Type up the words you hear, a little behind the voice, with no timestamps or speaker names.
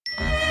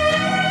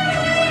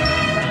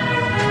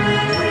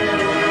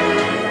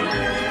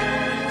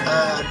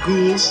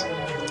ghouls.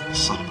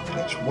 Son of a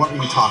bitch, what are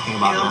you talking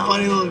about now?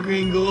 Funny little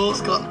green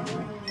ghouls.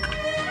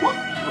 What?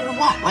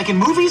 Like in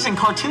movies and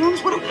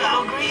cartoons? What?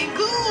 No green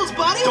ghouls,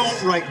 buddy.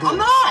 Don't write ghouls. I'm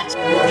not.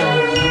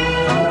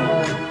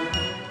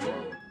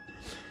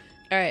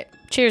 All right.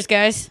 Cheers,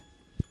 guys.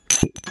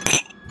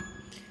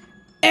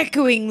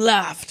 Echoing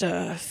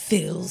laughter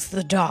fills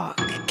the dark,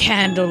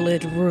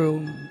 candlelit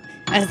room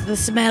as the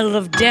smell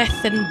of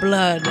death and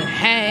blood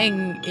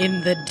hang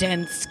in the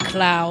dense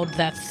cloud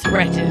that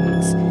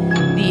threatens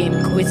the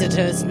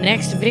Inquisitor's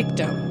next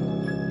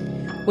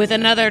victim. With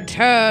another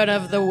turn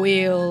of the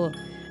wheel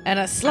and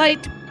a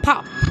slight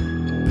pop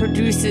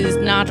produces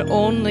not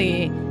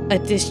only a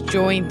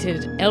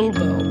disjointed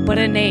elbow, but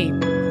a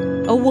name,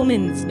 a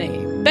woman's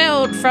name,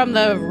 spelled from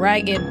the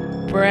ragged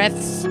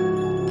breaths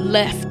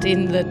left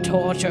in the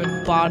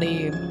tortured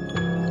body.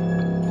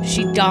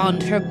 She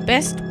donned her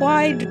best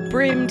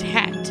wide-brimmed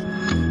hat,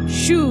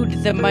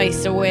 shooed the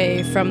mice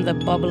away from the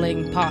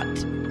bubbling pot,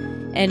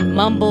 and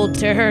mumbled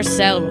to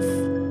herself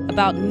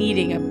about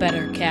needing a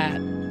better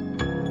cat.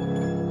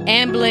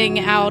 Ambling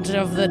out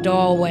of the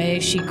doorway,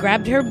 she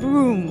grabbed her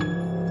broom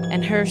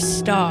and her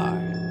star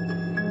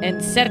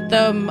and set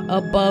them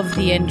above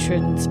the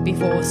entrance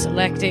before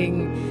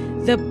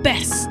selecting the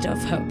best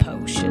of her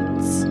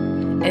potions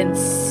and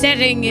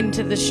setting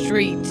into the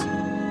street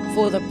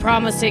for the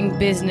promising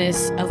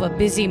business of a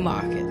busy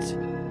market.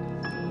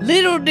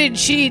 Little did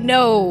she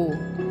know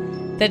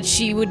that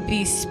she would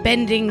be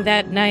spending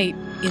that night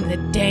in the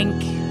dank,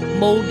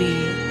 moldy,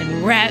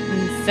 and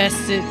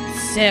rat-infested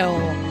cell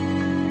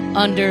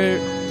under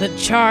the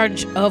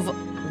charge of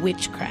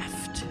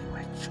witchcraft.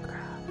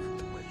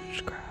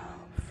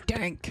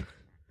 Dank.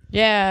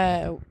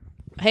 Yeah.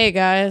 Hey,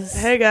 guys.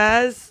 Hey,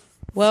 guys.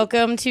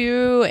 Welcome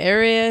to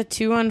Area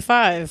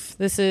 215.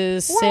 This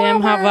is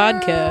Sam Hot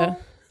Vodka.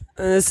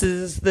 This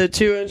is the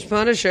 2-inch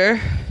Punisher.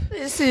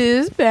 This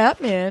is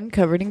Batman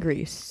covered in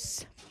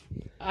grease.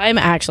 I'm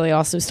actually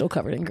also still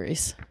covered in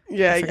grease.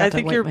 Yeah, I forgot to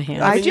think wipe you're. my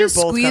hands. I I mean, you're just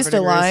both squeezed covered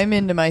a in grease. lime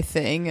into my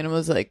thing and it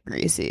was like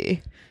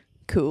greasy.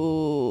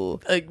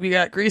 Cool. Like we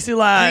got greasy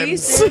limes.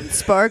 Grease and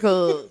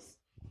sparkles.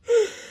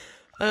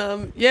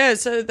 Yeah,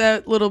 so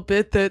that little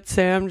bit that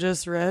Sam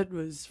just read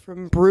was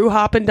from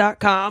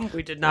brewhoppin.com.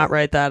 We did not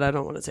write that. I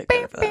don't want to take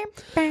credit for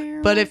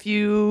that. But if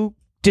you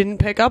didn't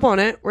pick up on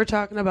it, we're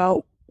talking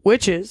about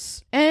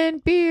witches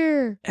And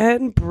beer.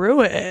 and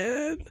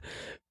brewing.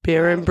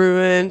 Beer and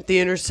brewing, the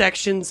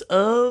intersections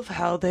of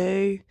how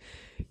they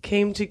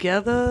came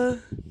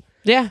together.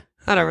 Yeah.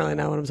 I don't really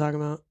know what I'm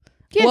talking about.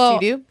 Yes, Well,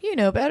 you do. You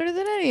know better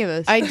than any of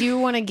us. I do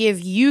want to give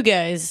you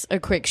guys a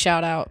quick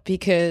shout out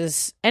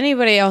because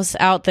anybody else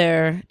out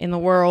there in the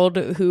world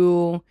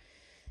who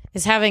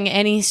is having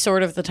any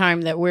sort of the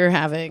time that we're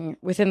having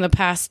within the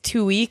past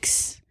 2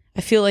 weeks,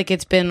 I feel like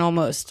it's been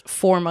almost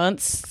 4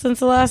 months since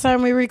the last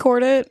time we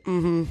recorded.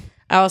 Mm-hmm.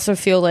 I also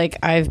feel like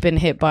I've been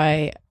hit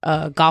by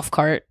a golf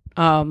cart.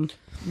 My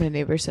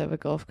neighbors have a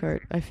golf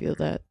cart. I feel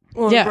that.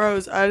 Well, Yeah.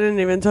 bros, I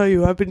didn't even tell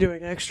you I've been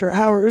doing extra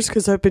hours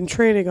because I've been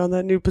training on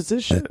that new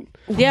position.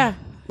 Yeah.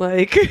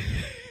 Like,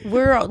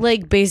 We're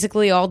like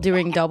basically all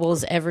doing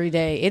doubles every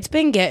day. It's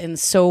been getting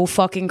so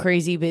fucking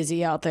crazy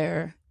busy out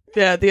there.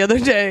 yeah, the other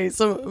day,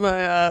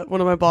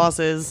 one of my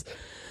bosses,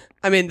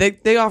 I mean,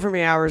 they offered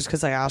me hours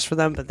because I asked for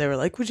them, but they were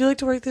like, would you like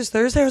to work this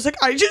Thursday? I was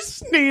like, I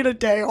just need a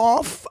day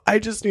off. I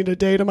just need a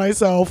day to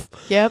myself.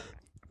 Yep.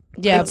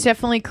 Yeah. It's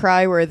definitely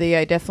cry worthy.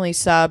 I definitely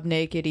sobbed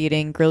naked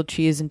eating grilled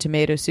cheese and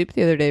tomato soup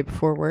the other day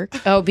before work.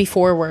 Oh,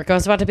 before work. I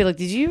was about to be like,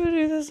 did you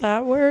do this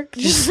at work?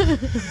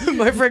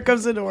 My friend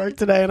comes into work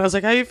today, and I was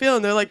like, how you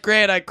feeling? They're like,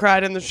 great, I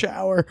cried in the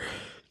shower.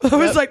 I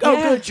was like, oh,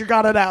 Yeah. good, you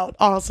got it out.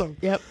 Awesome.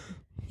 Yep.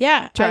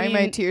 Yeah. Drying I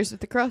my mean, tears with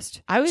the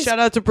crust. I was Shout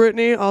out to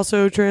Brittany,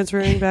 also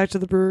transferring back to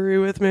the brewery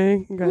with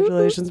me.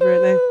 Congratulations,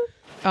 Brittany.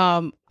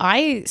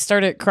 I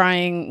started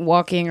crying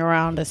walking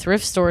around a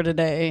thrift store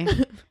today.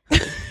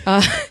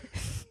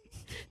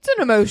 It's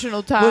an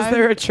emotional time. Was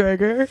there a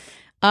trigger?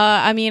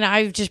 I mean,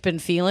 I've just been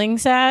feeling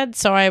sad,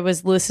 so I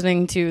was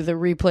listening to the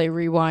Replay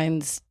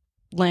Rewinds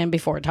Land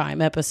Before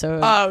Time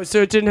episode. Oh,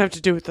 so it didn't have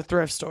to do with the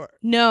thrift store.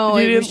 No,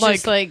 you it was didn't,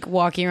 just like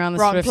walking around the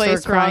Wrong thrift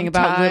place, store crying wrong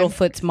about time.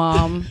 Littlefoot's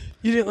mom.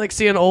 You didn't like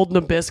see an old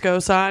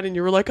Nabisco sign and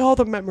you were like, oh,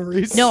 the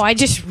memories. No, I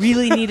just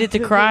really needed to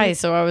cry,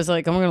 so I was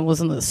like, I'm going to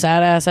listen to the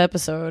sad ass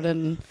episode,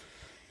 and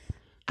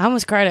I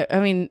almost cried.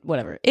 I mean,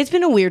 whatever. It's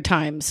been a weird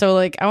time, so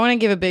like, I want to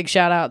give a big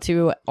shout out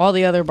to all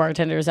the other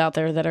bartenders out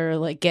there that are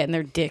like getting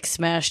their dick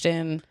smashed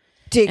in,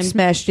 Dick and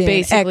smashed in.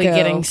 basically Echo.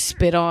 getting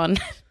spit on.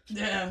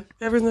 Yeah.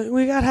 Everything.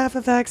 We got half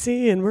a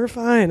vaccine. We're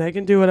fine. I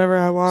can do whatever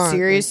I want.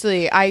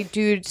 Seriously,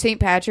 dude, St.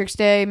 Patrick's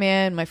Day,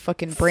 man, my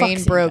fucking brain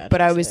St. broke,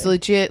 but I Patrick's was Day.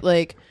 legit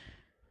like,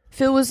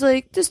 Phil was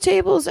like, this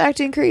table's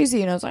acting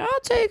crazy. And I was like, I'll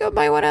take up.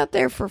 I went out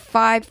there for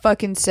 5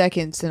 fucking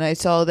seconds and I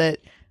saw that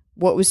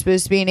what was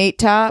supposed to be an 8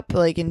 top,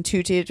 like in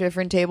 2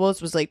 different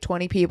tables, was like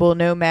 20 people,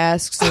 no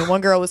masks. And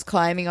one girl was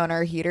climbing on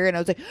our heater and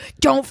I was like,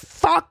 don't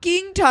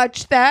fucking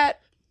touch that.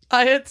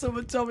 I had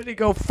someone tell me to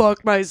go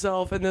fuck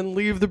myself and then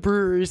leave the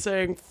brewery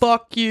saying,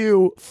 fuck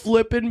you,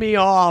 flipping me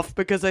off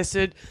because I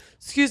said,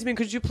 excuse me,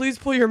 could you please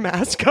pull your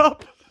mask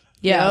up?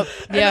 Yeah.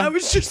 And I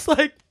was just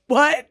like,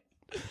 what?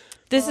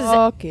 This is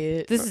Fuck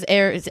it. this is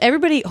air. It's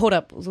everybody. Hold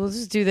up. We'll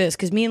just do this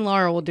because me and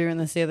Laurel were doing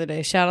this the other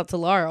day. Shout out to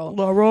Laurel.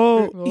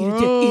 Laurel.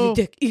 Eat a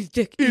dick. Eat a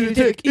dick. Eat a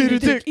dick. Eat a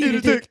dick. Eat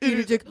a dick. Eat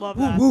a dick. Love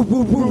that.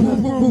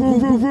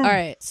 All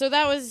right. So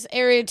that was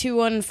Area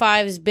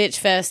 215's Bitch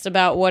Fest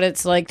about what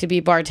it's like to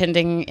be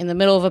bartending in the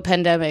middle of a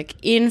pandemic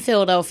in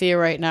Philadelphia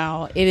right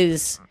now. It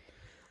is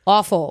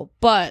awful,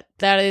 but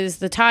that is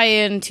the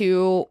tie-in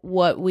to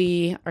what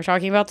we are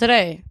talking about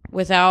today.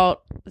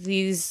 Without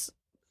these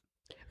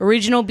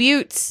original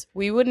buttes,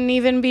 we wouldn't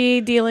even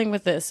be dealing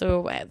with this.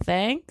 So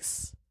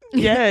thanks.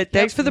 Yeah,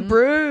 thanks for the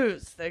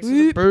brews. Thanks for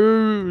the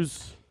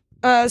brews.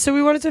 So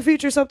we wanted to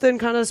feature something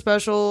kind of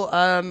special.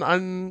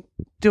 I'm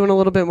doing a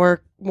little bit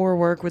more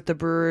work with the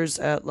brewers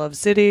at Love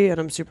City, and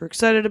I'm super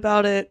excited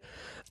about it.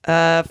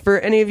 For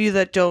any of you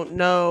that don't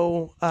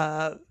know,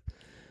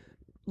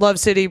 Love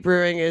City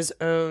Brewing is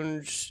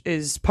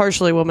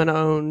partially woman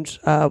owned.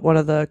 One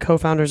of the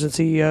co-founders and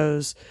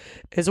CEOs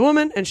is a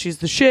woman, and she's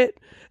the shit.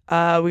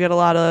 We got a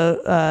lot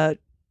of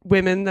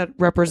women that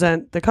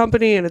represent the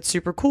company, and it's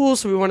super cool.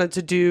 So we wanted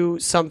to do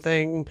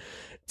something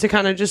to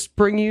kind of just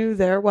bring you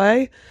their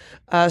way.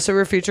 So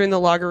we're featuring the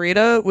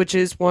Lagerita, which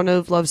is one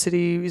of Love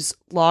City's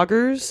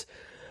lagers.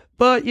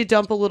 But you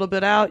dump a little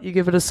bit out, you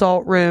give it a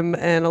salt rim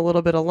and a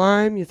little bit of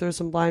lime. You throw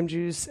some lime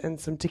juice and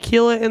some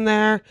tequila in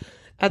there.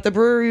 At the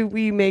brewery,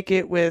 we make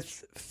it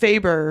with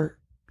Faber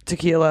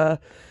tequila,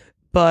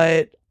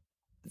 but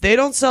they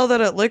don't sell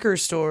that at liquor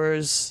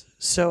stores.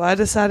 So I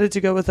decided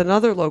to go with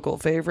another local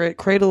favorite,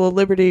 Cradle of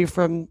Liberty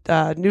from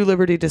New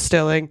Liberty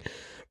Distilling.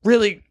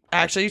 Really,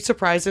 actually,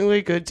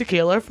 surprisingly good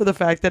tequila for the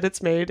fact that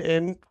it's made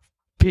in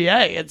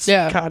PA. It's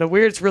kind of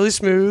weird. It's really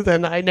smooth,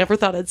 and I never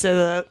thought I'd say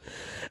that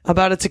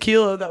about a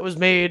tequila that was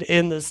made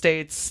in the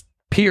States,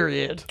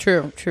 period.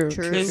 True.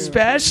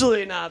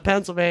 Especially not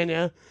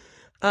Pennsylvania.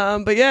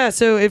 But yeah,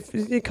 so if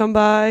you come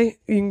by,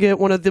 you can get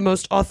one of the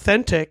most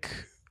authentic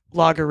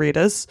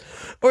lageritas,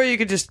 or you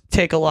could just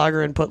take a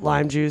lager and put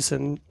lime juice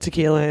and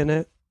tequila in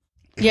it.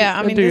 Yeah,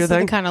 I mean, do this your is the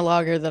thing. kind of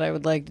lager that I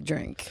would like to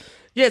drink.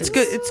 Yeah, it's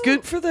good. It's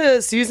good for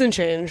the season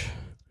change,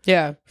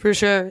 Yeah. for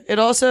sure. It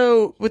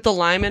also, with the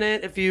lime in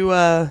it, if you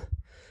ever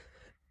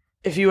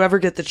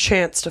get the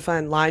chance to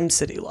find Lime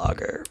City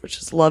Lager, which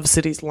is Love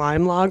City's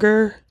lime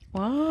lager.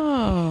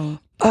 Wow.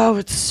 Oh,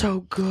 it's so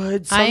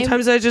good.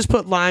 Sometimes I just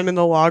put lime in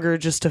the lager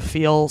just to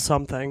feel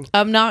something.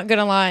 I'm not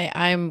gonna lie,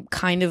 I'm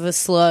kind of a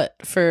slut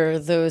for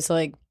those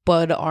like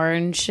Bud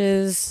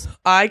oranges.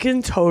 I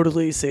can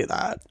totally see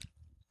that.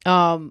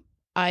 Have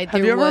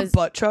Have you ever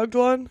butt chugged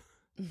one?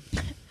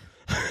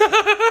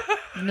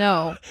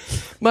 No.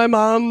 My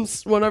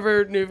mom's, one of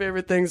her new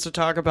favorite things to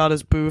talk about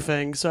is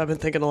boofing, so I've been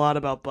thinking a lot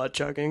about butt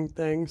chugging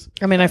things.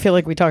 I mean, I feel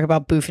like we talk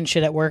about boof and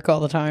shit at work all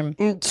the time.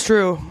 It's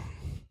true.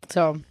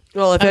 So,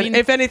 Well, I mean-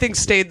 if anything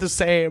stayed the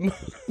same,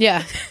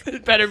 yeah.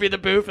 it better be the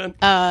boofing.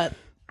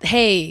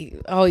 Hey,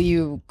 all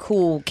you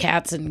cool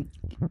cats and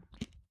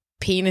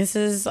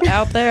penises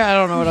out there. I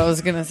don't know what I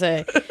was gonna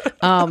say.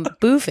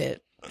 Boof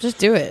it. Just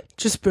do it.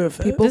 Just boof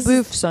it. People This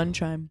boof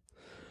sunshine.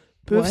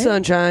 Boof What?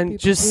 sunshine. People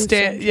Just boof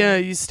stand. sunshine. Yeah,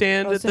 you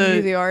stand I'll at send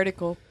you the. the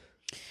article.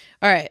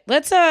 All right,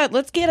 let's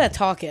get a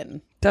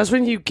talking. That's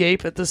when you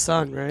gape at the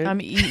sun, right? I'm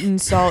eating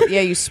salt.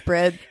 Yeah, you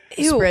spread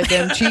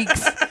them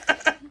cheeks.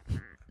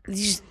 You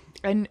just-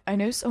 I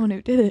know someone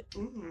who did it.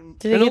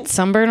 Did they get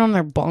sunburn on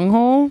their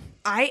bunghole?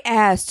 I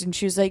asked, and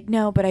she was like,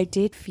 "No, but I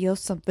did feel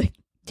something."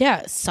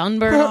 Yeah,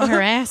 sunburn on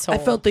her asshole. I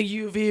felt the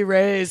UV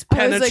rays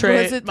I was like,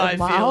 penetrate "Was it my the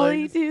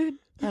Molly, feelings.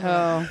 dude?"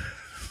 Oh,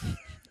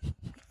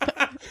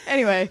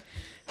 Anyway,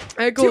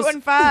 Hey, cool.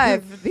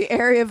 215, the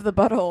area of the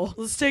butthole.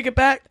 Let's take it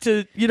back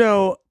to,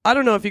 I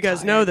don't know if you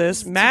guys know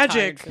this.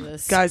 Magic, tired for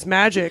this. guys,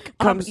 magic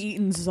comes. I'm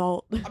eating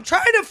salt. I'm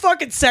trying to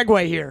fucking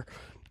segue here.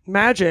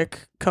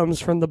 Magic comes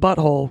from the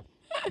butthole.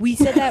 we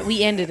said that.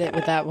 We ended it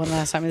with that one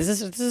last time. This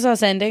is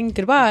us ending.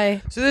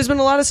 Goodbye. So there's been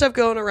a lot of stuff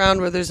going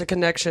around where there's a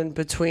connection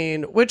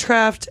between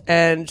witchcraft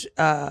and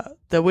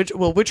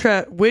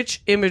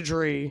witch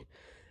imagery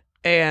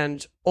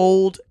and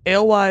old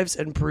alewives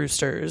and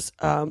brewsters.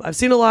 I've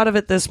seen a lot of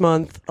it this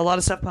month. A lot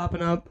of stuff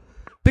popping up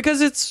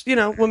because it's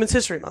Women's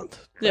History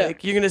Month. Yeah.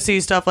 Like you're gonna see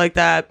stuff like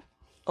that.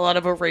 A lot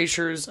of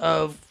erasures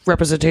of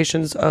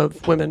representations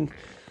of women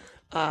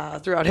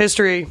throughout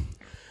history.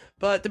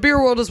 But the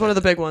beer world is one of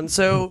the big ones.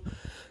 So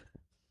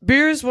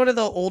beer is one of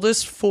the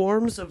oldest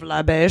forms of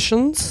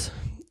libations,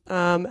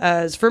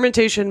 as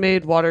fermentation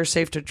made water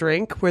safe to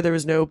drink where there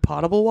was no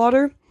potable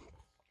water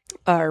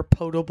or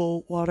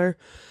potable water.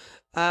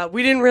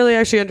 We didn't really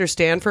actually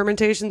understand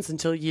fermentations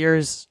until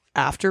years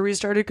after we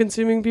started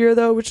consuming beer,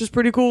 though, which is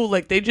pretty cool.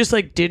 Like they just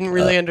didn't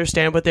really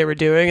understand what they were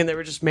doing, and they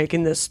were just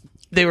making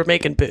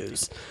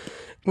booze,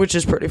 which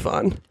is pretty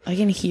fun. I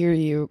can hear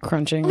you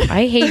crunching.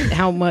 I hate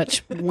how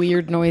much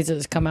weird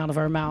noises come out of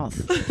our mouth.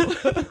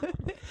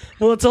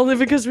 Well, it's only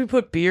because we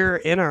put beer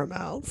in our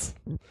mouths.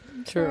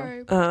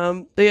 True.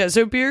 But yeah,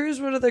 so beer is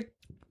one of the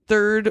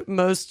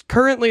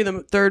currently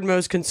the third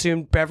most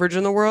consumed beverage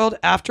in the world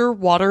after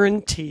water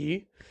and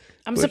tea.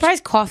 I'm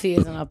surprised coffee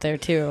isn't up there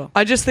too.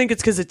 I just think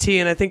it's because of tea,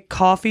 and I think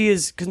coffee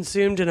is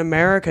consumed in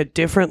America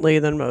differently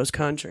than most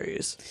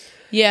countries.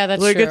 Yeah,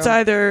 that's Like,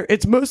 true.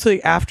 it's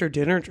mostly after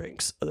dinner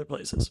drinks other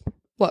places.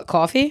 What,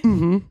 coffee?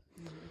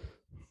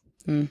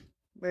 Mm-hmm.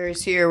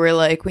 Whereas here, we're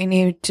like, we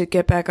need to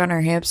get back on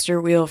our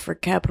hamster wheel for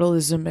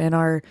capitalism and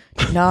our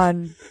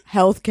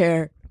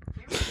non-healthcare.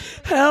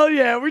 Hell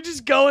yeah, we're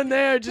just going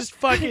there, just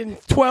fucking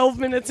 12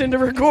 minutes into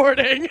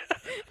recording.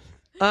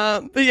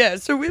 But yeah,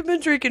 so we've been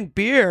drinking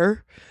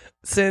beer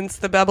since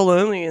the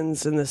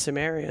Babylonians and the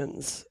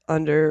Sumerians,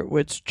 under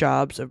which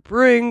jobs of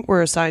brewing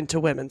were assigned to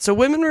women. So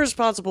women were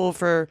responsible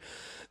for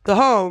the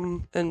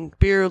home, and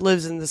beer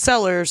lives in the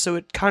cellar, so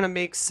it kind of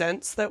makes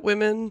sense that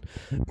women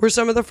were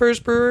some of the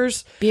first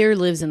brewers. Beer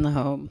lives in the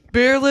home.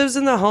 Beer lives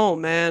in the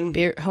home, man.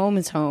 Beer, home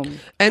is home.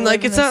 And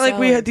like, in it's the not like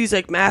we cellar. had these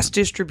like mass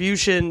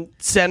distribution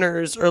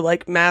centers or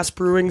like mass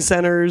brewing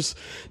centers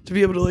to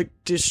be able to like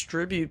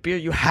distribute beer.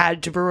 You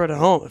had to brew it at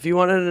home. If you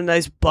wanted a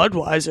nice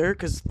Budweiser,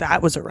 because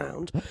that was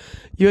around,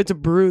 you had to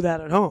brew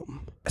that at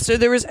home. So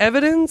there was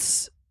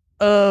evidence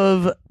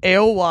of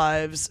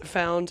alewives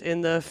found in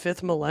the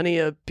 5th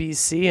millennia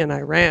BC in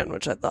Iran,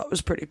 which I thought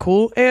was pretty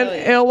cool. And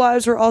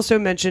alewives were also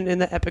mentioned in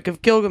the Epic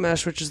of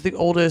Gilgamesh, which is the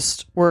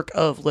oldest work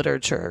of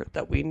literature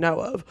that we know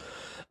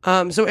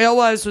of. So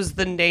alewives was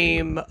the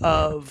name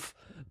of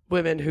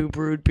women who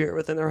brewed beer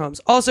within their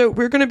homes. Also,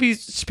 we're going to be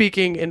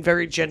speaking in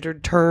very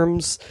gendered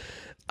terms.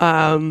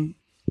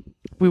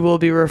 We will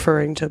be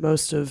referring to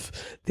most of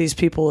these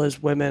people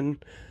as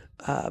women.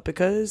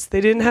 Because they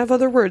didn't have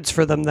other words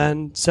for them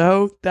then.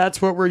 So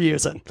that's what we're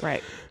using.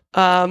 Right.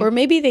 Or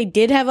maybe they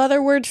did have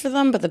other words for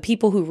them, but the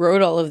people who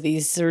wrote all of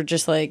these are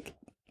just like,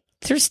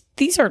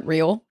 these aren't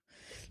real.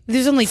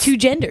 There's only two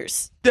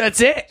genders.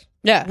 That's it.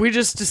 Yeah. We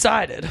just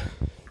decided.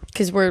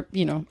 Because we're,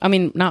 I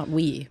mean, not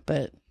we,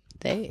 but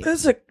they.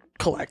 As a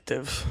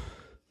collective.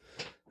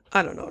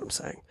 I don't know what I'm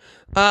saying.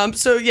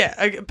 So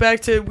yeah,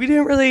 back to, we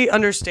didn't really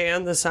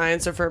understand the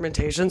science of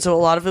fermentation, so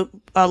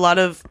a lot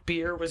of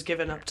beer was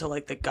given up to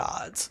like the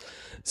gods.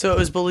 So it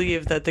was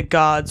believed that the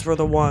gods were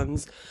the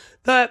ones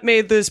that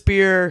made this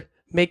beer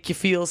make you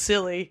feel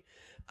silly.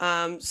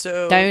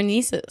 So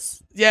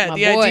Dionysus. yeah, my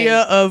the boy.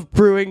 idea of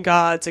brewing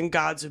gods and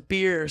gods of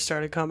beer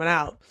started coming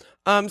out.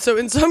 So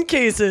in some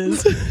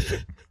cases,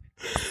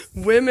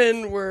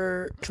 women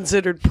were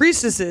considered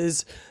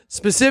priestesses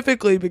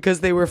specifically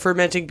because they were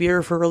fermenting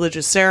beer for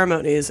religious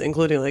ceremonies,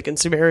 including like in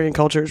Sumerian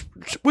cultures,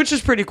 which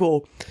is pretty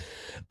cool.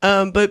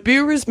 But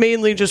beer was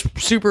mainly just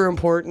super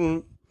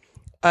important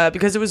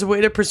because it was a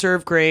way to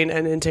preserve grain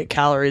and intake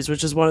calories,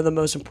 which is one of the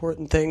most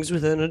important things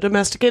within a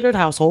domesticated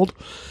household.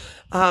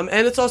 And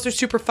it's also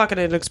super fucking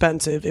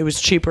inexpensive. It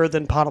was cheaper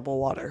than potable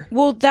water.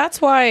 Well,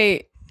 that's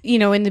why,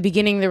 in the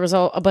beginning there was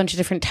a bunch of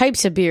different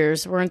types of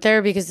beers, weren't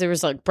there? Because there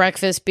was like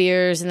breakfast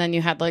beers, and then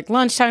you had like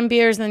lunchtime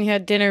beers, and then you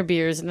had dinner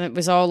beers, and it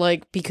was all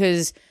like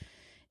because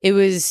it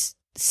was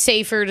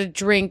safer to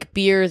drink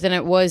beer than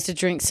it was to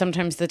drink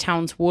sometimes the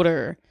town's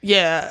water.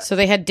 Yeah. So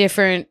they had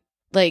different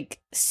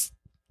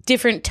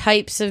different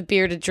types of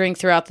beer to drink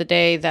throughout the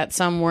day that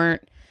some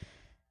weren't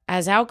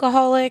as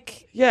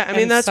alcoholic. Yeah, I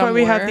mean, and that's why some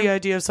we have were. the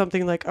idea of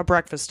something like a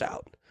breakfast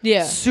stout.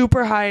 Yeah.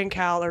 Super high in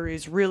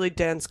calories, really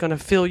dense, gonna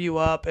fill you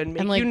up and make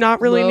And, like, you not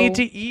really low- need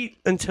to eat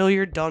until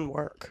you're done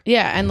work.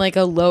 Yeah, and like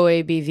a low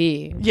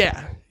ABV.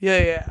 Yeah.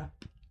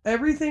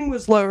 Everything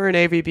was lower in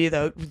AVB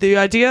though. The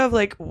idea of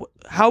like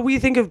how we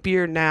think of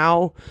beer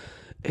now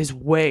is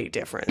way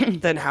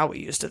different than how we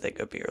used to think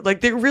of beer.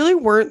 Like there really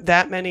weren't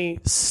that many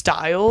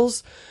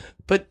styles,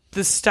 but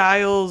the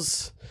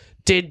styles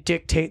did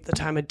dictate the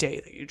time of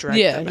day that you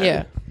drank them in.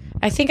 Yeah.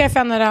 I think I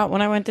found that out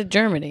when I went to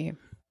Germany.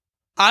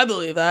 I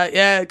believe that,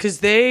 yeah, because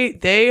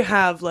they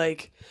have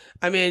like,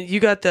 I mean,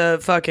 you got the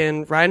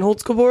fucking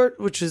Reinholdsgebot,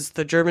 which is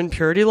the German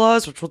purity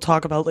laws, which we'll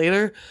talk about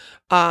later,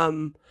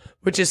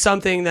 which is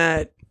something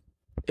that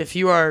if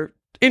you are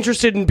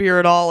interested in beer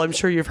at all, I'm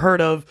sure you've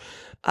heard of,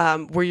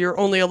 where you're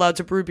only allowed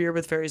to brew beer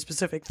with very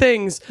specific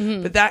things,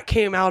 but that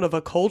came out of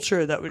a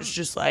culture that was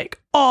just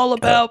like all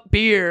about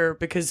beer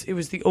because it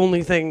was the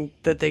only thing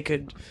that they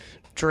could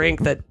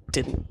drink that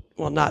didn't.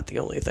 Well, not the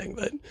only thing,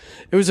 but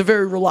it was a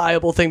very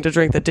reliable thing to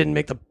drink that didn't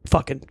make them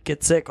fucking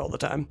get sick all the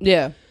time.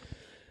 Yeah.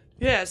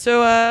 Yeah,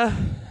 so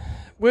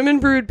women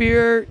brewed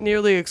beer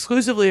nearly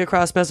exclusively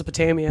across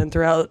Mesopotamia and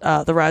throughout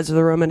the rise of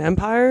the Roman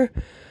Empire.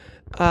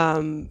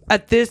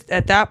 At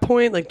that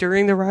point, like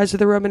during the rise of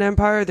the Roman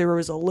Empire, there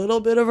was a little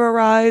bit of a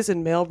rise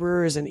in male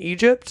brewers in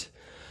Egypt,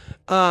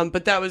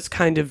 but that was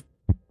kind of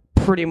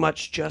pretty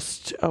much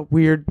just a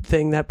weird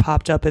thing that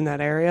popped up in that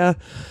area.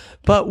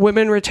 But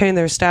women retained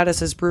their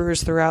status as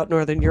brewers throughout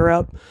Northern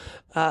Europe.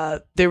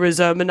 There was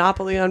a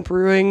monopoly on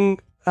brewing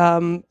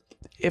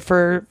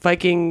for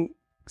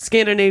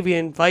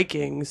Scandinavian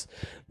Vikings.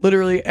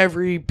 Literally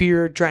every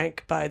beer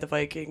drank by the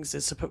Vikings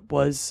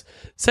was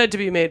said to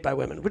be made by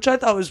women, which I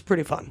thought was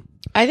pretty fun.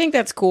 I think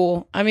that's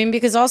cool. I mean,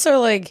 because also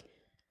like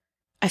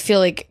I feel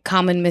like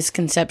common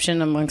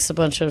misconception amongst a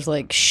bunch of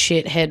like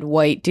shithead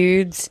white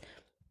dudes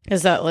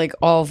is that like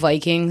all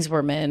Vikings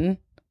were men.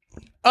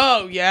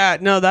 Oh yeah,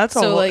 no, that's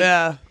So, all. like,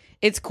 Yeah,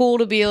 it's cool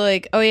to be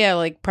like, oh yeah,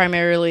 like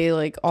primarily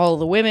like all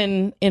the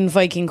women in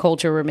Viking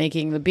culture were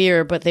making the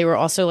beer, but they were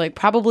also like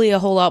probably a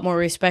whole lot more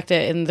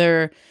respected in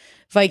their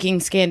Viking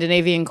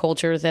Scandinavian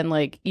culture than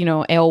like, you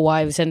know,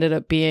 alewives ended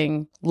up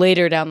being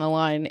later down the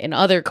line in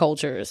other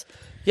cultures.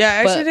 Yeah, I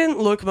actually didn't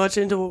look much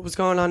into what was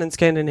going on in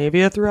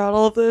Scandinavia throughout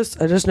all of this.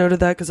 I just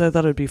noted that because I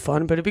thought it'd be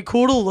fun, but it'd be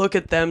cool to look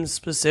at them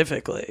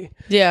specifically.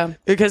 Yeah.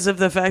 Because of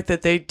the fact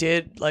that they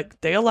did,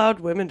 like, they allowed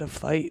women to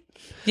fight.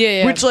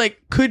 Yeah. Which,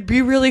 like, could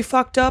be really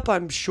fucked up,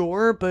 I'm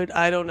sure, but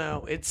I don't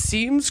know. It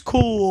seems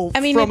cool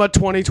from a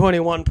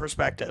 2021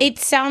 perspective. It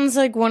sounds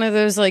like one of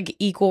those, like,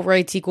 equal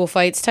rights, equal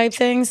fights type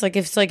things. Like,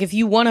 if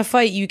you want to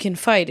fight, you can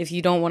fight. If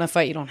you don't want to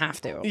fight, you don't have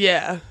to.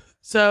 Yeah.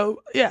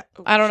 So, yeah.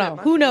 I don't know.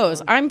 Who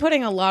knows? I'm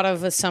putting a lot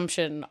of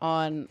assumption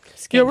on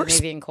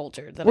Scandinavian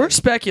culture. We're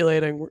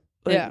speculating.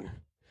 Yeah.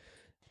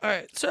 All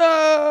right.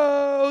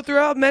 So,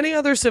 throughout many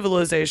other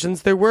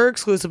civilizations, there were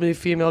exclusively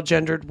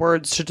female-gendered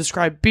words to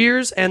describe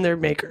beers and their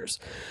makers,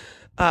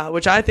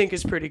 which I think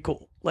is pretty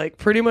cool. Like,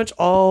 pretty much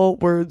all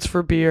words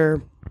for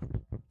beer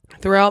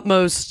throughout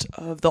most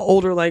of the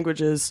older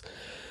languages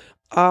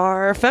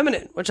are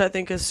feminine, which I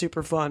think is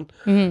super fun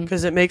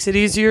because it makes it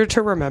easier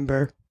to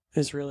remember.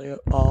 Is really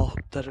all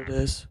that it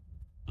is.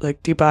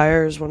 Like, Die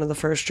Bayer is one of the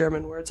first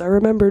German words I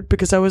remembered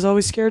because I was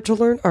always scared to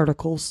learn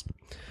articles.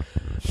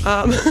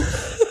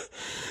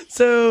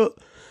 So,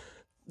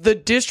 the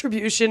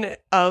distribution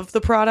of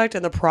the product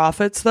and the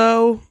profits,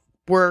 though,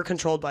 were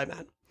controlled by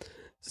men.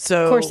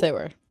 So, of course they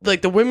were.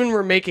 Like, the women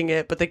were making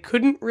it, but they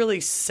couldn't really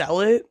sell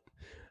it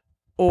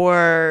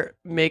or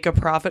make a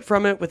profit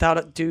from it without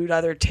a dude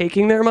either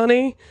taking their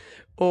money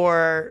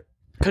or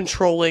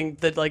controlling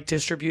the like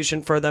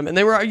distribution for them, and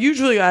they were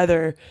usually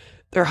either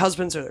their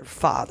husbands or their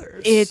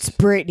fathers. It's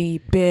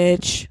Britney,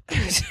 bitch.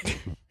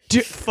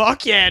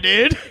 Fuck yeah,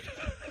 dude.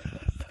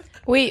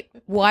 Wait,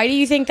 why do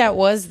you think that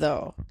was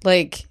though?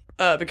 Like,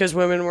 because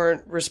women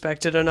weren't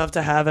respected enough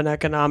to have an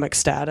economic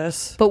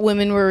status. But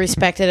women were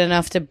respected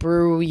enough to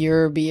brew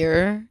your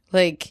beer.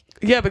 Like,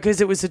 yeah, because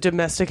it was a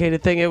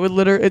domesticated thing.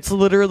 It's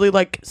literally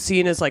like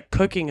seen as like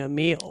cooking a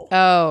meal.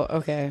 Oh,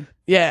 okay.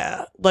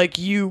 Yeah, like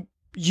you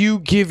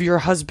give your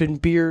husband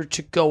beer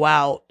to go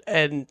out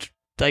and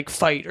like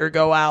fight or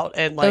go out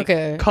and like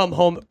come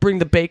home, bring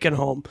the bacon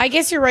home. I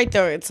guess you're right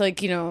though. It's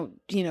like, you know,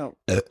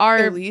 our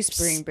At least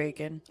bring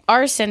bacon.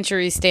 Our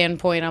century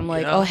standpoint, I'm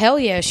like, oh hell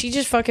yeah, she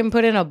just fucking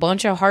put in a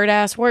bunch of hard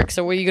ass work.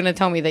 So what are you gonna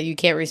tell me that you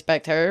can't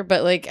respect her?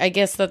 But like, I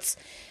guess that's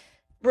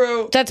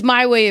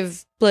my way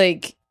of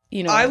like,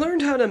 you know. I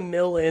learned how to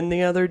mill in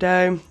the other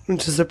day,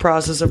 which is the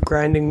process of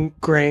grinding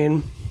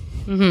grain.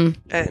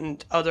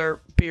 And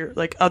other beer,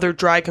 like other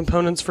dry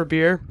components for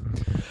beer.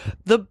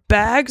 The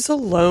bags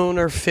alone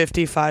are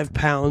 55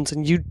 pounds,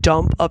 and you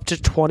dump up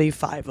to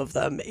 25 of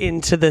them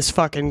into this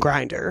fucking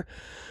grinder.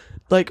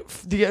 Like,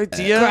 the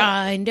idea...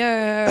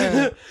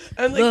 Grinder,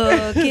 and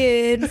like,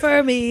 looking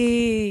for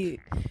me.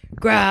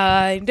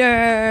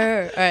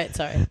 Grinder. All right,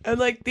 sorry. And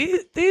like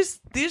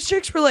these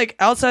chicks were like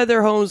outside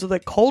their homes with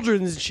like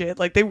cauldrons and shit.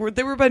 Like they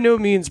were by no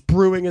means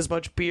brewing as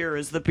much beer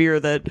as the beer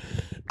that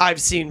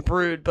I've seen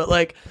brewed, but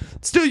like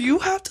still you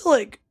have to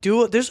like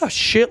do it. There's a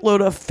shitload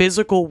of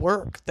physical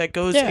work that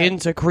goes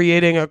into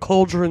creating a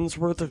cauldron's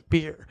worth of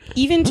beer.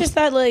 Even just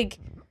that like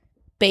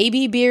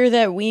baby beer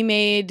that we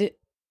made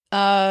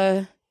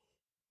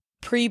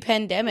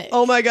pre-pandemic.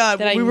 Oh my god,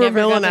 we were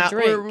milling out.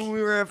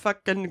 We were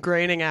fucking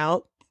graining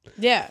out.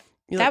 Yeah.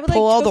 You like,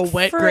 pull all the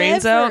wet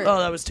grains out. Oh,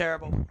 that was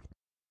terrible.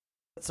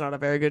 That's not a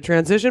very good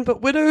transition,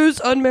 but widows,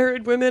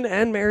 unmarried women,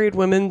 and married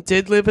women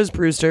did live as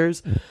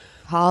brewsters.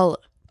 Holla.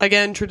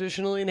 Again,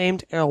 traditionally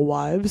named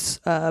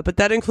alewives, but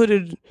that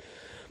included...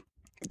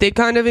 They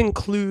kind of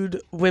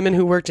include women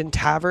who worked in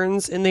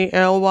taverns in the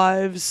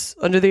alewives,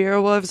 under the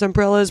alewives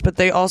umbrellas, but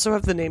they also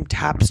have the name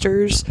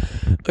tapsters.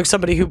 Like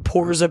somebody who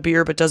pours a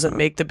beer but doesn't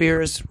make the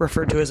beer is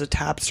referred to as a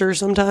tapster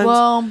sometimes.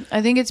 Well,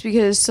 I think it's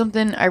because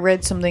I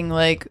read something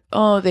like,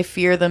 oh, they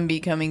fear them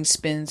becoming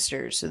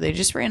spinsters. So they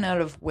just ran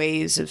out of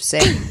ways of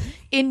saying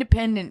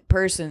independent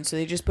person. So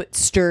they just put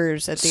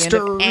stirs at the end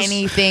of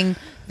anything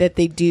that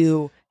they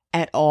do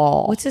at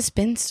all. What's a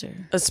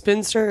spinster? A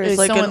spinster is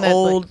like an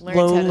old,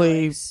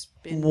 lonely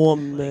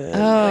woman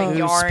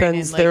who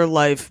spends their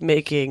life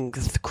making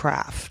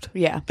craft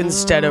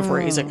instead of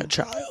raising a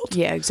child.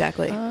 Yeah,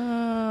 exactly.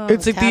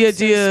 It's like the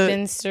idea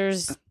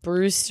spinsters,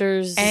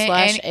 brewsters /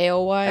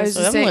 alewives.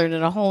 I'm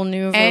learning a whole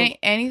new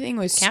anything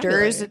with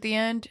stirs at the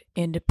end.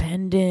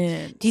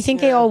 Independent. Do you think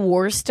they all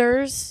wore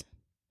stirs?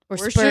 Or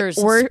spurs.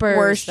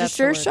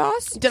 Worcestershire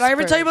sauce? Did I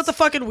ever tell you about the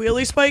fucking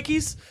wheelie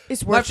spikies?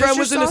 My friend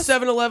was in a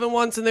 7-Eleven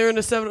once, and I'm going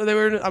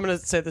to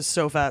say this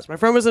so fast. My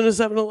friend was in a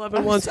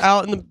 7-Eleven once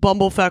out in the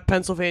Bumblefuck,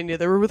 Pennsylvania.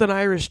 They were with an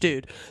Irish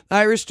dude. The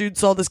Irish dude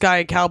saw this guy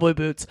in cowboy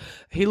boots.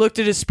 He looked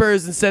at his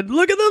spurs and said,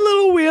 "Look at the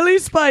little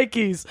wheelie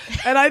spikies."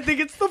 And I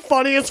think it's the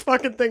funniest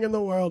fucking thing in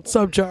the world.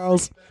 Sup,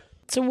 Charles?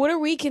 So what are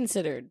we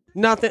considered?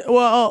 Nothing.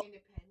 Well,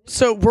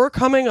 so we're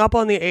coming up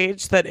on the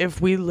age that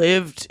if we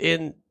lived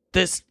in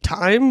this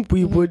time,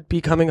 we would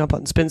be coming up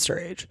on spinster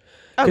age.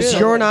 Because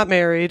you're not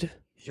married.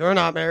 You're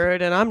not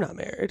married, and I'm not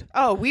married.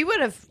 Oh, we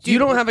would have. You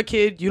don't have a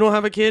kid. You don't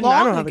have a kid. And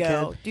I don't have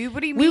a kid. Dude,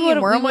 what do you We mean?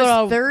 would've- We're we would've-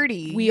 almost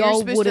 30. we You're all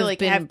supposed would've to like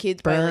been have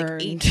kids by like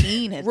burned.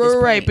 18 at this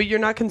Right, point. but you're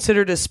not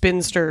considered a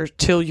spinster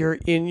till you're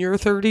in your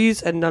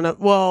 30s, and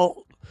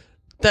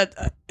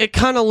that it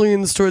kind of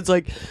leans towards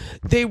like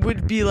they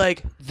would be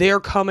like they're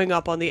coming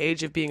up on the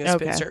age of being a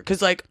Okay. spinster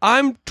because like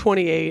I'm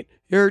 28,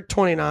 you're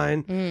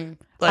 29.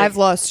 Like, I've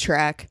lost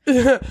track.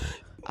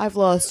 I've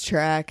lost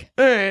track.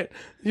 all right,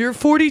 you're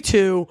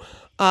 42.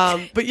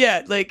 But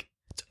yeah, like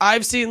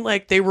I've seen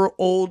like they were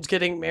old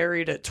getting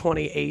married at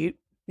 28,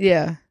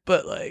 Yeah.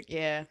 but like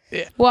Yeah.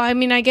 Well, I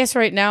mean, I guess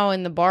right now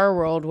in the bar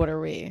world, what are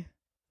we?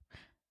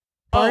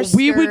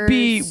 we would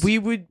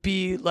Barsters.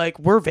 be like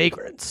we're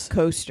vagrants.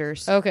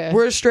 Coasters. Okay.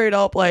 We're straight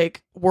up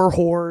like we're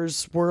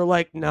whores. We're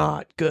like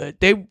not good.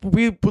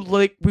 We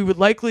would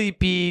likely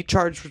be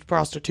charged with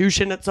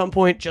prostitution at some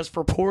point just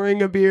for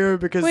pouring a beer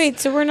because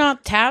Wait, so we're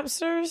not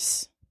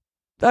tapsters?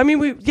 I mean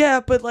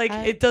but like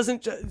I- it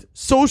doesn't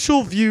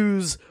social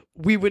views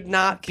we would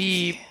not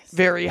be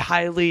very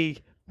highly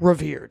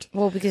revered.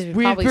 Well, because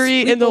We'd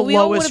be in the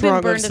lowest rung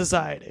of At,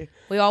 society.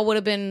 we all would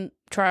have been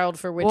trialed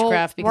for Well,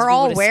 witchcraft because we're we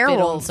all would have spit on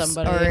werewolves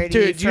somebody. already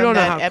Dude, you from don't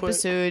know that how quick-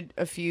 episode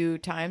a few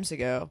times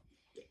ago.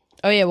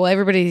 Oh yeah, well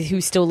everybody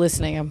who's still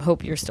listening, I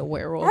hope you're still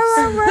werewolves.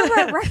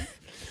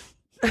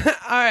 All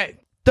right.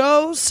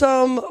 Though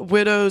some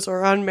widows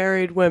or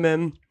unmarried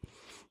women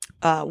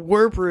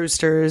were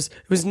Brewsters,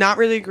 it was not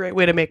really a great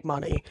way to make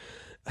money.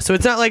 So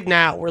it's not like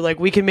now where like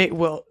we can make,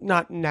 well,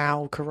 not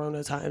now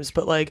Corona times,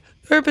 but like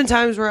there have been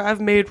times where I've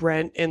made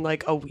rent in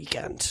like a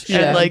weekend. Yeah.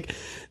 And like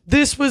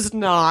this was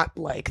not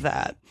like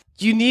that.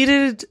 You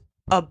needed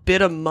a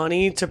bit of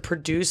money to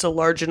produce a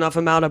large enough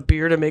amount of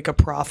beer to make a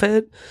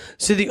profit.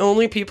 So the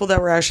only people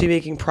that were actually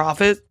making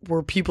profit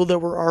were people that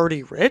were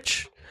already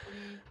rich.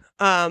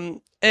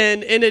 And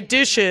in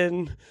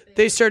addition,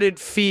 they started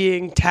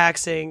feeing,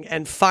 taxing,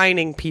 and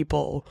fining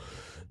people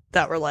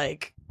that were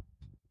like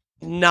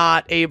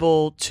not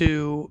able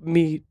to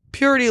meet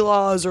purity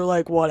laws or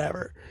like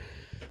whatever.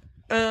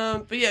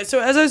 But yeah, so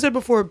as I said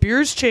before,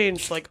 beer's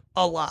changed like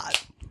a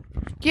lot.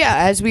 Yeah,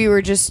 as we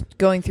were just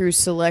going through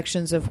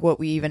selections of what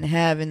we even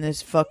have in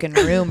this fucking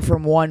room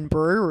from one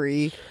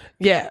brewery.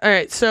 Yeah, all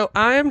right. So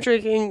I am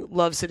drinking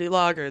Love City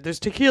Lager. There's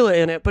tequila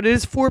in it, but it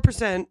is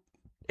 4%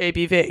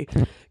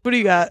 ABV. What do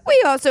you got?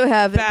 We also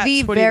have Bats,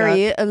 the what do you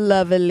very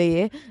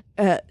lovely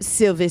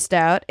Sylvie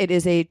Stout. It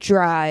is a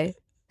dry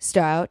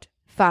stout,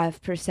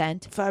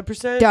 5%.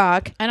 5%?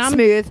 Dark, And I'm-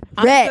 smooth,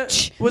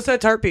 rich. What's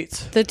that Tart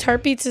Beats? The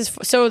Tart Beats is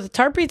the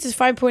Tart Beats is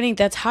 5.8.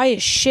 That's high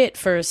as shit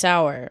for a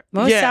sour.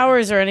 Most Yeah.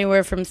 sours are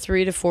anywhere from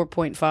 3 to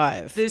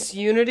 4.5. This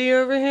Unity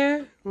over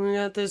here, we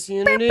got this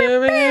Unity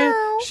over here.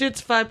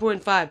 Shit's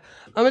 5.5.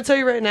 I'm gonna tell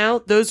you right now,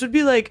 those would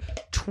be like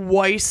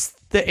twice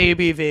the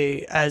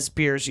ABV as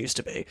beers used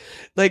to be.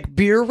 Like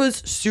beer was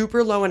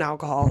super low in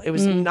alcohol. It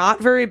was not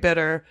very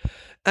bitter,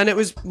 and it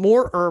was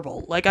more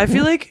herbal. Like I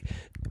feel like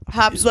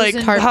Hops like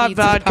was in Tart hot Beats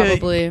is vodka,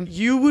 probably-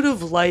 you would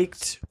have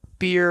liked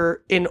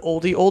beer in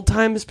old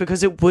times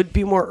because it would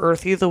be more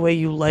earthy the way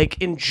you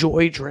like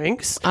enjoy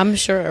drinks. I'm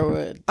sure I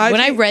would. I When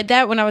I think- read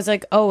that, when I was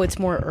like, oh, it's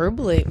more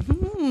herbally.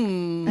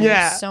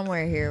 Yeah.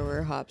 somewhere here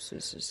where hops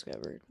was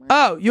discovered.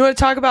 Oh, you want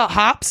to talk about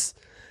hops?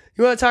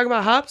 You want to talk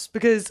about hops?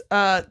 Because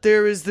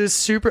there was this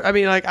super, I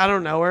mean, like, I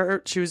don't know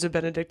her. She was a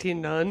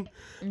Benedictine nun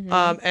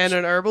and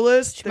an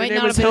herbalist. Their Might name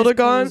not was have been as cool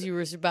Hildegard. as you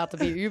were about to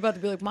be. You're about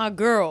to be like, my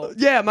girl.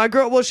 Yeah, my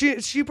girl. Well,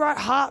 she brought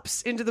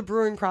hops into the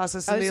brewing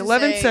process in I was the gonna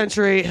 11th say,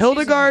 century.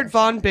 Hildegard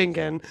von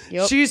Bingen.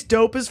 Yep. She's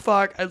dope as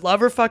fuck. I love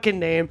her fucking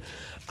name.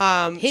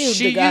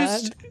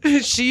 Hildegard.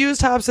 She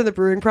used hops in the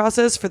brewing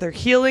process for their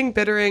healing,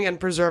 bittering, and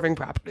preserving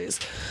properties.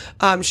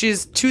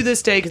 She's to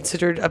this day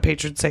considered a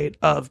patron saint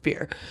of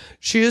beer.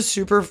 She is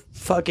super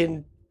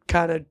fucking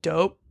kind of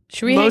dope.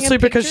 Should we hang a Mostly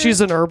because picture?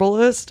 she's an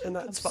herbalist, and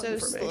that's fun so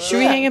for me. slow. Should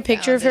we hang a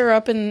picture of her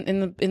up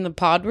in the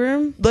pod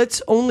room?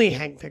 Let's only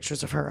hang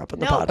pictures of her up in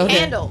the No, pod.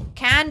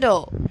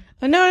 candle.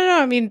 Oh, no.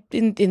 I mean,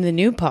 in the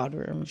new pod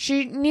room.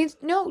 She needs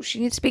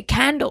to be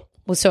candle.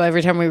 Well, so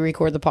every time we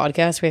record the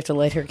podcast, we have to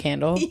light her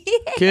candle.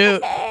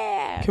 Cute.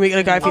 Can we get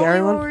a Guy Only Fieri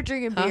when one? we're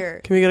drinking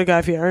beer. Can we get a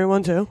Guy Fieri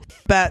one too?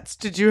 Bats,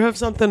 did you have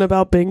something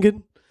about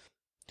Bingen?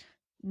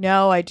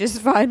 No, I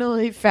just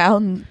finally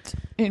found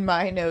in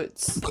my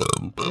notes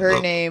her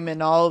name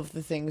and all of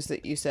the things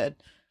that you said.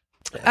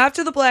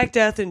 After the Black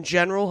Death and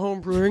general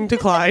home brewing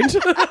declined,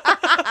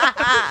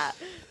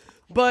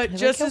 but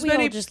just as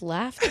many just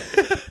laughed.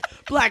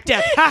 Black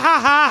Death, ha ha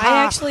ha!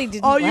 I actually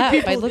didn't All you laugh.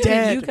 people I looked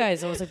dead. at you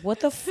guys. I was like, what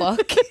the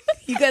fuck?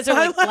 You guys are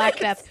like Black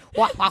Death.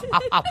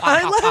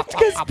 I laughed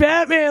because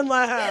Batman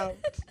laughed.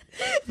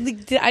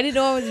 I didn't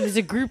know it was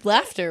a group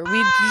laughter.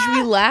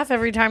 We laugh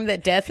every time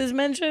that death is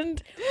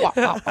mentioned. Eat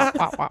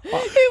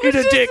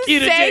a dick,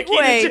 eat a dick,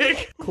 eat a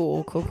dick.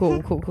 Cool.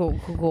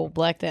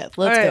 Black Death.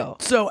 Let's All right, go.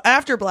 so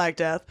after Black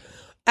Death,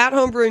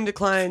 at-home brewing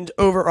declined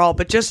overall,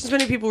 but just as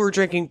many people were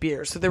drinking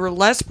beer. So there were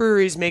less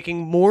breweries making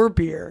more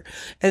beer,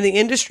 and the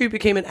industry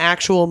became an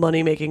actual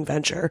money-making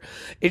venture.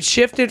 It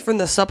shifted from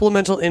the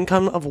supplemental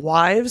income of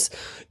wives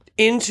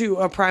into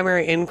a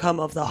primary income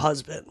of the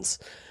husbands.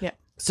 Yeah.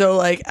 So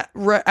like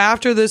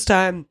after this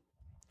time,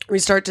 we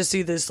start to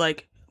see this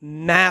like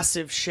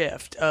massive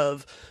shift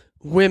of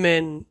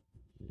women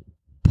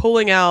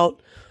pulling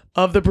out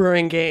of the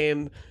brewing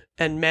game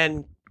and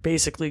men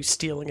basically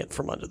stealing it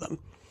from under them.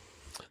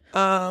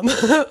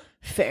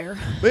 Fair.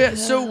 But yeah,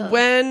 so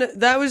when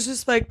that was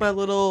just like my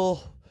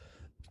little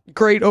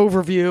great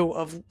overview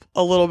of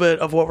a little bit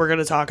of what we're going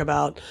to talk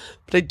about.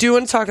 But I do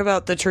want to talk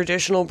about the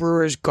traditional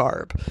brewer's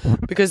garb,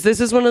 because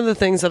this is one of the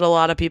things that a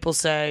lot of people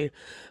say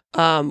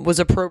was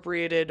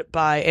appropriated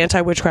by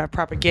anti-witchcraft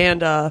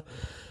propaganda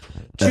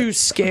to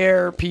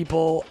scare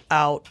people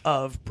out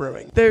of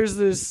brewing. There's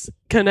this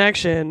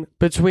connection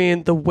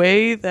between the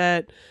way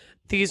that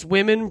these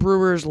women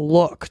brewers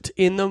looked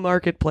in the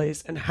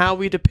marketplace and how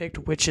we depict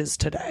witches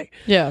today.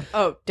 Yeah.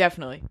 Oh,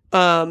 definitely.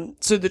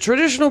 So the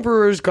traditional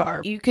brewer's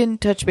garb. You can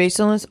touch base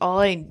on this.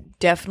 All I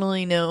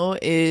definitely know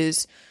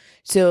is,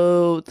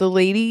 so the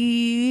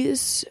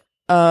ladies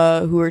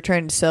who are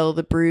trying to sell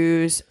the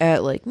brews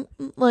at like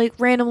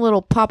random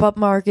little pop-up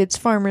markets,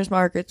 farmers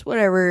markets,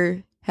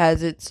 whatever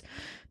has its,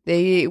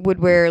 they would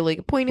wear like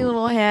a pointy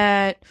little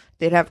hat.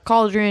 They'd have a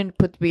cauldron,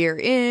 put the beer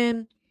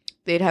in.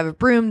 They'd have a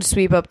broom to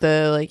sweep up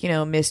the, like, you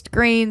know, missed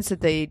grains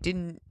that they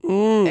didn't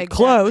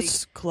exactly-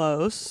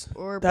 Close.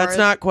 Or That's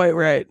not quite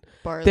right.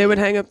 barley. They would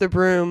hang up the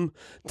broom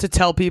to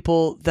tell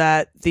people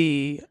that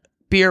the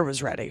beer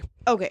was ready.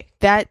 Okay,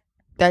 that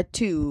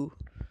too.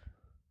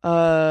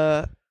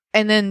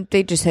 And then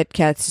they just had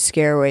cats to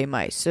scare away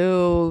mice.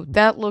 So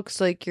that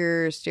looks like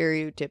your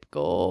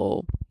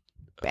stereotypical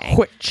bang.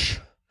 Which?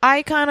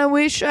 I kind of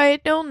wish I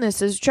had known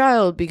this as a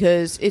child,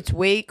 because it's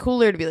way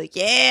cooler to be like,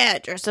 yeah,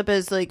 dress up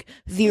as like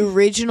the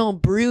original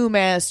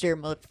brewmaster,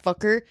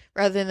 motherfucker,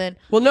 rather than,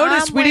 Well,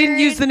 notice I'm we didn't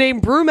use the wearing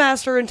name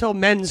brewmaster until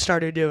men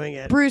started doing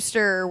it.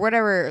 Brewster or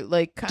whatever.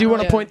 Like, Do you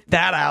want to Yeah. point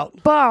that out?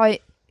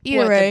 But either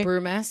What, way, the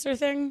brewmaster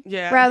thing?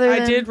 Yeah, Rather I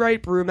than- did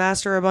write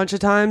brewmaster a bunch of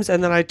times,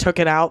 and then I took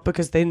it out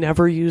because they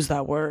never use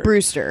that word.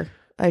 Brewster,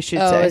 I should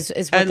Oh, say.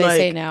 is what And, they like,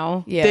 say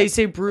now. Yeah, They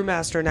say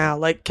brewmaster now.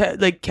 Like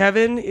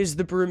Kevin is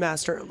the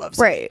brewmaster at Love's.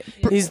 right.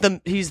 He's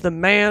the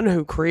man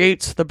who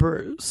creates the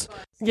brews.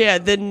 Yeah,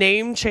 the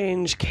name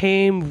change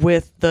came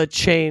with the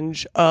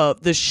change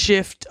of the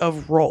shift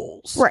of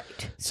roles. Right.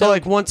 So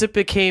like once it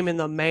became in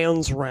the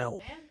man's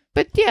realm.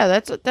 But yeah,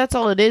 that's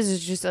all it is.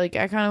 It's just like,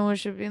 I kind of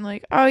wish it'd been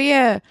like, oh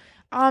yeah,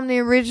 I'm the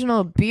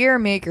original beer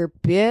maker,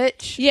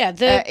 bitch. Yeah, At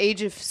the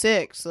age of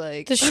 6,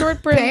 like the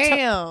short brim.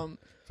 bam,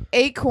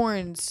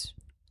 acorns,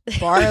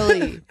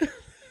 barley.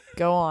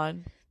 Go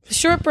on. The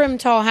short brim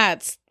tall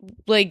hats,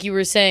 like you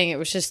were saying, it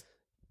was just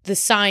the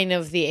sign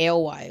of the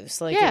alewives.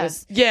 Like Yeah. it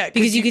was Yeah,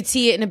 because you could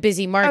see it in a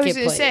busy I was marketplace.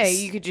 gonna say,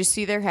 you could just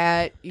see their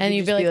hat, you and could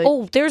you'd just be like,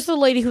 "Oh, there's the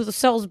lady who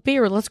sells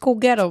beer. Let's go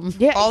get them."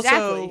 yeah, also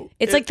exactly.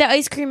 It's like the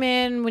ice cream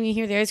man when you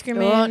hear the ice cream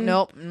Oh, man.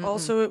 nope. Mm-mm.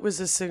 also it was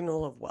a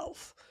signal of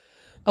wealth.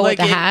 Oh, like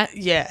with the it- hat.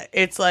 Yeah,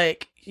 it's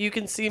like you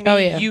can see me. Oh,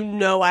 yeah. You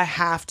know I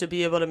have to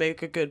be able to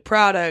make a good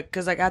product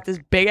because I got this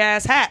big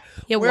ass hat.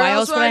 Yeah, Where why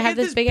else would I get have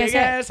this big ass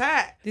hat?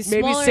 hat? The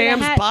Maybe smaller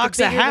Sam's the hat, box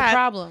the of bigger hat. the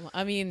problem.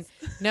 I mean,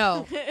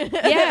 no.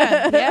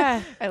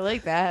 yeah. I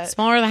like that.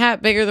 Smaller the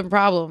hat, bigger the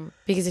problem.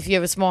 Because if you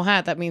have a small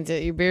hat, that means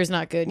that your beer's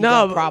not good. You No,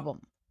 got a but-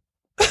 problem.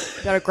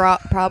 Got a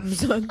problem,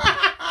 son.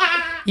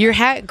 Your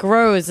hat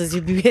grows as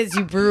you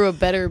brew a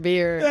better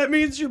beer. That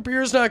means your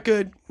beer's not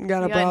good. You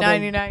got a You got problem.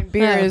 99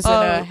 beers and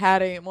Oh. a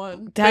hat ain't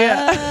one.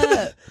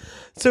 Yeah.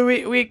 So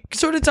we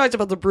sort of talked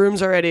about the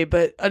brooms already,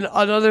 but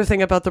another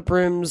thing about the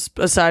brooms,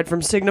 aside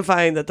from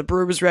signifying that the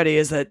brew was ready,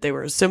 is that they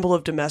were a symbol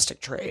of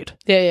domestic trade.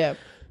 Yeah.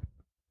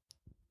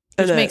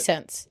 Which And, makes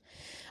sense.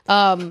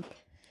 So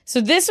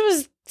this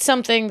was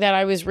something that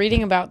I was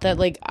reading about that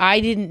like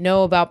I didn't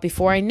know about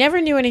before. I never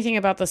knew anything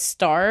about the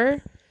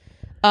star.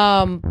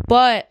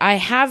 But I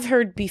have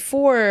heard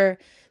before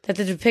that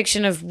the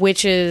depiction of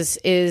witches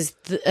is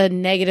a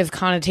negative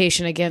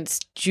connotation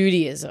against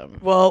Judaism.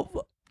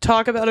 Well,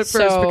 talk about it first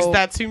So- because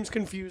that seems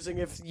confusing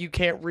if you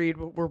can't read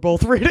what we're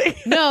both reading.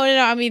 No.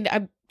 I mean,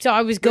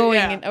 I was going,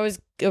 Yeah. and I was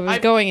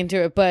going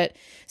into it, but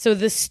so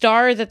the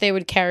star that they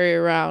would carry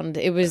around,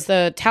 it was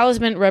the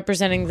talisman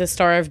representing the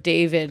Star of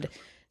David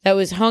that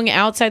was hung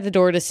outside the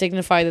door to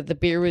signify that the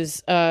beer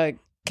was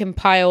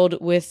compiled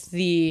with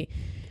the.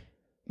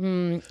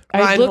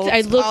 I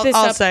looked this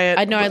I'll up. say it.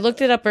 I know I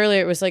looked it up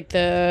earlier. It was like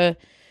the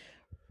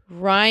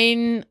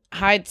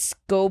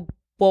Reinheitsgebot,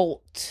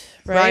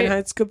 right?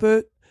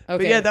 Reinheitsgebot.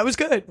 But yeah, that was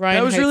good.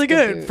 That was really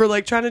good Reinheitsgebot. for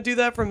like trying to do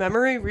that from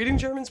memory. Reading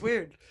German's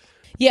weird.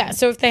 Yeah,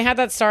 so if they had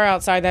that star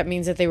outside, that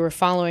means that they were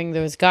following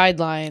those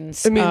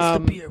guidelines. It means the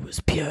beer was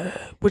pure.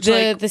 Which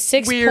the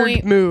 6 weird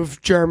point-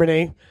 move,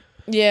 Germany.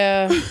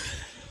 Yeah.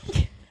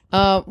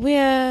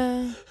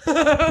 Yeah.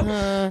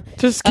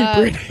 Just keep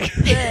reading.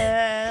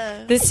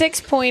 The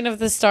 6 point of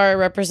the star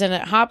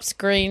represented hops,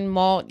 grain,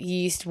 malt,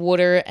 yeast,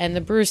 water, and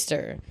the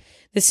brewster.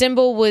 The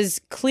symbol was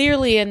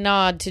clearly a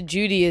nod to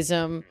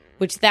Judaism,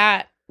 which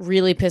that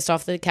really pissed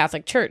off the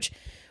Catholic Church,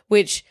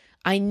 which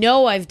I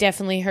know I've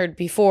definitely heard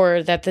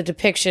before that the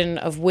depiction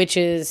of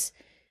witches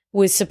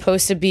was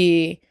supposed to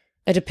be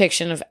a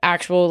depiction of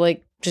actual,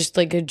 like, just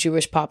like a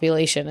Jewish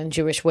population and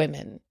Jewish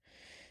women.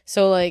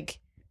 So, like,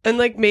 And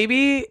like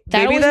maybe That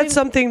maybe always that's made-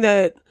 something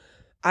that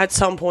at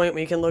some point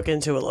we can look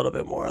into a little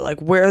bit more, like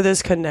where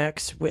this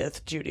connects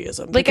with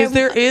Judaism. Like, Because I-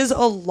 there is a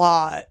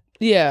lot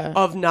yeah.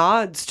 of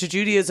nods to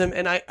Judaism,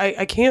 and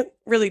I can't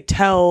really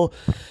tell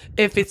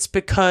if it's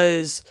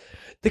because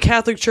the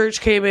Catholic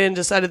Church came in,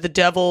 decided the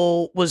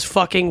devil was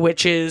fucking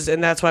witches,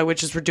 and that's why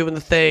witches were doing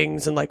the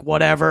things and like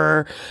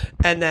whatever,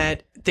 and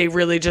that they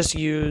really just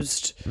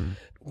used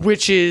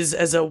witches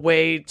as a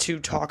way to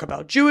talk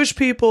about Jewish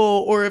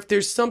people, or if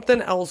there's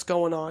something else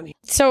going on.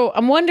 So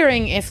I'm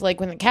wondering if, like,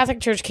 when the Catholic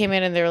Church came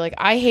in and they were like,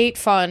 I hate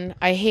fun,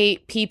 I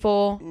hate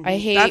people, I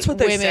hate That's what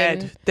they women.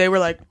 said. They were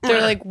like,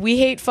 They're like, we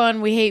hate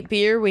fun, we hate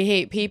beer, we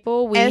hate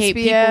people, we hate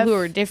people SBF. who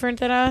are different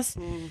than us.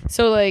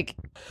 So, like,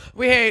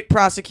 we hate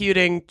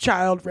prosecuting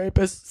child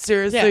rapists.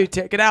 Seriously, Yeah.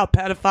 take it out.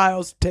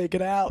 Pedophiles, take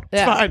it out. It's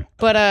yeah. fine.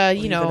 But,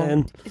 you Leave it know,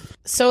 in.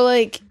 so,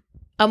 like,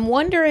 I'm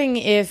wondering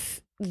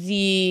if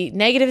the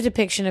negative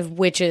depiction of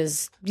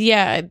witches,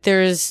 yeah,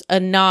 there's a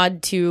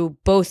nod to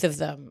both of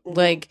them.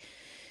 Like,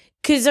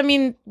 because, I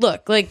mean,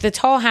 look, like, the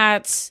tall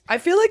hats, I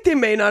feel like they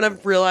may not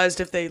have realized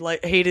if they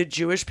like hated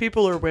Jewish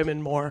people or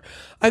women more.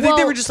 I think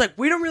they Well- were just like,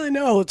 we don't really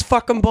know. Let's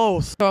fuck them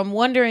both. so I'm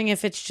wondering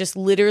if it's just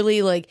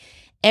literally, like,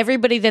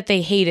 everybody that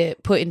they hate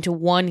it put into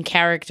one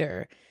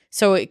character.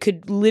 So it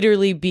could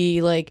literally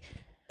be, like,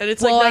 And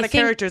it's Well, like I not a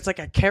think- character. It's like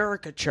a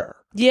caricature.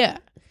 yeah.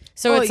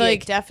 So it's yeah,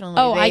 like, definitely.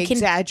 oh, they I can-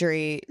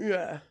 exaggerate.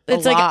 Yeah.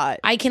 it's a like lot.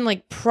 I can,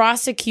 like,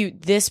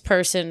 prosecute this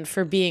person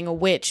for being a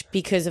witch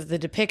because of the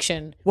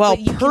depiction, While But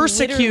you can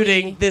persecuting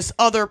literally- this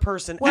other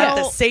person at the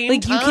Well, same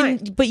like, time.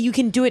 you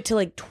can do it to,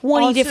 like,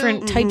 20 Also-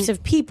 different types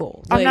of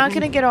people. I'm Like, not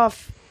gonna get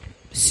off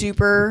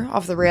super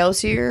off the rails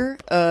here,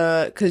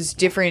 because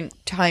different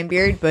time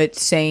period, but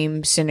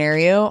same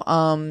scenario.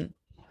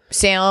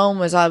 Salem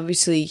was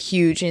obviously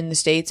huge in the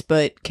States,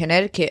 but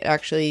Connecticut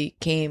actually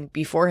came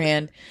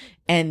beforehand,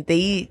 and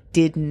they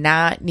did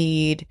not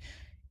need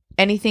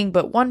anything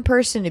but one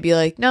person to be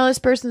like, no, this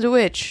person's a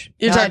witch.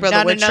 You're not, talking about the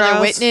not witch another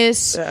trials?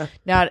 witness, Yeah.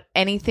 not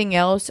anything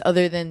else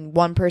other than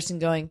one person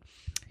going,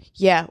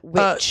 yeah,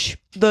 witch.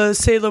 The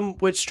Salem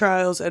witch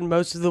trials and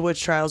most of the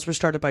witch trials were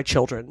started by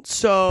children.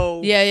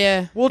 So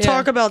Yeah. we'll yeah.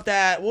 talk about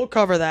that. We'll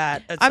cover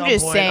that at I'm some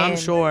just point, I'm saying.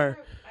 sure.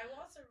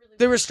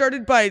 They were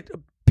started by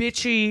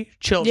bitchy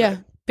children. Yeah.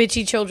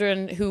 Bitchy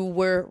children who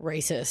were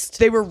racist.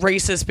 They were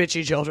racist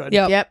bitchy children.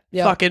 Yep.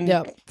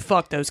 Fucking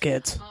fuck those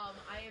kids.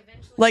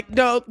 Like,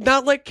 no,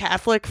 not like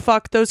Catholic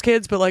fuck those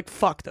kids, but like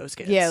fuck those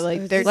kids. Yeah,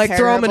 like they're Like,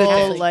 throw 'em in a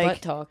terrible, ditch. Like,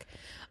 like butt talk.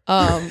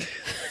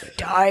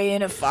 die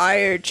in a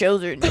fire,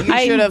 children. You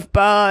I- should have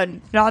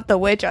burned, not the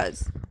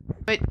witches.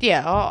 But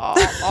yeah,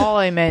 all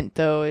I meant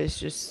though is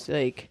just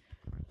like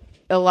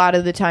a lot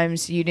of the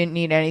times you didn't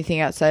need anything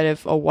outside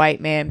of a white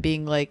man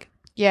being like,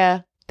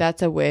 "Yeah,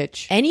 that's a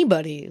witch,"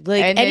 Anybody.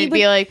 Like, and they'd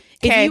anybody. be like,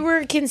 if "Okay, you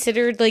were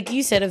considered, like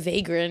you said, a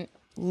vagrant,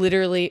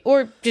 literally,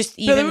 or just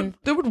No, even.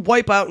 they would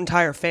wipe out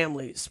entire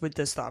families with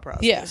this thought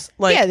process. Yeah.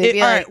 Like, Yeah, they'd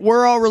be all like, right,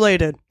 we're all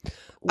related.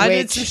 I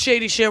did Witch. some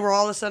shady shit where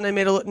all of a sudden I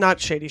made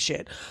not shady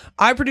shit.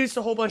 I produced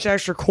a whole bunch of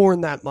extra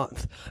corn that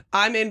month.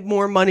 I made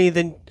more money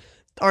than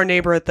our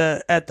neighbor at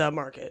the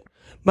market.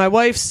 My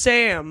wife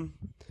Sam,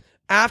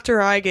 after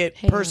I get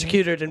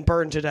persecuted and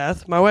burned to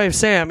death, my wife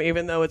Sam,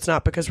 even though it's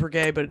not because we're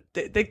gay, but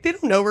they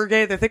don't know we're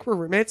gay. They think we're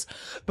roommates.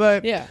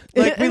 But Yeah.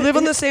 like we live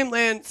on the same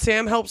land.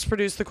 Sam helps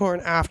produce the corn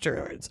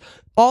afterwards.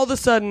 All of a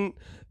sudden,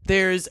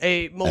 there's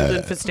a mold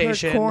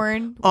infestation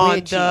corn on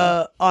witchy.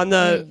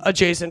 the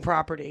adjacent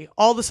property.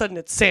 All of a sudden,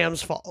 it's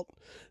Sam's fault.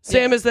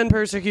 Sam is then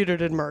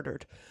persecuted and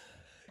murdered.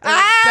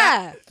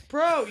 Ah!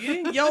 Bro, you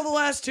didn't yell the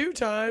last 2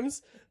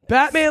 times.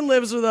 Batman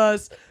lives with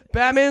us.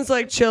 Batman's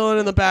like chilling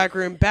in the back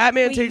room.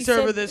 Batman Wait, takes you said-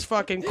 over this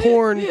fucking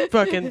corn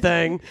fucking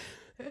thing.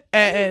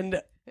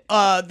 And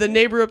the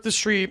neighbor up the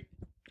street,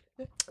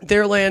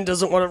 their land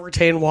doesn't want to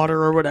retain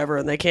water or whatever,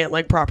 and they can't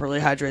like properly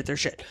hydrate their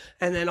shit.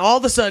 And then all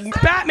of a sudden,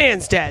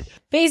 Batman's dead.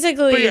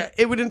 Basically, But yeah,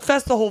 it would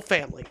infest the whole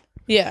family.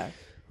 yeah.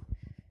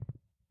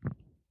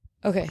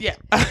 Okay. Yeah.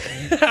 All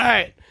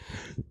right.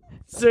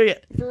 So yeah,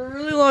 for a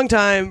really long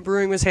time,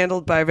 brewing was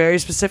handled by very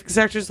specific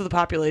sectors of the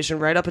population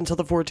right up until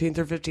the 14th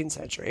or 15th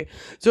century.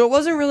 So it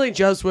wasn't really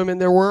just women.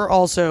 There were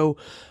also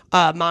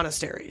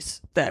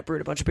monasteries that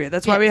brewed a bunch of beer.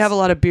 That's why we Yes. have a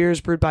lot of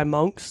beers brewed by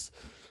monks.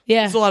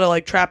 Yeah. There's a lot of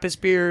like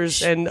Trappist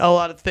beers and a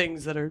lot of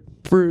things that are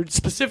brewed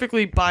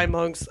specifically by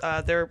monks.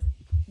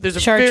 There's a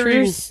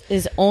Chartreuse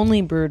is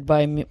only brewed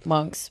by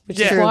monks, which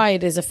is Yeah. why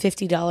it is a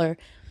 $50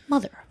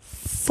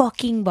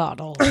 motherfucking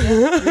bottle.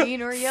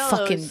 green or yellow,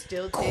 Fucking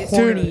still tastes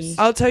corny. gross."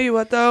 I'll tell you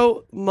what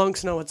though,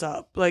 monks know what's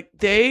up. Like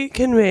they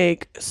can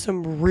make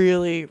some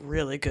really,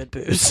 really good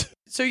booze.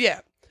 So yeah,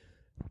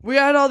 we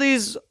had all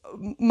these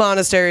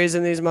monasteries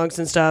and these monks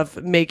and stuff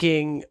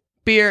making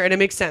beer, and it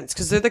makes sense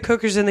because they're the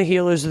cookers and the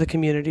healers of the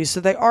community, so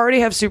they already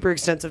have super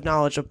extensive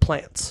knowledge of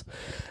plants.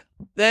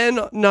 Then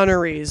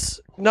nunneries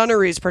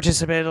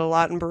participated a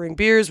lot in brewing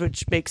beers,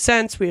 which makes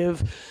sense. We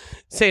have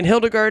St.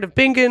 Hildegard of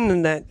Bingen,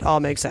 and that all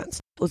makes sense.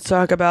 Let's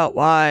talk about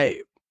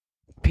why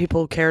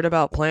people cared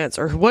about plants,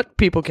 or what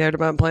people cared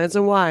about plants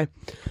and why.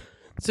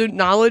 So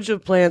knowledge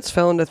of plants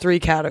fell into 3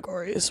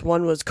 categories.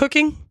 One was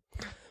cooking,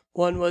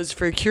 one was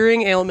for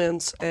curing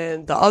ailments,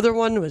 and the other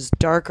one was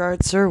dark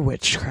arts or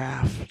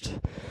witchcraft.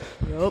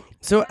 Yep.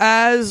 So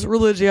as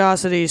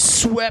religiosity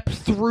swept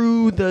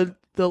through the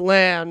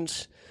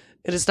land,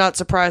 it is not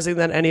surprising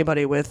that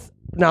anybody with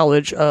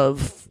knowledge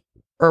of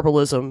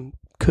herbalism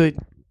could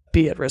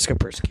be at risk of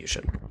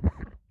persecution.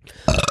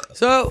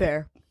 So,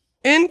 Fair.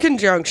 in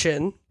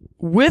conjunction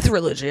with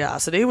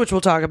religiosity, which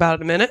we'll talk about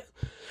in a minute,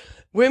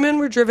 women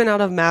were driven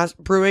out of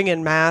brewing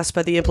en masse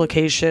by the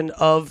implication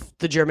of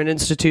the German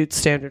Institute's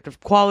standard of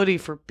quality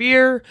for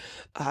beer,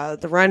 the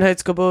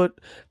Reinheitsgebot,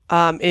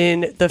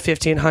 in the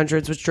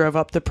 1500s, which drove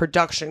up the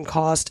production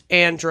cost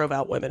and drove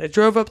out women. It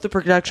drove up the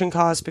production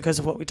cost because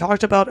of what we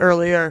talked about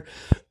earlier.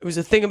 It was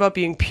a thing about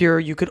being pure.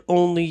 You could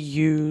only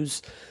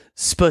use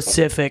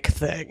specific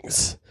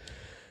things.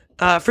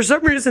 For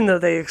some reason, though,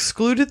 they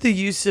excluded the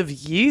use of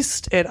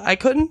yeast, and I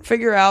couldn't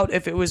figure out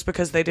if it was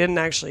because they didn't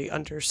actually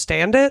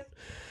understand it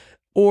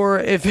or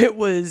if it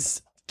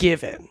was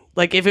given.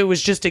 Like, if it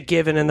was just a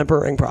given in the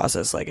brewing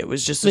process. Like, it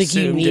was just Like,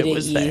 you assumed it needed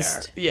was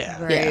yeast. there.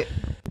 Yeah. Right.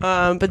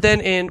 But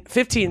then in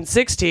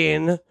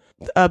 1516,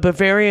 a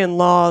Bavarian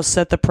law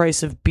set the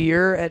price of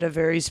beer at a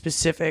very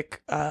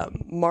specific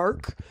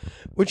mark,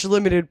 which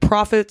limited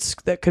profits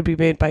that could be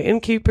made by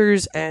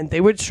innkeepers, and they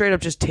would straight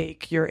up just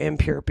take your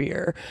impure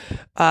beer.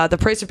 The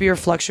price of beer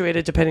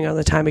fluctuated depending on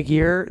the time of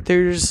year.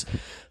 There's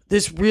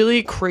this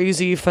really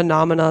crazy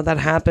phenomena that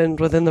happened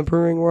within the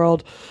brewing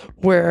world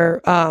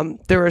where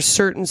there are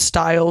certain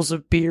styles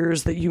of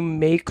beers that you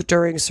make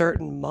during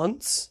certain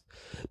months.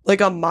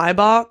 Like a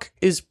Maibach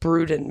is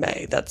brewed in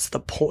May. That's the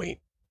point,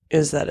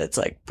 is that it's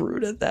like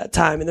brewed at that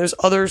time. And there's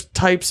other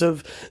types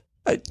of,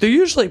 they're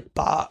usually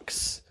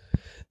Bachs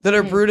that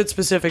are brewed at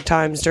specific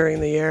times during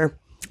the year.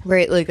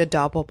 Right, like a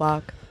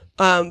Doppelbock.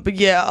 But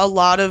yeah, a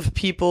lot of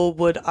people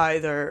would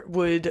either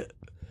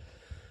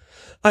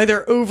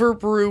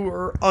overbrew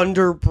or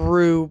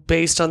underbrew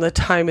based on the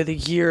time of the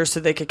year, so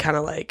they could kind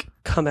of like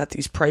come at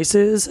these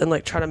prices and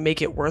like try to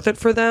make it worth it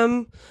for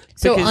them.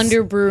 So Because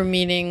underbrew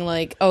meaning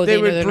like, oh, they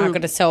know would they're brew- not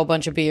going to sell a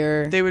bunch of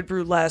beer. they would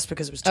brew less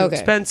because it was too Okay.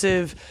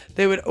 expensive.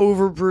 They would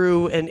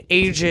overbrew and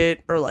age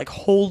it or like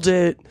hold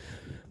it.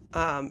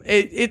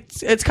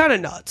 It's kind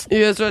of nuts. You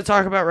guys want to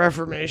talk about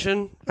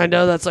Reformation? I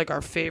know that's like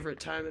our favorite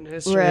time in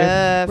history.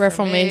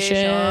 Reformation.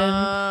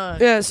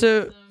 Yeah.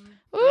 So.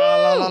 La,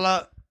 la, la,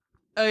 la.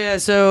 Oh yeah.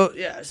 So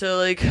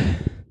like.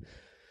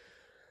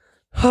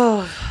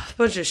 A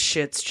bunch of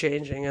shit's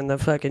changing in the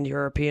fucking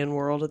European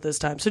world at this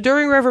time. So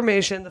during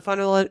Reformation, the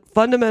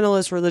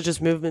fundamentalist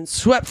religious movement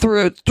swept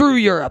through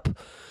Europe.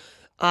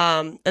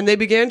 And they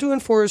began to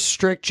enforce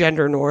strict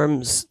gender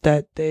norms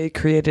that they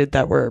created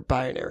that were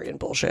binary and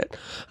bullshit,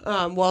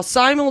 while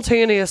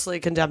simultaneously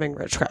condemning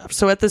witchcraft.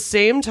 So at the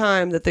same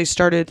time that they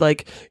started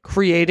like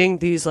creating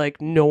these like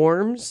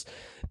norms,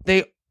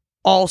 they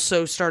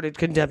also started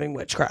condemning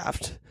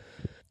witchcraft.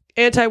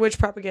 Anti-witch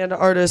propaganda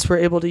artists were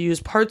able to use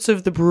parts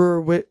of the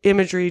brewer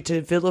imagery to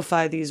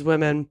vilify these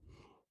women.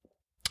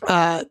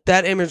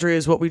 That imagery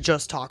is what we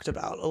just talked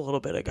about a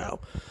little bit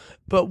ago.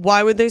 But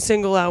why would they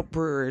single out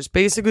brewers?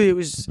 Basically, it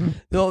was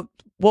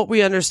what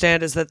we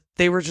understand is that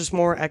they were just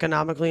more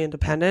economically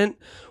independent,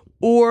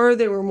 or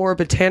they were more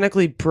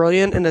botanically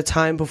brilliant in a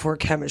time before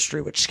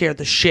chemistry, which scared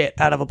the shit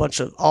out of a bunch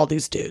of all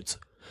these dudes.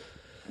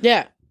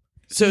 Yeah.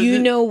 So You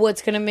know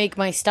what's going to make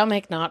my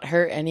stomach not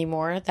hurt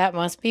anymore? That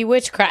must be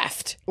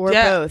witchcraft. Or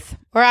Yeah. both.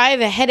 Or I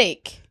have a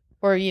headache.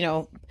 Or, you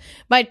know,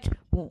 I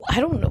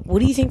don't know.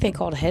 What do you think they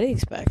called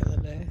headaches back in the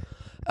day?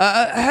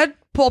 head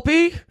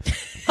poppy,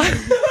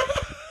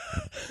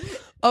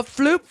 a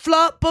flip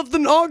flop of the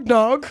nog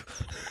nog,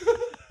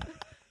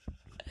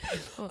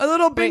 a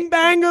little bing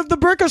bang of the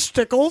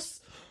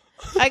brickestickles.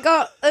 I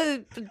got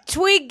a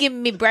twig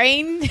in my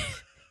brain.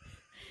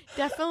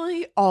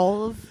 Definitely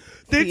all of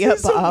They the do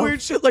some above.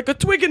 weird shit like a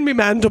twig in me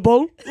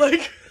mandible.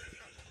 Like,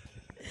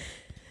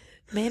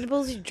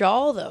 Mandible's your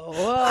jaw, though.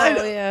 Oh,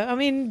 know. yeah. I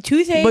mean,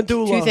 toothache.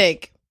 Medulla.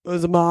 Toothache.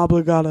 there's my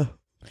obligata.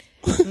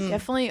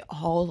 Definitely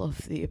all of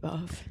the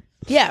above.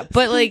 Yeah,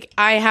 but like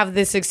I have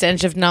this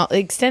extensive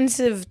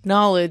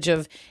knowledge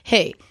of,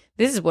 hey,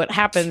 this is what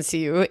happens to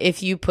you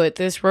if you put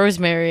this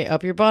rosemary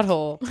up your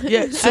butthole,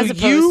 Yeah, so as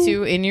opposed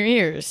to in your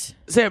ears.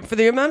 Sam, for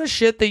the amount of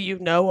shit that you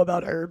know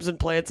about herbs and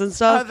plants and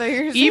stuff,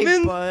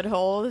 even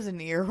buttholes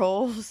and ear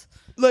holes.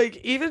 like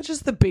even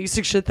just the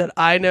basic shit that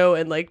I know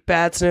and like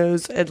Bats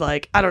knows and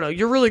like I don't know,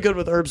 you're really good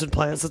with herbs and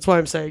plants. That's why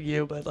I'm saying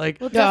you, but like,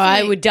 No,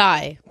 I would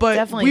die. but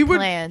definitely we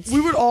plants.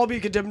 would all be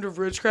condemned of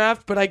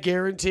witchcraft. But I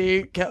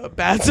guarantee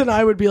Bats and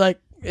I would be like,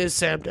 "Is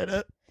Sam did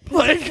it?"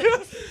 Like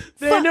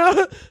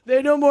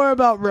they know more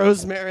about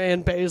rosemary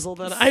and basil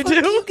than I do.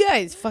 You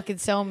guys fucking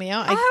sell me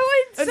out. I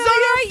would It's sell not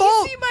your you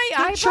fault. You see my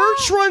The eyeball?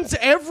 church runs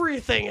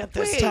everything at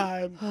this Wait.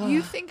 time.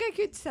 You think I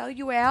could sell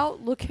you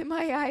out? Look at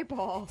my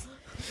eyeball.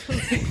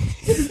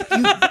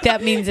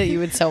 That means that you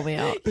would sell me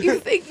out. You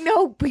think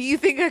no, but you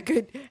think I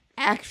could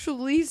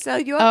actually sell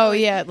you out. Oh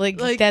yeah, like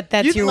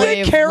that's you your like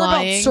way of care about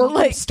lying.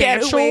 Like, get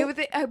circumstantial. away with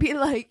it. I'd be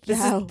like,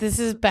 no. This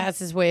is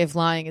Bass's way of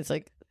lying. It's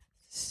like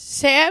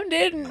Sam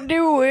didn't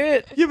do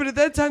it. Yeah, but at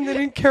that time they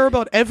didn't care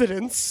about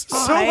evidence.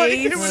 So like,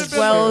 it would have been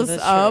swells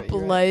That's true, up you're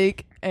right.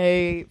 like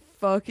a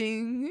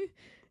fucking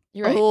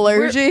You're right.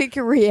 allergic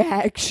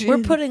reaction. We're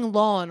putting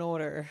law and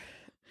order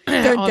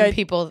Dun, on dun.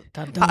 people.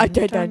 Dun, Dun,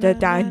 dun, dun, dun,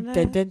 dun,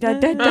 dun, dun, dun,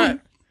 dun,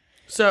 dun.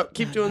 So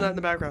keep doing that in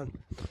the background.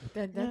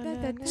 Dun, dun,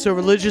 dun, dun, dun. So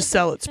religious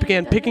zealots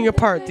began picking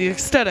apart the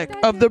aesthetic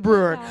of the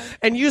brewer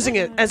and using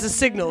it as a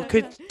signal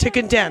to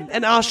condemn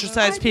and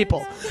ostracize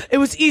people. It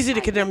was easy to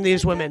condemn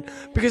these women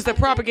because their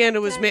propaganda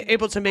was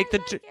able to make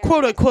the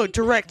quote-unquote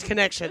direct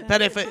connection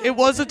that if it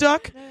was a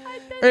duck,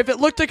 or if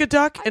it looked like a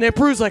duck and it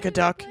brews like a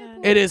duck,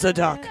 it is a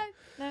duck.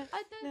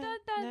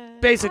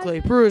 Basically,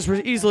 brewers were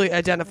easily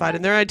identified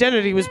and their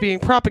identity was being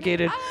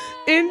propagated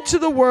into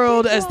the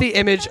world as the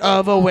image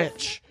of a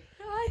witch.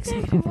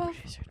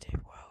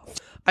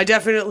 I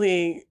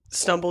definitely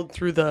stumbled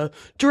through the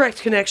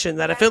direct connection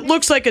that if it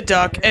looks like a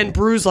duck and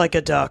brews like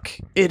a duck,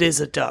 it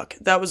is a duck.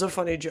 That was a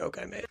funny joke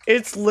I made.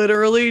 It's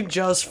literally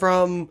just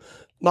from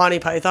Monty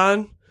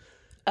Python,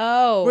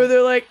 Oh, where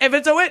they're like, if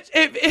it's a witch,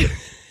 if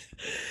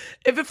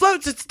it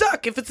floats, it's a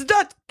duck. If it's a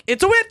duck,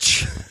 it's a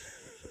witch.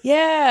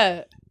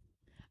 yeah.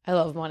 I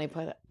love Monty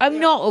Python. I'm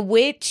not a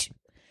witch.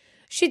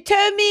 She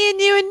turned me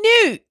into a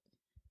newt.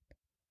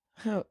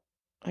 Oh,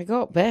 I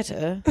got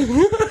better.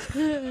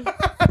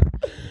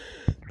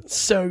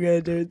 So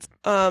good, dudes.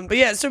 But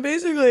yeah, so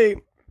basically,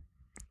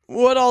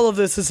 what all of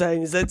this is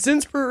saying is that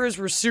since brewers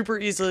were super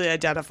easily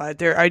identified,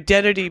 their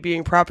identity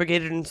being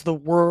propagated into the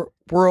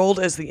world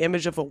as the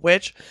image of a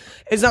witch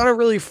is not a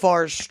really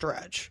far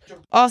stretch.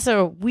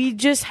 Also, we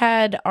just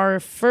had our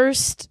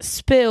first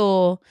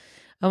spill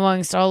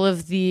amongst all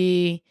of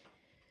the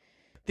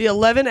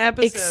 11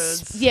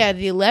 episodes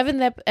the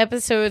 11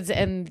 episodes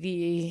and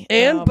the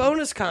and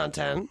bonus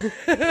content.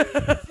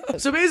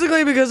 So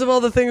basically, because of all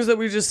the things that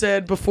we just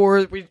said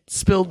before we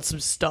spilled some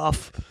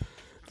stuff,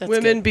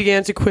 women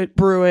began to quit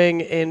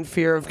brewing in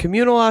fear of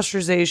communal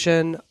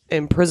ostracization,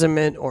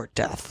 imprisonment, or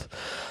death.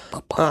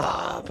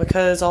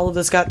 Because all of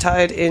this got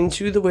tied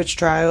into the witch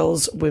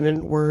trials,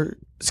 women were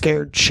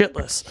scared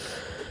shitless.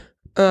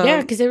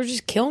 yeah, because they were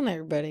just killing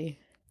everybody.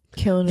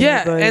 Killing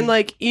Yeah, everybody. and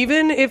like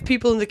even if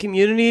people in the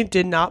community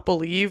did not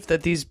believe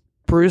that these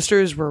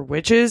brewsters were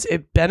witches,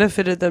 it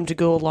benefited them to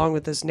go along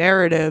with this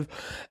narrative,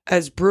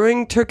 as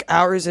brewing took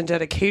hours and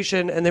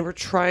dedication, and they were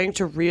trying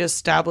to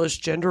reestablish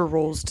gender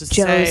roles to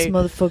jealous say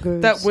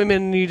motherfuckers. that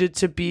women needed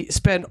to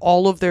spend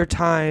all of their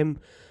time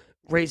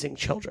raising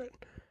children.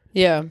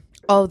 Yeah.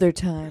 all of their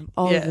time.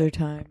 All Yeah. of their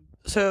time.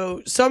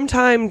 So,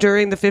 sometime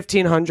during the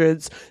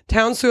 1500s,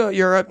 towns throughout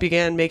Europe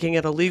began making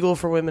it illegal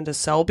for women to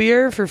sell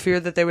beer for fear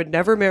that they would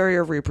never marry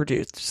or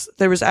reproduce.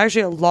 There was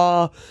actually a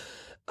law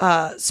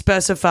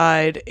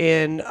specified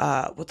in,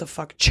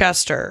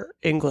 Chester,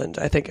 England,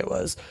 I think it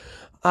was,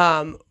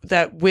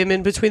 that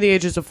women between the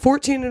ages of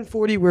 14 and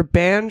 40 were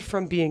banned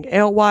from being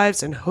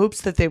alewives in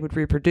hopes that they would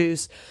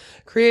reproduce,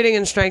 creating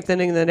and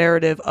strengthening the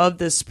narrative of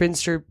this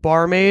spinster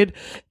barmaid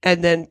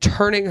and then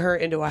turning her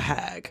into a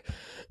hag.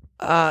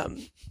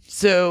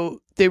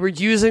 So they were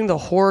using the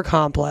whore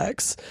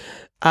complex,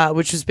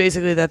 which was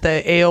basically that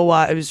the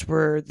alewives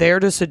were there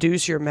to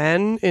seduce your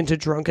men into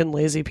drunken,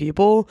 lazy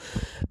people,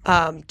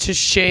 to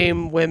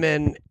shame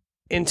women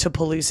into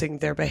policing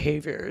their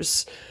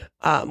behaviors,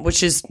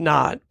 which is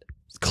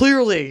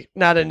clearly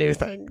not a new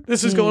thing.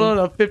 This is going on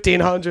in the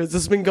 1500s. This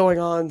has been going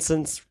on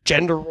since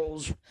gender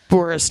roles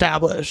were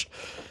established.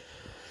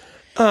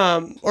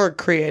 Or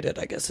created,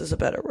 I guess is a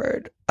better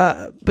word.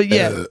 But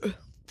yeah.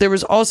 There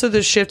was also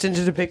this shift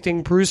into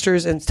depicting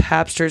brewsters and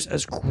tapsters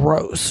as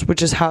gross,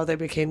 which is how they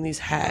became these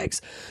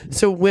hags.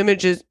 So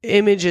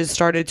images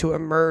started to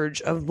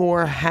emerge of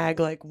more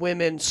hag-like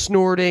women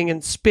snorting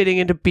and spitting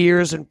into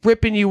beers and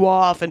ripping you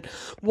off and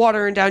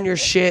watering down your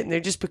shit, and they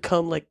just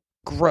become like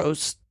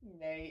gross.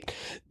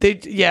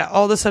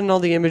 All of a sudden all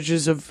the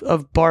images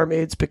of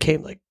barmaids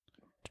became like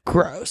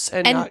gross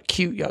and not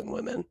cute young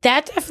women.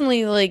 That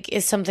definitely like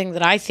is something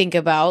that I think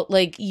about.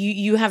 Like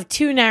you have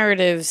two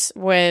narratives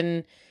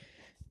when,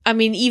 I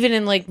mean, even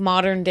in like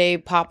modern day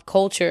pop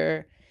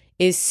culture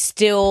is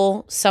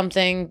still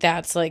something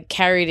that's like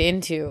carried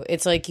into.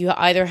 It's like you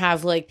either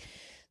have like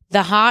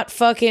the hot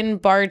fucking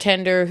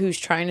bartender who's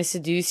trying to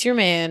seduce your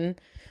man,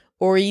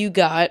 or you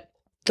got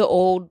the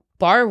old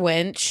bar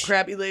wench,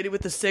 Crabby lady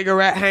with the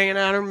cigarette hanging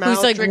out her mouth,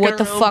 who's like, drinking what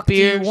the her own fuck do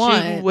beer, you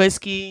want? shooting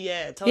whiskey,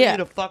 telling you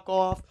to fuck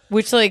off.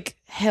 which like,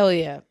 hell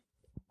yeah.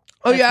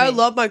 Oh yeah,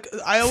 That's me.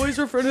 I always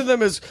refer to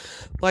them as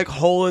like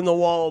hole in the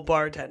wall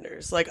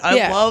bartenders. Like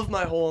I love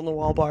my hole in the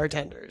wall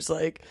bartenders.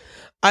 Like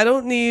I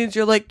don't need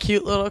your like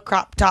cute little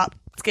crop top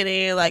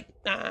skinny like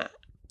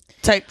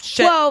type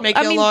shit. Well, Make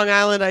I you mean- a Long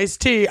Island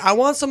iced tea. I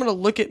want someone to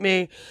look at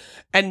me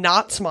and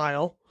not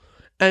smile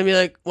and be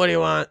like, "What do you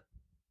want?"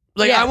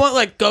 Like Yeah. I want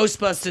like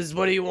Ghostbusters.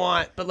 What do you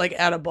want? But like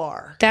at a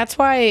bar. That's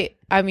why,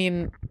 I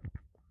mean,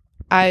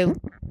 I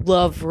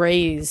love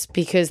Ray's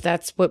because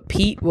that's what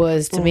Pete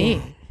was to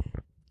me.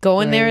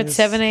 going there at Nice.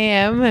 7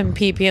 a.m. and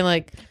Pete being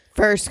like,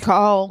 First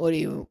call. what do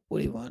you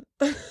want?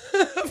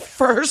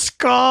 First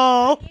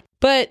call.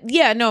 But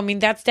yeah, no, I mean,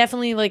 that's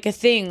definitely like a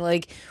thing.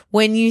 Like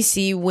when you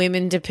see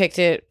women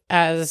depicted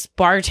as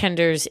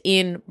bartenders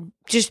in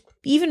just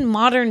even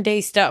modern day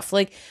stuff,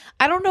 like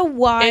I don't know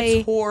why.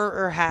 It's whore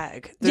or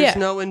hag. There's Yeah.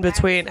 no in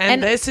between.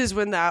 And this is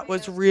when that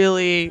was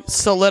really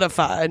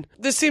solidified.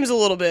 This seems a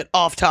little bit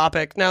off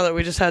topic now that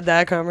we just had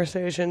that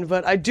conversation,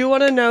 but I do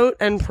want to note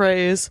and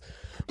praise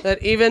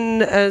that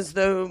even as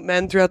though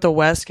men throughout the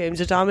West came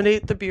to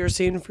dominate the beer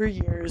scene for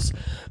years,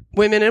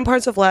 women in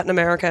parts of Latin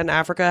America and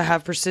Africa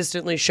have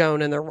persistently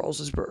shown in their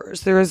roles as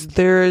brewers. There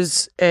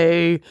is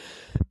a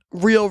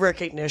real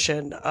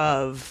recognition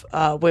of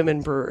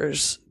women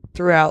brewers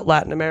throughout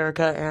Latin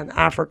America and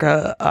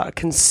Africa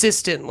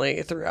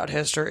consistently throughout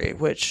history,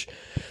 which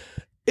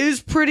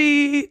is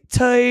pretty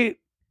tight.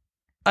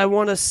 I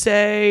want to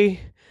say,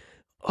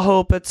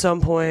 hope at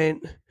some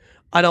point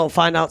I don't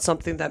find out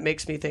something that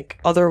makes me think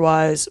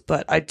otherwise,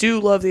 but I do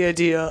love the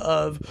idea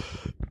of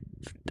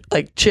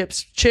like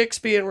chicks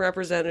being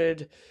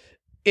represented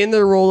in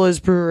their role as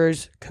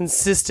brewers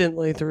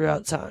consistently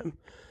throughout time.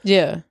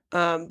 Yeah.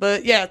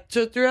 But yeah,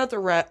 so throughout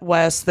the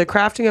West, the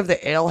crafting of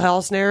the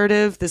alehouse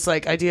narrative, this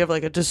like idea of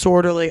like a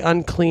disorderly,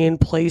 unclean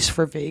place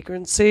for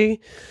vagrancy,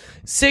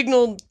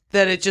 signaled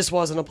that it just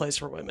wasn't a place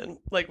for women.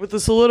 Like with the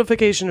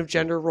solidification of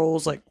gender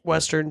roles, like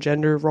Western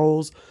gender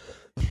roles,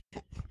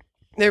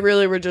 they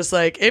really were just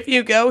like, if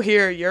you go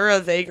here, you're a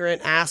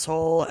vagrant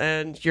asshole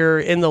and you're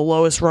in the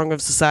lowest rung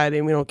of society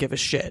and we don't give a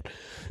shit.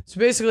 So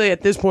basically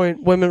at this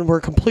point, women were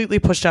completely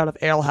pushed out of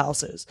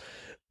alehouses.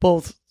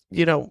 Both,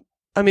 you know,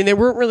 I mean, they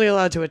weren't really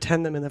allowed to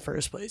attend them in the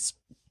first place.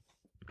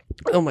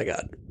 Oh my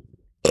God.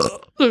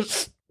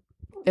 That's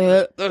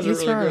a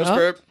really gross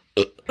burp.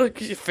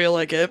 You feel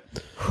like it.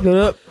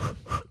 We're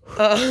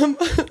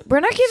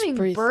not giving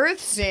breathe. birth,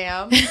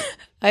 Sam.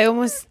 I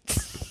almost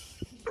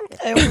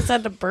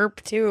had to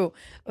burp too.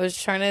 I was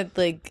trying to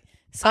like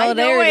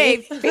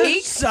solidarity. I know a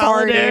fake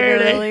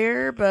Solidarity. farted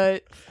earlier,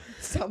 but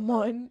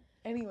someone.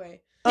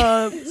 Anyway.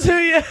 So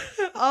yeah,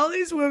 all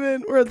these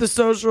women were at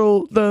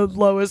the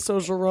lowest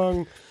social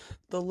rung,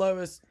 the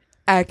lowest.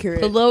 Accurate.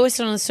 The lowest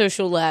on the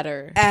social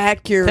ladder.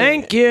 Accurate.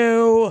 Thank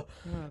you.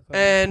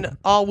 And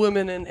all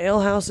women in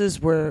alehouses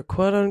were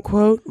quote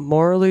unquote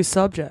morally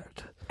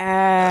subject.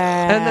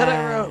 And then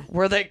I wrote,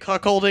 were they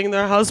cuckolding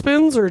their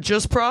husbands or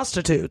just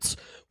prostitutes?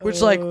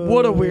 Which, like,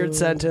 what a weird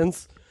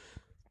sentence.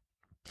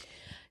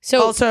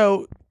 So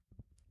Also,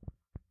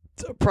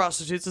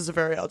 prostitutes is a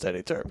very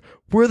outdated term.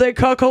 Were they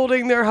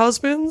cuckolding their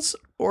husbands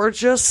or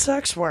just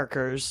sex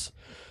workers?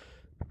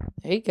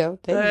 there you go.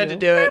 I had to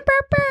do it.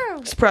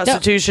 'Cause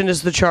prostitution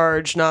is the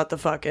charge, not the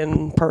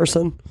fucking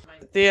person.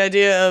 The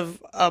idea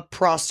of a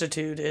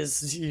prostitute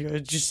is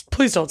just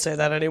please don't say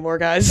that anymore,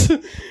 guys.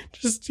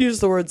 Just use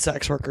the word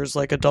sex workers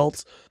like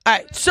adults. All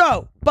right,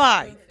 so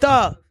by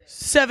the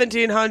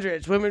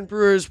 1700s, women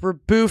brewers were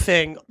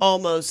boofing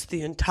almost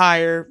the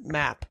entire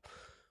map.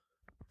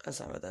 That's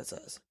not what that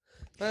says.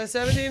 By the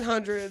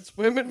 1700s,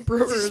 women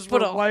brewers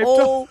put were a wiped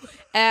whole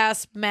off.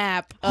 ass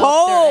map up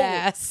Whole. their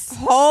ass.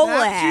 Whole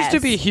Maps ass. used to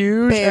be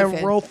huge and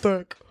Barefoot. real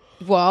thick.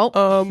 Well,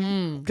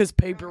 Because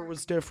paper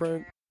was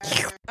different.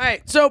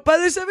 Alright, so by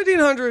the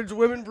 1700s,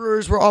 women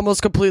brewers were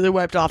almost completely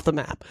wiped off the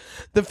map.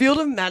 The field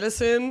of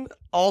medicine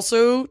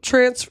also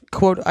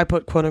quote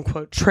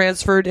unquote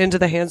transferred into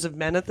the hands of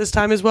men at this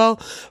time as well,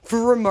 for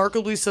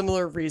remarkably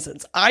similar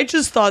reasons. I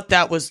just thought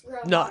that was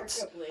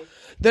nuts.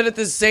 That at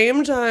the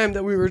same time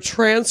that we were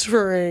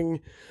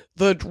transferring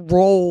the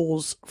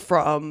roles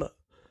from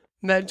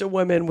men to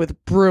women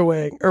with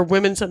brewing, or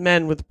women to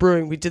men with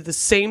brewing, we did the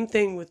same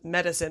thing with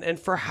medicine, and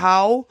for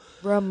how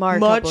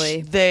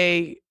Remarkably. much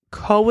they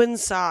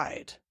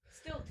coincide.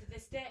 still to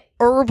this day.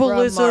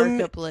 Herbalism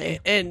Remarkably.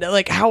 and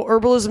like how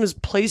herbalism is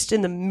placed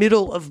in the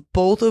middle of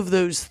both of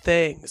those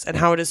things, and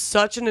how it is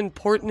such an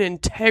important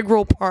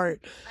integral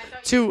part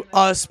to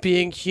us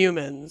being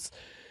humans.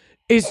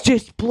 It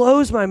just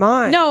blows my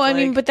mind. No, I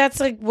mean, Like, but that's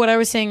like what I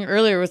was saying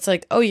earlier. It's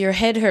like, oh, your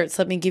head hurts.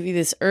 Let me give you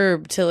this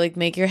herb to like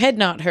make your head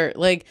not hurt.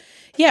 Like,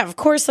 yeah, of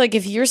course. Like,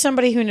 if you're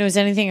somebody who knows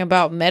anything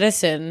about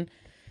medicine,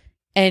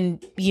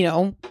 and you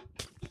know,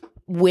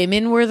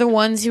 women were the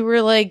ones who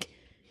were like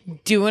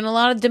doing a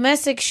lot of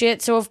domestic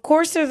shit. So of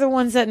course they're the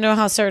ones that know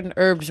how certain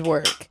herbs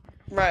work.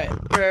 right.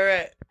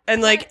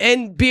 And like,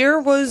 and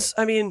beer's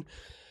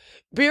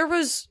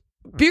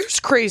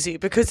crazy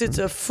because it's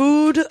a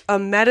food, a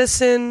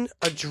medicine,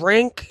 a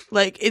drink.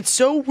 Like, it's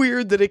so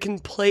weird that it can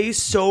play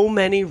so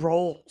many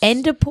roles.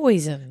 And a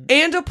poison.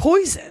 And a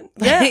poison.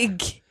 Yeah.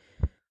 Like,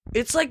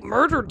 It's like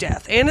murder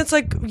death. And it's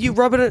like you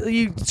rub it,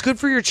 it's good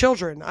for your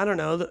children. I don't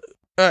know.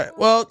 All right.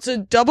 Well, to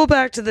double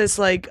back to this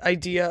like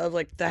idea of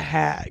like the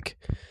hag.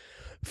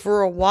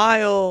 For a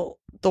while,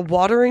 the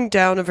watering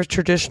down of a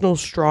traditional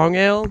strong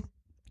ale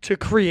to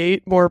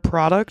create more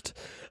product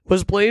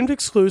was blamed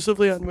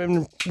exclusively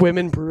on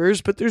women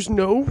brewers, but there's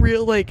no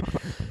real like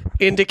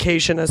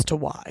indication as to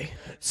why.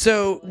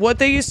 So what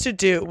they used to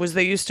do was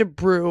they used to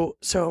brew.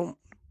 So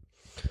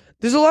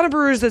there's a lot of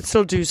brewers that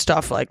still do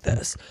stuff like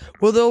this.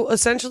 Well, they'll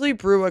essentially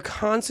brew a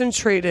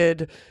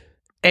concentrated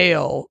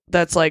ale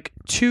that's like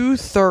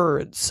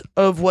 2/3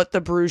 of what the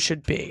brew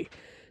should be.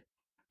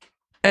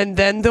 And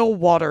then they'll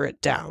water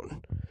it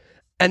down.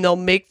 And they'll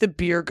make the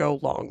beer go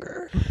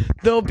longer.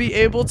 They'll be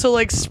able to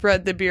like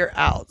spread the beer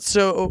out.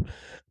 So,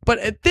 but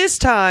at this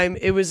time,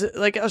 it was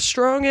like a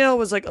strong ale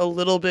was like a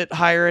little bit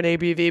higher in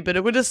ABV, but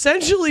it would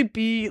essentially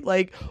be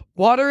like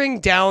watering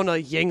down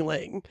a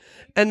Yingling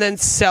and then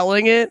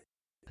selling it.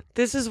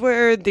 This is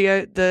where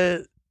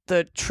the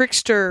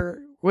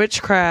trickster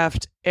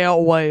witchcraft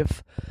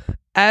alewife,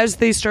 as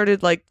they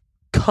started like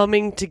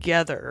coming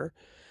together,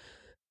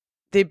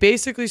 they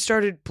basically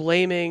started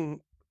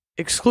blaming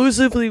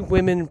exclusively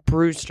women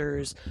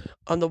brewsters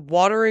on the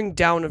watering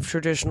down of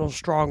traditional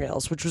strong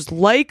ales, which was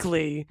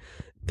likely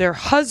their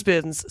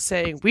husbands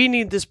saying, we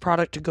need this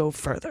product to go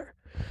further.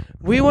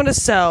 We want to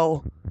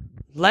sell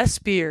less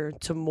beer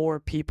to more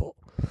people.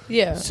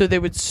 Yeah. So they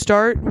would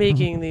start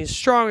making these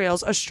strong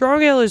ales. A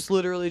strong ale is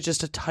literally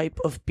just a type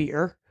of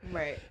beer.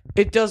 Right.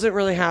 It doesn't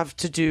really have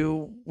to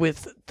do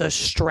with the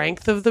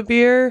strength of the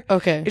beer.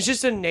 Okay. It's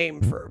just a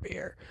name for a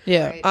beer.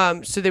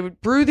 Yeah. So they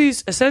would brew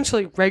these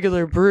essentially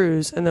regular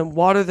brews and then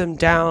water them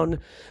down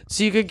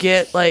so you could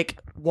get like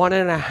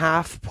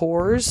 1.5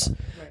 pours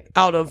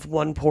out of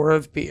 1 pour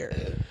of beer.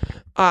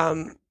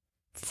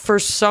 For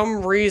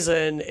some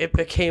reason, it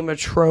became a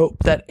trope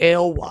that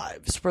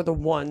alewives were the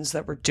ones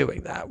that were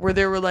doing that, where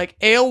they were like,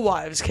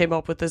 alewives came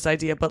up with this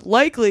idea, but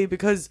likely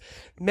because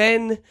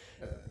men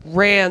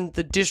ran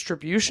the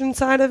distribution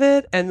side of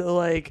it and the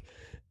like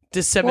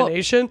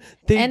dissemination,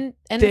 and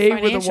they the were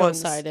the financial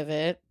ones side of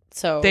it.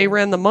 So they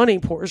ran the money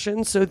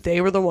portion, so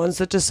they were the ones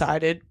that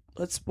decided,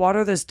 let's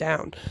water this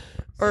down.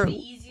 Or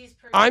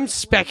I'm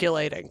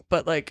speculating,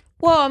 but like,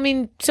 well, I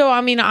mean,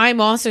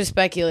 I'm also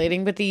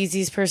speculating, but the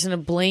easiest person to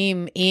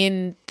blame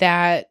in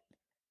that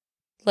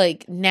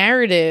like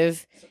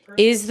narrative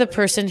is the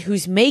person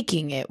who's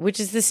making it, which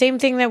is the same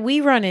thing that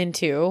we run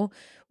into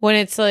when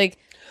it's like,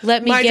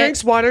 let me my get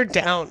drink's watered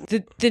down.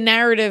 the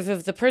narrative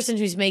of the person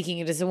who's making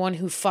it is the one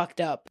who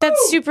fucked up.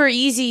 That's super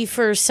easy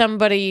for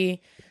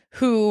somebody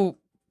who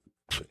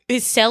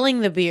is selling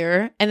the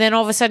beer, and then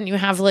all of a sudden you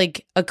have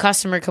like a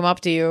customer come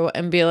up to you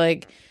and be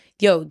like,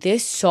 yo,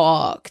 this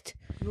sucked.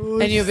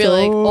 And you'll be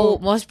like, oh,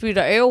 it must be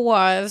the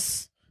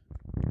alewives.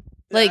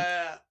 Like,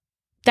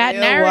 that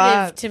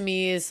narrative to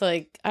me is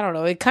like, I don't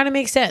know, it kind of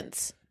makes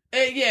sense.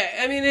 Yeah,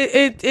 I mean,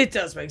 it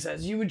does make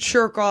sense. You would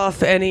shirk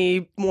off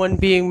anyone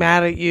being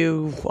mad at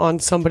you on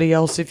somebody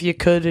else if you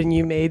could, and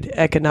you made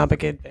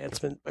economic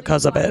advancement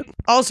because of it.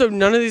 Also,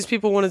 none of these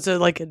people wanted to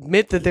like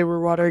admit that they were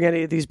watering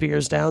any of these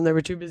beers down. They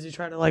were too busy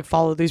trying to like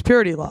follow these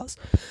purity laws.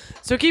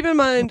 So keep in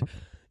mind,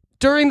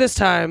 during this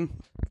time,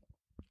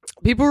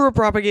 people were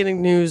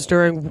propagating news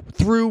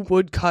through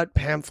woodcut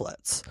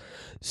pamphlets.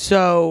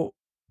 So,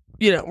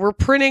 you know, we're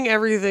printing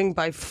everything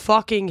by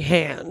fucking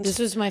hand. This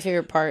was my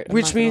favorite part.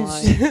 Which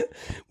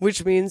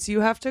means you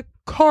have to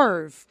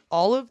carve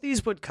all of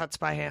these woodcuts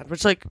by hand.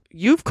 Which, like,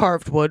 you've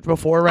carved wood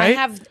before, right?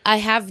 I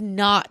have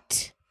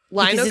not.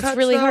 Lino because cuts, it's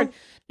really though? hard.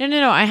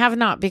 No, I have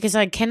not, because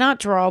I cannot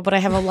draw, but I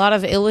have a lot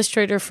of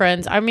illustrator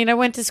friends. I mean, I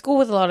went to school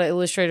with a lot of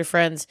illustrator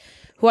friends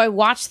who I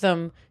watched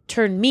them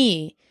turn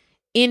me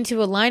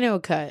into a lino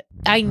cut.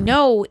 I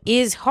know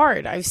is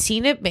hard. I've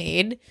seen it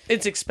made.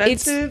 It's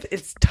expensive.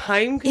 It's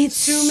time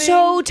consuming. It's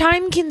so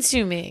time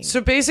consuming.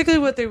 So basically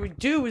what they would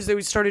do is they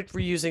would started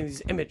reusing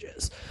these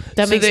images.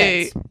 That makes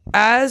sense.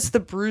 As the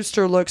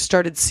Brewster look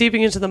started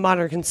seeping into the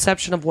modern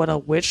conception of what a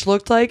witch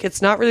looked like,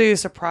 it's not really a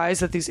surprise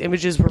that these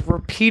images were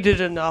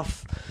repeated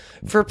enough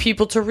for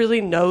people to really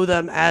know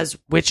them as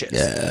witches.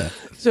 Yeah.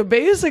 So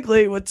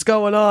basically what's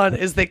going on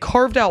is they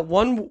carved out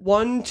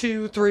one,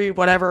 2, 3,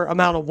 whatever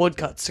amount of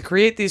woodcuts to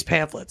create these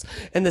pamphlets.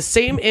 And the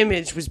same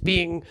image was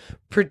being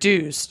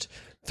produced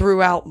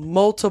throughout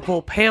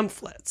multiple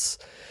pamphlets.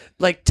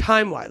 Like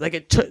time-wise. Like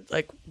it took,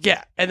 like,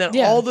 yeah. And then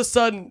all of a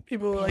sudden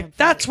people were like,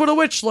 that's what a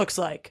witch looks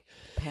like.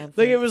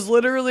 Like, it was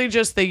literally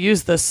just they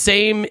used the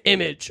same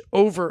image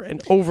over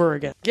and over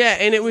again. Yeah,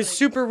 and it was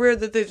super weird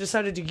that they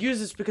decided to use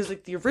this because,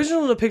 like, the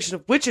original depiction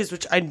of witches,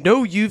 which I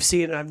know you've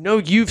seen, and I know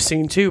you've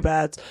seen too,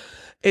 Bads,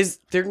 is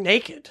they're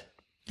naked.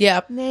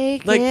 Yeah.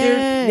 Naked. Like,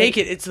 they're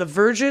naked. It's the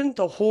virgin,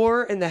 the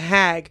whore, and the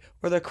hag,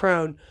 or the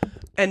crone.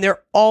 And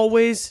they're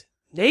always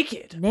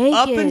naked.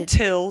 Up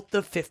until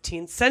the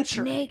 15th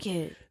century.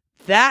 Naked.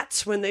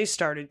 That's when they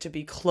started to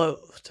be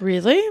clothed.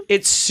 Really?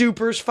 It's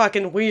super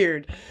fucking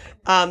weird.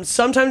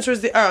 Sometimes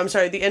towards the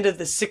end of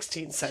the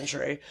 16th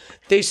century,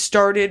 they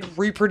started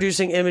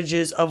reproducing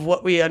images of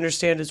what we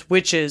understand as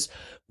witches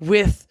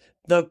with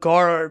the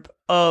garb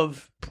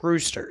of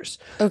Brewsters.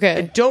 Okay.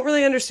 I don't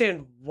really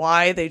understand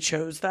why they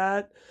chose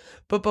that.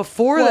 But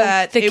before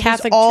that, the it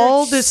Catholic was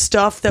all Church- this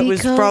stuff that was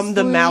Because from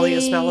the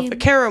Malleus they-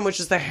 Maleficarum, which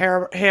is the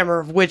hammer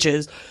of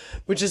witches.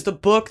 which is the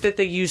book that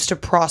they used to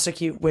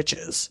prosecute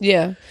witches.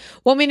 Yeah.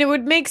 Well, I mean, it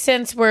would make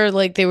sense where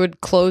like they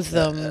would close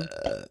them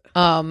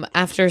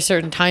after a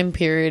certain time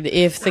period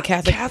if the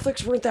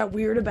Catholics weren't that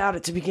weird about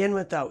it to begin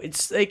with, though.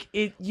 It's like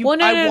it. You, Well,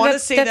 no, I want to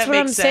that's, say that's that what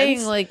I'm makes saying.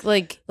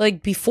 sense.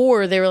 Like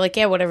before they were like,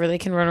 yeah, whatever, they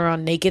can run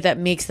around naked. That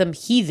makes them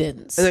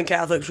heathens. And then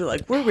Catholics were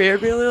like, we're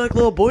weird. We only like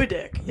little boy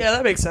dick. Yeah,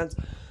 that makes sense.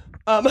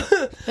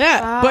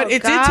 Yeah. But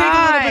it did take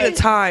a little bit of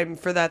time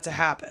for that to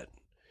happen.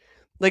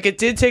 Like, it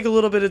did take a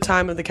little bit of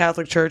time of the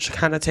Catholic Church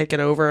kind of taking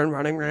over and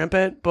running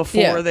rampant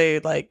before they,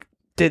 like,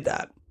 did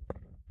that.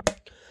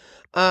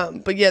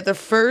 But yeah, the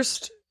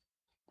first...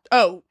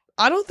 Oh,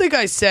 I don't think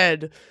I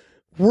said...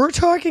 We're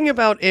talking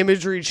about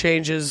imagery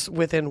changes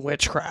within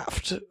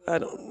witchcraft. I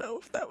don't know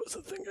if that was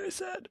the thing I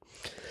said.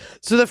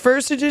 So the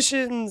first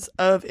editions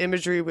of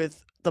imagery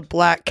with the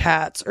black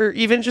cats, or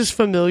even just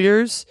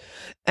familiars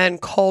and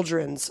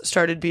cauldrons,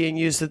 started being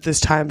used at this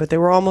time, but they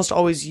were almost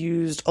always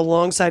used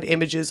alongside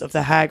images of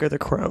the hag or the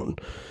crone.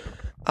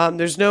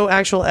 There's no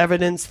actual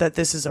evidence that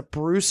this is a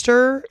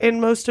Brewster in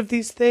most of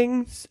these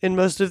things, in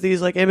most of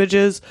these like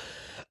images,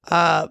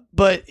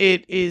 but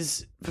it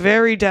is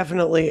very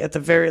definitely, at the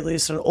very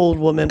least, an old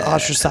woman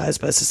ostracized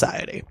by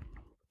society.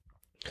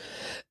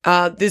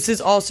 This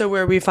is also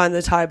where we find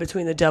the tie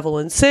between the devil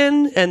and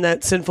sin, and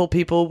that sinful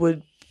people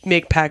would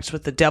make pacts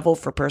with the devil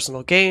for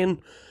personal gain,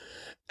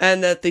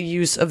 and that the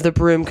use of the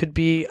broom could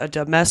be a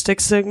domestic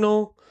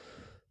signal.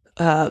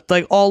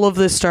 Like, all of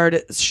this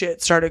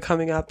started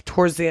coming up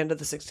towards the end of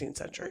the 16th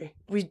century.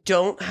 We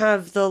don't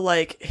have the,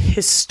 like,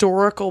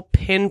 historical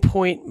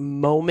pinpoint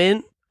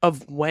moment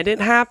of when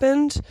it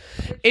happened.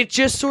 It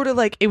just sort of,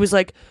 like, it was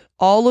like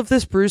all of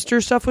this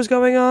Brewster stuff was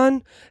going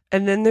on,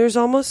 and then there's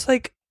almost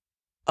like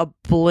a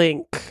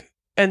blink.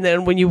 And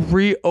then when you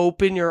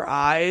reopen your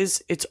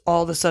eyes, it's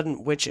all of a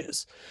sudden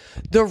witches.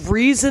 The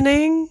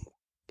reasoning,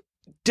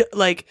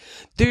 like,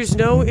 there's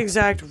no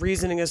exact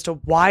reasoning as to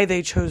why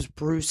they chose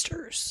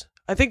Brewsters.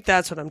 I think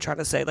that's what I'm trying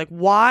to say. Like,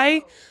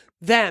 why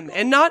them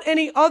and not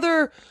any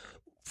other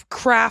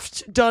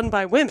craft done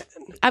by women?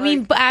 I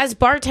mean, as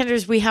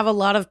bartenders, we have a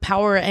lot of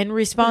power and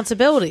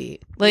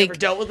responsibility. Like, never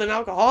dealt with an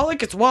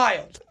alcoholic? It's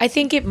wild. I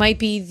think it might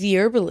be the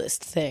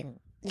herbalist thing.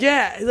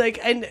 Yeah, like,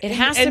 and it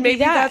has to and be maybe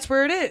that. That's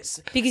where it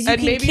is. Because you and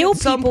can maybe kill at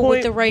some people with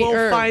point the right we'll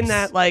herbs. find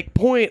that, like,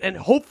 point, and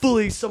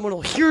hopefully someone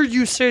will hear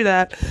you say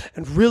that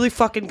and really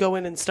fucking go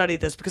in and study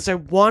this, because I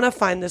want to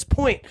find this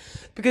point,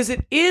 because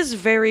it is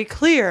very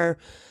clear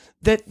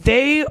that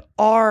they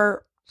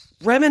are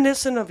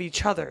reminiscent of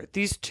each other.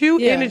 These two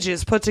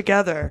images put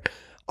together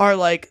are,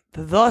 like,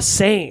 the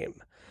same.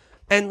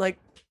 And, like,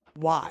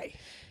 why?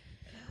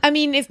 I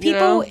mean, if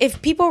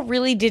people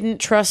really didn't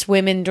trust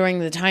women during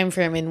the time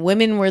frame, and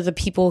women were the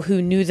people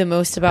who knew the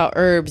most about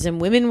herbs,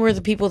 and women were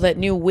the people that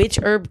knew which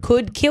herb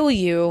could kill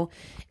you,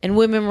 and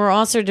women were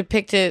also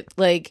depicted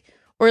like,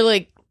 or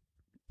like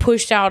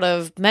pushed out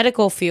of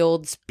medical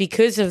fields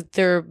because of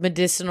their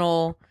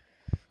medicinal,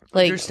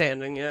 like,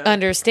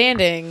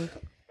 understanding.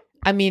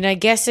 I mean, I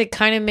guess it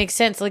kind of makes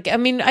sense. Like, I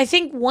mean, I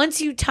think once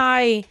you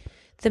tie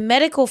the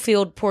medical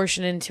field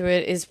portion into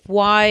it is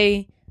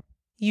why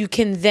you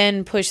can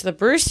then push the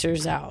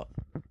Brewsters out.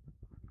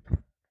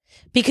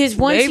 Because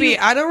once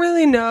I don't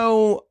really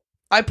know.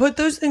 I put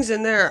those things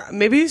in there.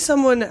 Maybe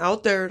someone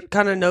out there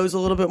kind of knows a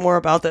little bit more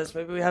about this.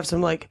 Maybe we have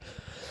some, like,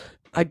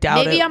 I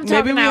doubt it. Maybe I'm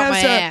talking out my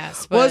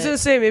ass. But Well, I was going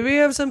to say, maybe we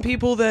have some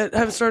people that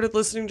have started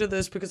listening to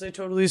this because I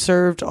totally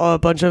served a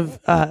bunch of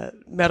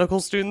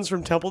medical students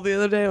from Temple the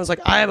other day. I was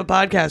like, I have a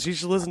podcast. You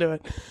should listen to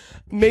it.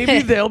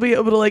 Maybe they'll be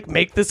able to, like,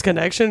 make this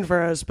connection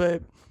for us,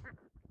 but...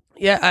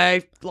 Yeah,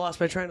 I lost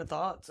my train of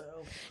thought, so...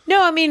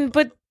 No, I mean,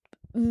 but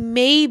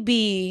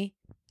maybe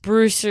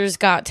Brewsters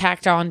got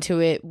tacked onto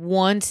it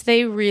once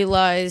they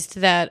realized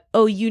that,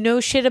 oh, you know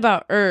shit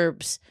about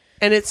herbs.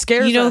 And it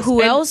scares us. You know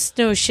who else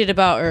knows shit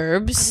about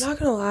herbs? I'm not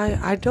gonna lie,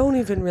 I don't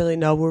even really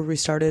know where we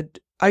started.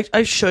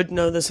 I should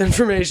know this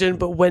information,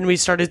 but when we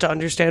started to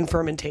understand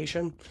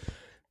fermentation...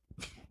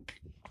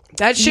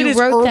 That shit is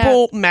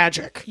herbal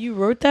magic. You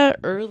wrote that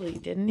early,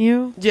 didn't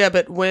you? Yeah,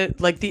 but when,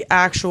 like, the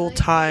actual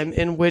time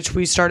in which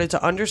we started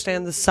to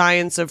understand the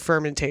science of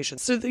fermentation.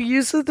 So the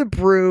use of the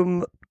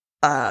broom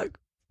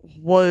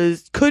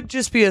could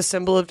just be a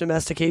symbol of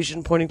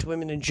domestication, pointing to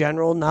women in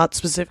general, not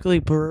specifically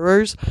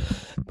brewers.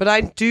 But I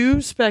do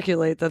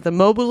speculate that the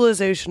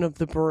mobilization of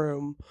the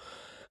broom,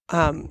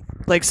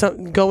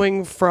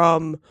 going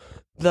from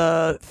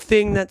the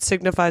thing that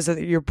signifies that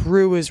your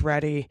brew is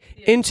ready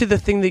into the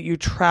thing that you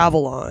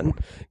travel on,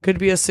 could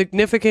be a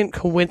significant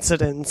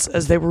coincidence,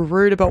 as they were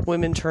worried about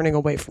women turning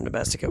away from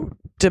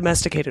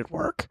domesticated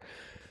work.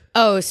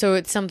 Oh, so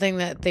it's something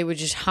that they would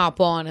just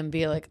hop on and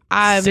be like,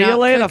 I'm See not you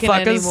later, cooking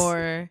fuckers.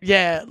 anymore.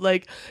 Yeah,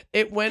 like,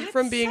 it went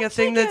from being a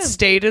thing that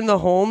stayed in the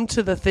home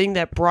to the thing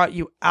that brought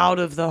you out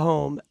of the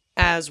home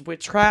as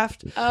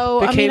witchcraft.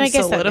 Oh, I mean, I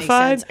guess solidified.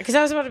 that makes sense. Because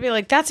I was about to be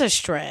like, that's a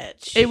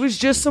stretch. It was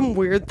just some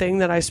weird thing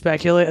that I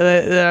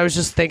that I was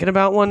just thinking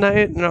about one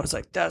night, and I was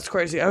like, that's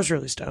crazy. I was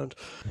really stoned.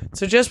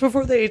 So just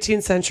before the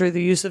 18th century,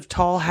 the use of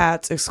tall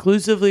hats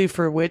exclusively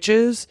for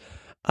witches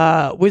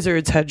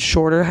wizards had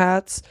shorter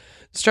hats,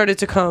 started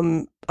to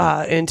come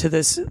into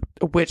this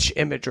witch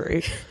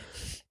imagery.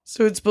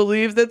 So it's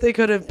believed that they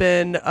could have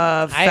been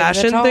a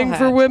fashion thing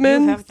for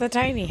women. You have the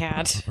tiny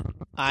hat.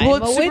 I'm Well,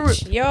 it's a super-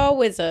 witch. You're a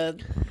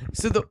wizard.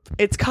 So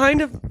it's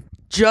kind of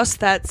just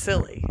that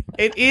silly.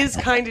 It is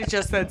kind of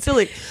just that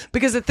silly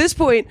because at this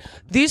point,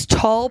 these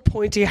tall,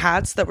 pointy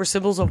hats that were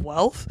symbols of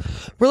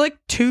wealth were like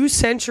 2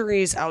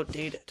 centuries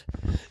outdated.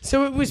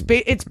 So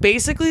it's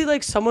basically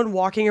like someone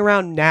walking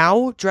around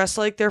now dressed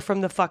like they're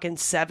from the fucking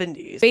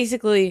 70s.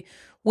 Basically,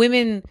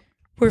 women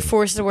were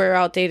forced to wear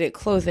outdated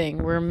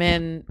clothing, where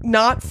men...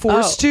 Not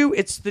forced to.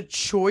 It's the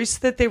choice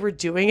that they were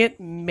doing it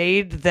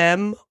made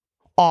them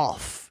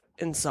off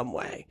in some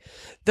way.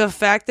 The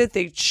fact that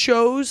they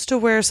chose to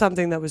wear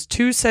something that was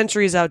 2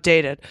 centuries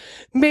outdated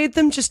made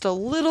them just a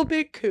little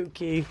bit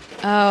kooky.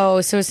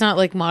 Oh, so it's not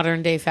like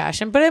modern day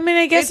fashion. But I mean,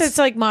 I guess it's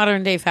like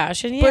modern day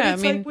fashion. Yeah, But it's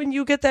I mean, like when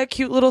you get that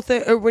cute little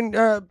thing, or when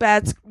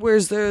Bats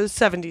wears the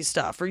 70s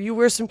stuff, or you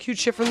wear some cute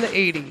shit from the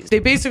 80s. They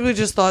basically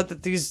just thought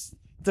that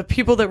the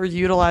people that were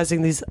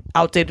utilizing these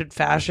outdated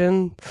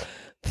fashion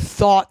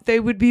thought they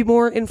would be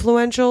more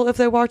influential if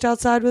they walked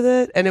outside with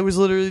it. And it was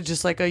literally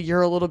just like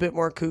you're a little bit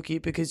more kooky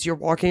because you're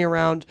walking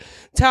around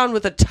town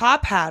with a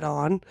top hat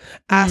on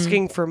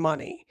asking for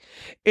money.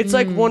 It's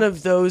like one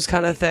of those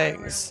kind of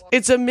things.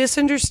 It's a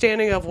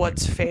misunderstanding of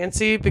what's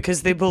fancy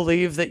because they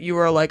believe that you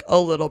are like a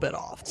little bit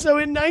off. So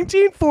in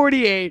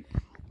 1948,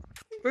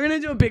 we're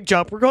going to do a big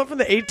jump. We're going from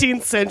the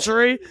 18th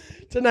century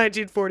to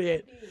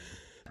 1948.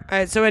 All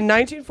right, so in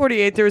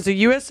 1948, there was a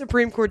U.S.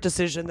 Supreme Court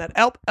decision that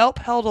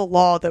upheld a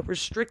law that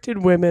restricted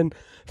women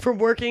from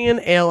working in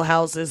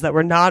alehouses that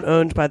were not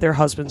owned by their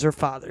husbands or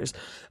fathers.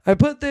 I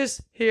put this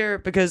here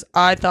because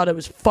I thought it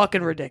was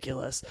fucking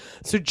ridiculous.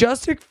 So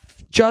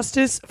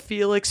Justice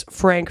Felix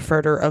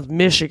Frankfurter of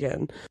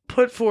Michigan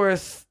put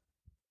forth,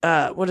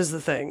 what is the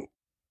thing?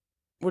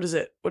 What is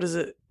it?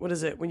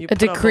 When you put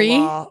decree? up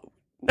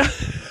a law?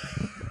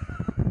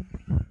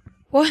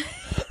 what?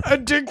 A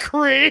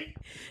decree.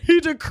 He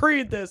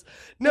decreed this.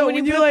 No, when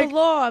you put up a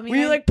law, I mean, when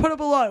you like put up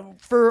a law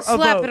for a vote.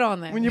 Slap it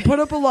on there. When you put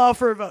up a law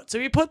for a vote. So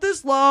he put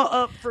this law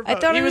up for a vote. I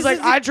thought he it was was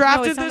like, I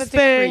drafted it's not this a decree,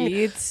 thing,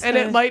 it's and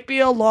it might be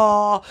a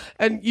law,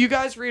 and you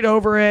guys read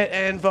over it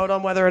and vote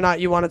on whether or not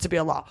you want it to be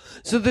a law.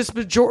 So this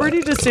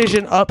majority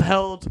decision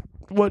upheld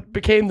what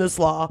became this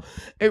law.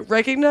 It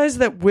recognized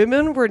that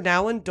women were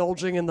now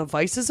indulging in the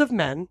vices of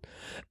men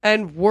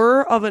and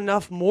were of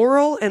enough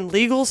moral and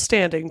legal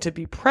standing to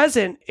be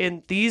present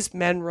in these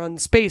men-run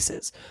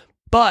spaces.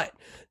 But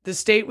the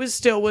state was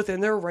still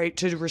within their right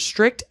to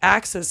restrict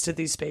access to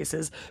these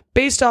spaces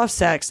based off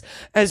sex,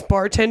 as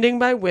bartending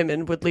by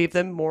women would leave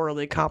them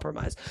morally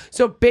compromised.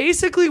 So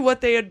basically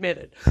what they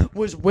admitted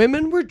was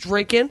women were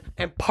drinking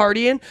and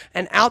partying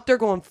and out there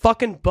going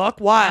fucking buck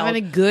wild.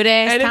 Having a good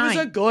ass and time. it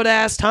was a good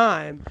ass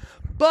time.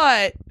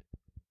 But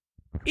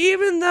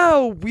even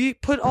though we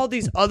put all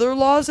these other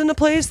laws into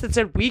place that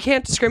said we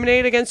can't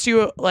discriminate against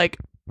you like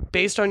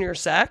based on your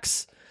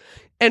sex,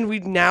 and we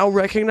now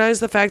recognize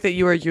the fact that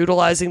you are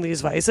utilizing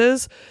these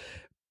vices,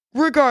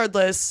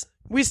 regardless,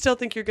 we still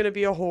think you're going to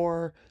be a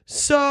whore.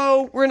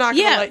 So we're not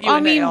going to let you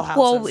into alehouses.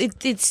 Well,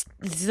 it's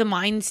the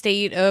mind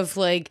state of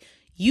like,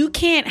 you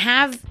can't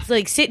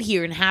sit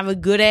here and have a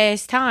good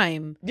ass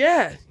time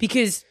Yeah.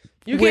 because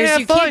You where's can't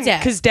your have fun kids at?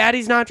 because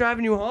daddy's not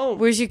driving you home.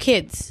 Where's your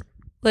kids?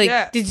 Like,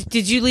 Yeah.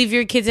 did you leave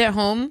your kids at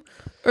home?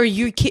 Or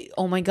your kid?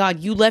 Oh my God,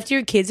 you left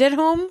your kids at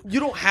home? You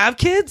don't have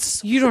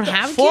kids? You don't What the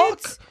have fuck?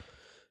 kids?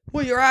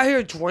 Well, you're out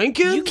here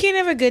drinking? You can't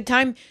have a good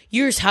time.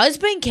 Your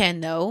husband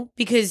can though,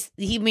 because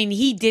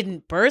he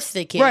didn't birth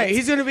the kids. Right,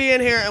 he's going to be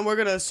in here and we're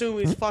going to assume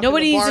he's fucking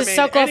Nobody the needs to barmaid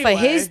suck off anyway. of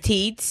his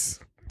teats.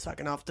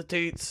 Sucking off the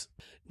teats.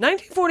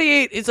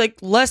 1948 is like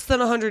less than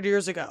 100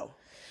 years ago.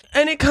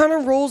 And it kind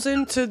of rolls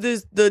into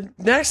the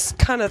next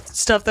kind of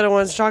stuff that I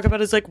wanted to talk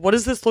about is like, what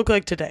does this look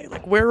like today?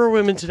 Like, where are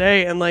women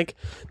today? And like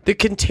the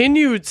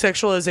continued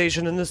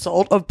sexualization and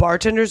assault of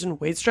bartenders and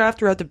waitstaff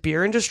throughout the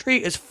beer industry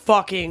is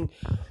fucking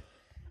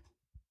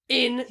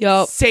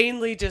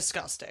insanely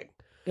disgusting.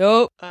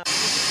 Yup.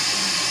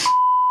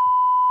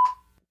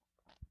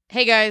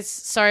 Hey guys,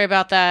 sorry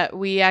about that.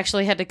 We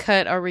actually had to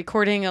cut our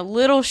recording a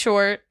little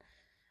short.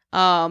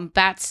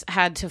 Bats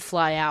had to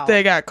fly out.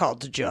 They got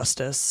called to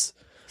justice.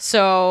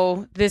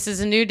 So this is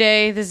a new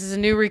day. This is a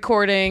new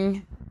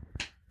recording.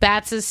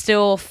 Bats is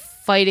still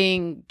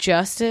fighting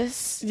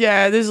justice.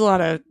 Yeah, there's a lot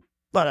of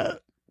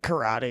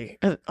karate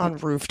on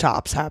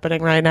rooftops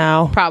happening right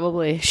now.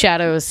 Probably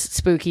shadows,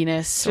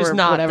 spookiness, Just or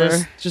not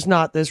whatever. just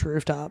not this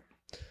rooftop.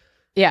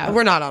 Yeah,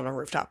 We're not on a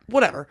rooftop.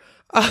 Whatever.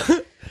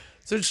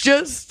 So it's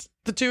just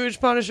the 2-inch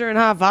Punisher and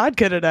hot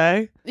vodka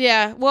today.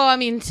 yeah. Well, I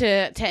mean, to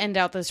end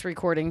out this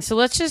recording, so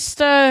let's just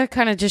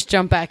kind of just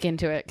jump back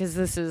into it because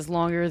this is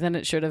longer than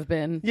it should have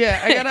been.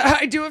 Yeah,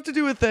 I do have to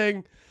do a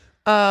thing.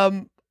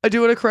 I do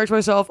want to correct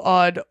myself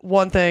on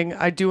one thing.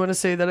 I do want to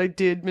say that I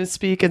did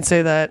misspeak and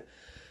say that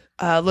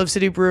Love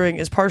City Brewing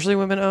is partially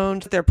women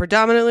owned. They're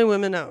predominantly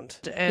women owned.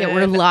 And Yeah,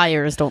 we're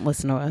liars. Don't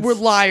listen to us. we're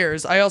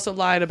liars. I also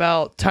lied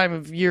about time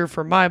of year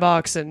for my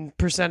box and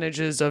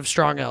percentages of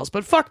strong ales.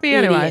 But fuck me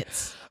anyway.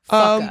 Idiots.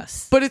 Fuck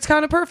us. But it's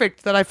kind of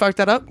perfect that I fucked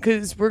that up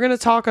because we're going to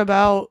talk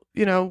about,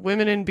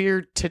 women in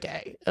beer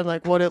today and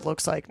like what it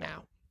looks like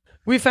now.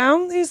 We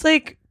found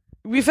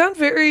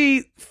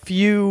very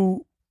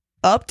few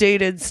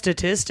updated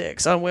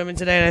statistics on women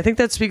today. And I think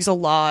that speaks a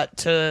lot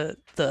to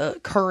the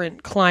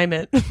current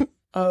climate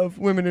of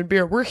women in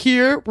beer. We're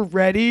here. We're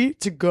ready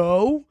to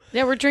go.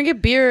 Yeah, we're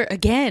drinking beer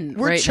again.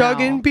 We're right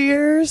chugging now.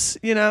 beers,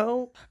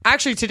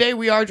 Actually, today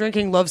we are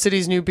drinking Love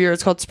City's new beer.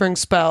 It's called Spring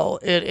Spell.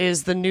 It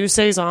is the new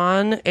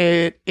Saison.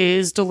 It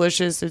is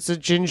delicious. It's a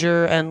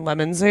ginger and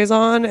lemon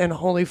Saison, and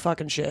holy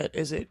fucking shit,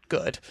 is it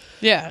good.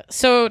 Yeah.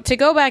 So to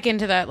go back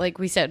into that, like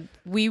we said,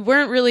 we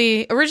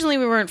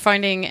weren't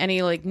finding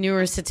any like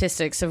newer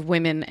statistics of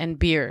women and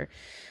beer.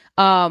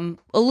 A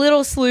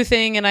little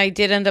sleuthing, and I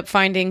did end up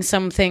finding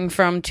something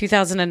from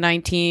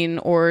 2019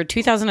 or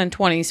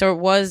 2020. So it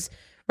was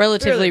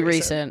relatively Fairly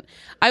recent.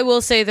 I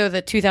will say though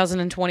that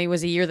 2020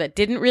 was a year that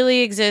didn't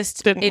really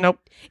exist. Nope.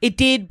 It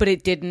did, but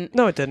it didn't.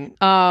 No, it didn't.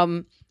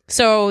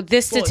 So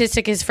this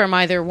statistic is from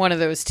either one of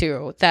those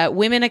two, that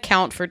women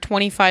account for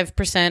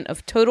 25%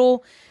 of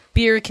total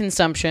beer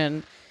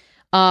consumption,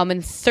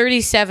 and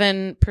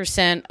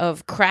 37%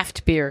 of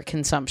craft beer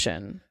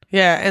consumption.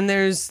 Yeah, and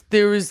there was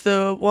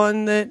the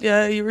one that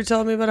you were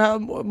telling me about how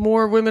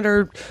more women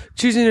are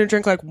choosing to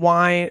drink like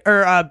wine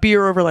or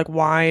beer over like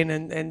wine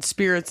and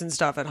spirits and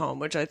stuff at home,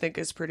 which I think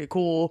is pretty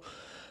cool.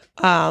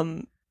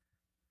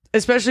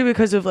 Especially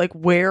because of like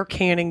where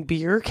canning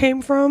beer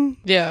came from.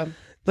 Yeah.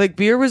 Like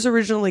beer was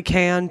originally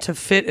canned to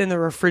fit in the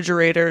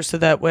refrigerator so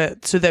that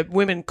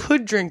women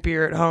could drink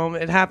beer at home.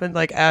 It happened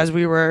like as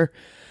we were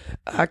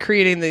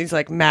creating these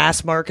like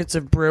mass markets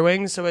of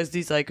brewing. So as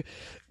these like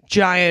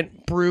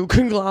giant brew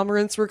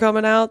conglomerates were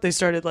coming out, they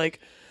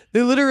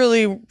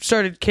literally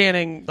started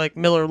canning like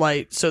Miller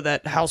Lite so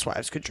that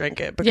housewives could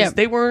drink it because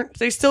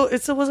it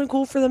still wasn't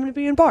cool for them to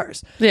be in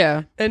bars.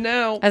 Yeah. And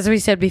now, as we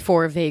said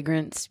before,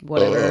 vagrants,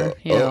 whatever,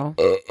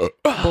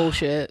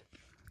 bullshit.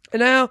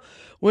 And now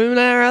women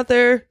are out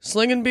there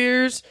slinging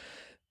beers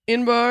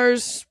in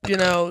bars,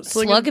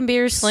 slugging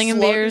beers, slinging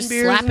beers,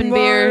 in slapping bars.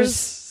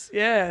 beers.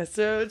 Yeah,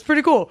 so it's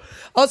pretty cool.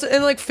 Also,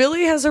 and like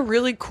Philly has a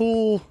really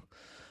cool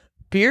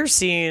beer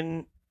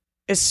scene,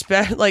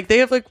 especially like they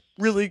have like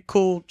really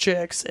cool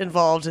chicks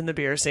involved in the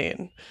beer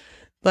scene.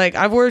 Like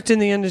I've worked in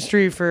the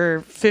industry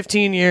for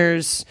 15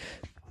 years.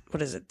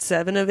 What is it?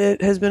 7 of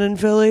it has been in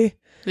Philly.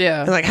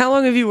 Yeah. And like, how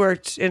long have you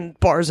worked in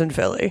bars in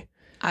Philly?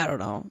 I don't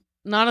know.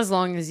 Not as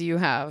long as you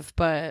have,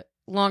 but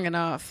long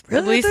enough.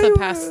 Really? At least the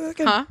past. I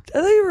thought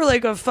you were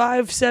like a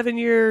 5-7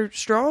 year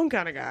strong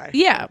kind of guy.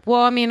 Yeah.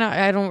 Well, I mean,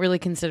 I don't really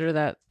consider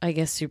that, I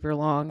guess, super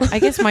long. I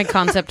guess my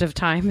concept of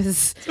time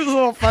is It's a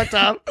little fucked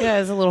up. Yeah,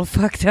 it's a little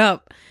fucked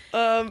up.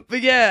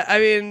 But yeah, I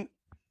mean,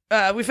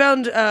 we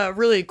found a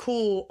really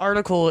cool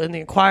article in the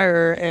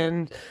Inquirer,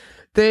 and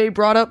they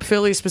brought up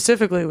Philly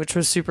specifically, which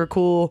was super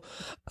cool.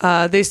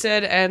 They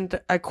said,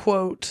 and I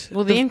quote,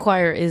 Well, the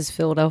Inquirer is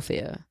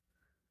Philadelphia.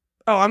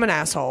 "Oh, I'm an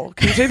asshole.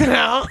 Can you take that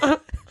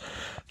out?"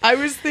 I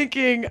was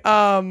thinking,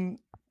 the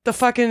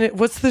fucking,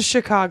 what's the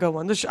Chicago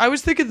one? I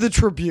was thinking the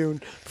Tribune.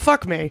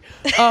 Fuck me.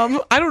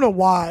 I don't know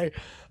why.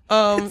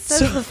 It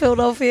says the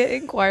Philadelphia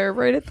Inquirer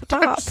right at the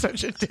I'm top.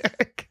 such a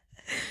dick.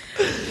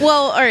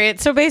 Well, all right.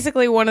 So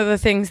basically, one of the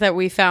things that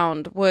we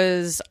found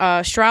was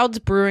Stroud's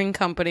Brewing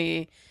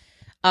Company,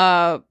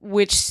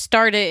 which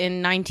started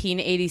in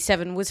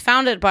 1987, was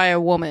founded by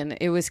a woman.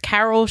 It was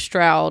Carol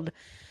Stroud.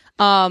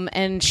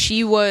 And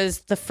she was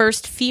the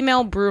first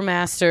female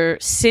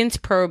brewmaster since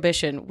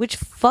Prohibition, which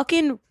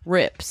fucking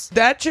rips.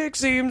 That chick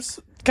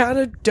seems kind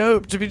of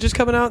dope to be just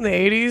coming out in the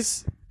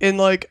 80s in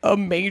like a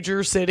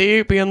major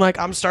city, being like,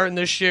 I'm starting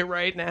this shit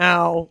right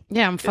now.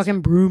 Yeah, I'm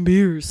fucking brewing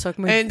beers. Suck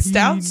my And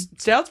bean.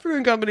 Stouts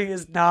Brewing Company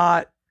is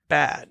not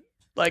bad.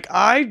 Like,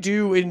 I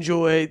do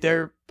enjoy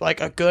their,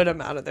 like, a good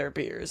amount of their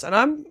beers. And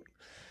I'm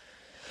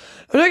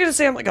not going to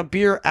say I'm like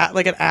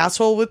like an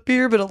asshole with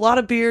beer, but a lot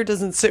of beer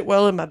doesn't sit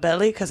well in my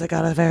belly because I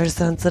got a very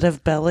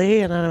sensitive belly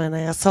and I'm an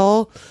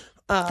asshole.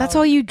 That's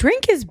all you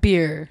drink is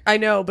beer. I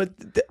know, but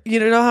you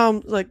know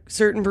how like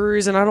certain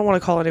breweries, and I don't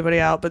want to call anybody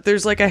out, but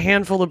there's like a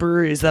handful of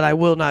breweries that I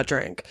will not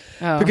drink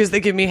because they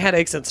give me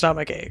headaches and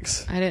stomach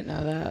aches. I didn't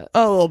know that.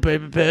 Oh, little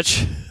baby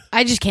bitch.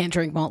 I just can't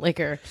drink malt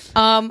liquor.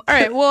 All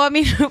right. Well, I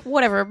mean,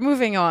 whatever.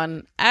 Moving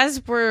on.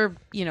 As we're,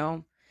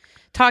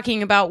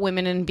 talking about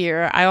women in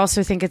beer, I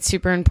also think it's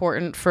super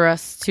important for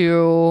us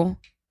to...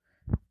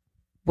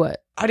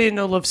 What? I didn't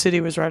know Love City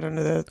was right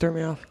under there. It threw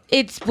me off.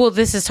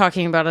 This is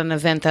talking about an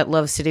event that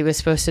Love City was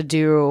supposed to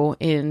do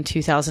in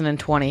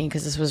 2020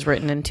 because this was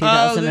written in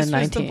 2019. Oh, this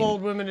was the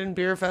Bold Women in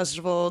Beer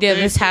Festival. Yeah,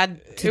 this had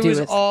to do with...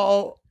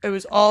 It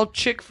was all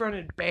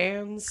chick-fronted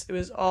bands. It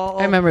was all...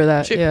 I remember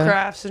that, chick yeah.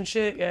 crafts and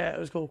shit. Yeah, it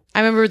was cool.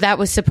 I remember that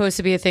was supposed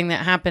to be a thing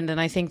that happened,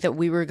 and I think that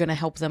we were going to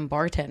help them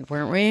bartend,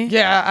 weren't we?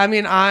 Yeah, I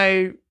mean,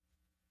 I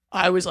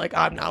was like,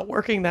 I'm not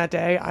working that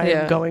day. I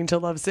am going to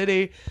Love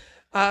City.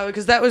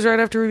 because that was right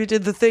after we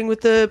did the thing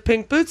with the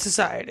Pink Boots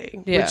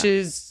Society, Yeah. which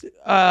is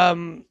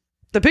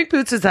the Pink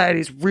Boots Society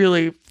is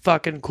really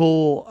fucking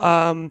cool.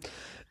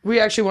 We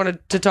actually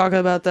wanted to talk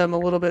about them a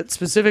little bit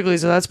specifically,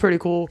 so that's pretty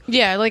cool.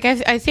 Yeah, like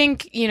I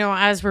think,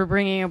 as we're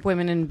bringing up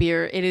women in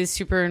beer, it is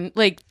super,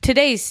 like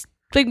today's,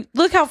 like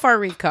look how far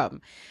we've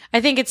come.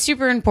 I think it's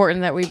super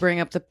important that we bring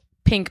up the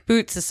Pink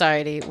Boot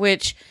Society,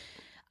 which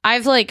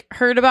I've like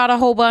heard about a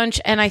whole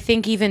bunch, and I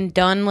think even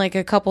done like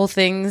a couple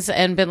things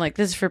and been like,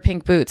 this is for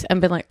Pink Boots,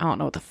 and been like, I don't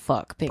know what the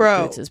fuck Pink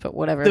Boots is, but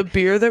whatever. The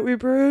beer that we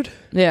brewed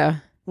Yeah.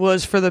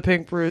 was for the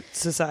Pink Boot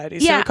Society.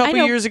 So Yeah, a couple I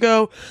know. years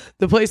ago,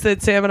 the place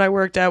that Sam and I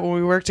worked at when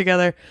we worked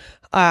together,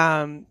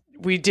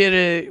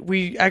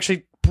 we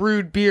actually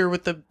brewed beer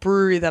with the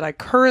brewery that I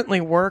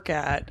currently work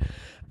at.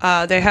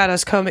 They had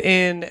us come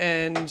in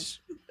and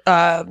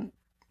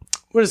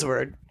what is the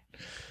word?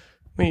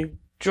 When you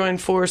join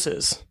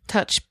forces.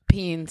 Touch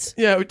peens.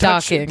 Yeah,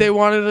 Docking. they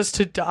wanted us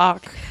to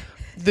dock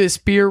this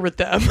beer with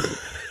them.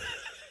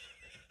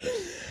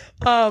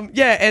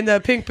 And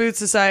the Pink Boots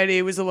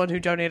Society was the one who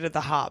donated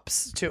the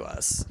hops to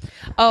us.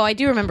 Oh, I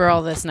do remember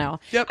all this now.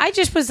 Yep. I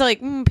just was like,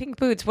 Pink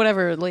Boots,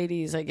 whatever,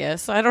 ladies, I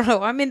guess. I don't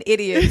know. I'm an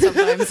idiot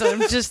sometimes. So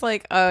I'm just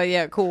like, oh,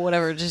 yeah, cool,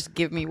 whatever. Just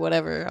give me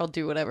whatever. I'll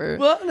do whatever.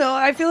 Well, no,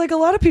 I feel like a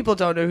lot of people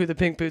don't know who the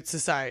Pink Boots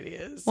Society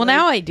is. Well, Like,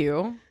 now I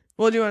do.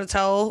 well, do you want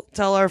to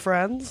tell our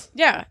friends?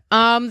 Yeah.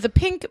 The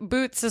Pink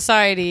Boot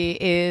Society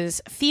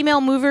is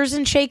female movers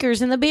and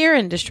shakers in the beer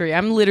industry.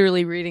 I'm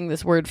literally reading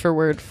this word for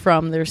word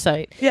from their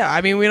site. Yeah, I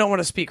mean, we don't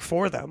want to speak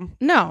for them.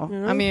 No. You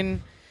know? I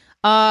mean,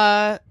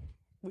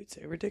 We'd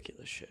say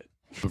ridiculous shit.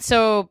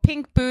 so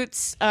Pink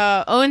Boots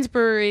owns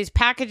breweries,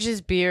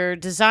 packages beer,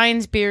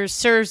 designs beers,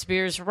 serves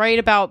beers, write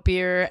about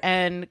beer,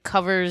 and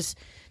covers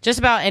just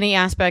about any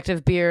aspect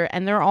of beer,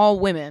 and they're all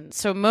women.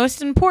 So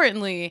most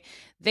importantly,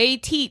 they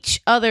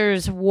teach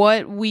others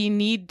what we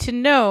need to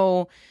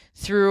know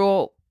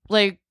through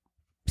like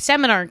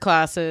seminar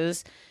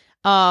classes.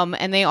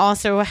 And they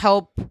also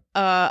help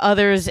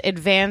others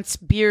advance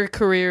beer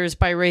careers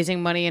by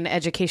raising money and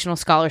educational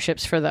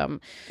scholarships for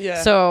them.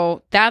 Yeah.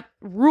 So that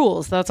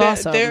rules. That's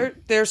awesome.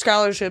 Their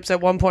scholarships,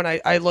 at one point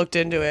I looked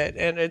into it,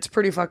 and it's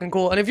pretty fucking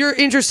cool. And if you're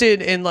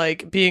interested in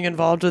like being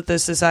involved with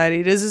this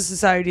society, it is a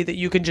society that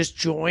you can just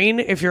join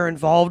if you're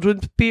involved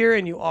with beer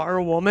and you are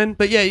a woman.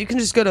 But yeah, you can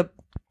just go to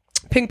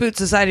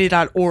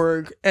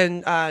pinkbootsociety.org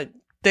and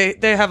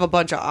they have a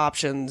bunch of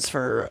options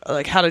for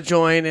like how to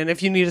join and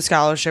if you need a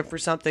scholarship for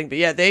something. But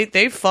yeah,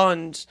 they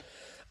fund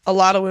a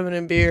lot of women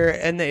in beer,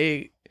 and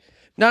they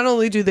not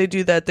only do they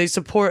do that, they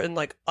support and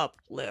like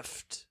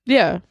uplift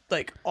yeah.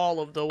 like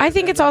all of the I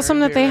think women it's that are awesome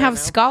in that they beer have right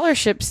now.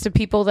 scholarships to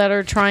people that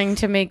are trying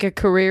to make a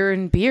career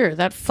in beer.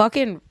 That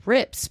fucking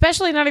rips.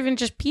 Especially not even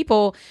just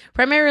people,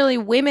 primarily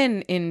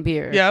women in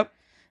beer. Yep.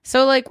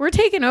 So like we're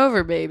taking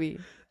over, baby.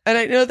 And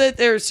I know that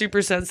they're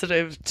super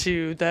sensitive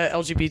to the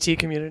LGBT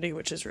community,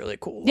 which is really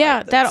cool. Yeah,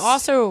 Like, that that's-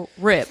 also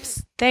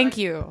rips. Thank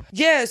you.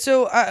 Yeah,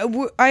 so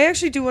I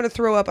actually do want to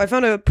throw up. I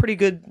found a pretty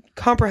good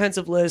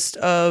comprehensive list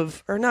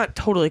of, or not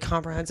totally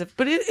comprehensive,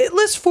 but it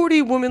lists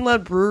 40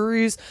 women-led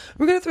breweries.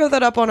 We're going to throw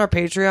that up on our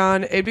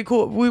Patreon. It'd be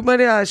cool. We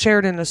might share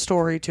it in a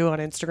story, too, on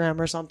Instagram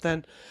or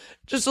something.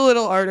 Just a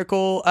little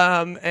article.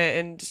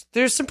 And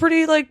there's some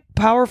pretty, like,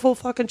 powerful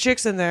fucking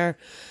chicks in there.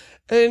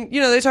 And,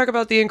 they talk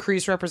about the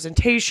increased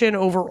representation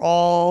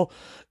overall.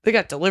 They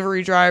got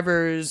delivery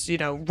drivers,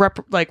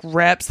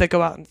 reps that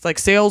go out and like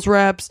sales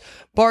reps,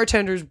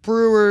 bartenders,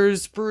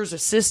 brewers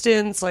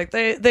assistants. Like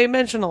they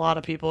mention a lot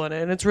of people in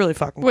it, and it's really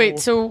fucking Wait, cool.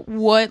 so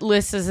what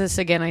list is this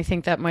again? I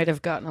think that might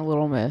have gotten a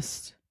little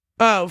missed.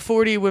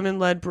 40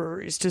 women-led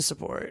breweries to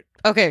support.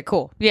 Okay,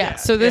 cool. Yeah.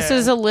 So this yeah.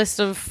 is a list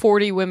of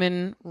 40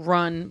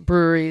 women-run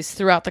breweries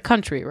throughout the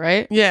country,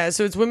 right? Yeah,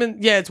 so it's women.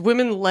 Yeah, it's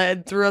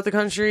women-led throughout the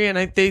country, and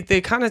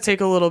they kind of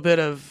take a little bit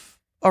of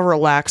a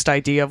relaxed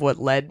idea of what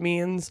led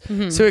means.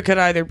 Mm-hmm. So it could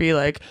either be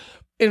like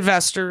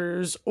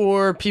investors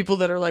or people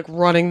that are like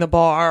running the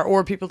bar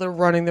or people that are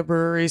running the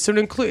brewery. So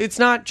it's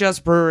not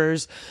just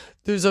brewers.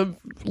 There's a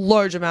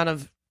large amount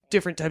of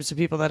different types of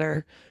people that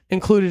are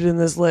included in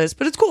this list,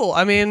 but it's cool.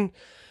 I mean,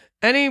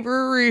 any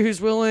brewery who's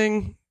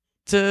willing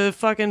to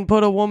fucking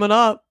put a woman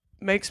up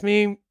makes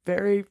me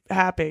very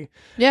happy.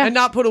 Yeah. And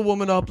not put a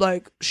woman up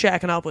like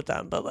shacking up with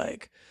them, but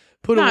like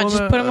put a woman,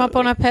 just put them up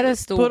on a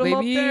pedestal, put 'em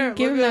up baby. there.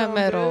 Give Look them at that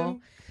 'em, medal.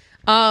 dude.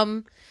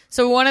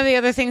 So one of the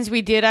other things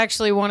we did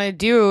actually want to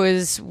do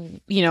is,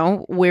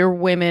 we're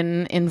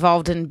women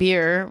involved in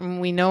beer.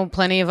 We know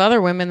plenty of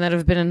other women that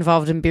have been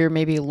involved in beer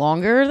maybe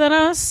longer than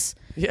us.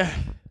 Yeah.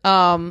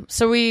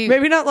 So we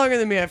Maybe not longer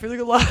than me. I feel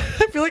like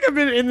I feel like I've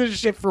been in this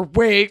shit for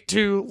way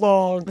too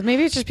long.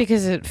 maybe it's just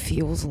because it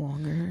feels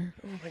longer.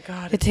 Oh my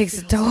god. It takes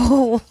a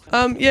toll.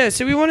 Yeah,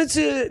 so we wanted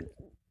to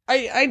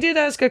I did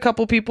ask a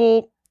couple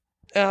people,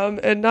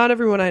 and not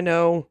everyone I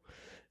know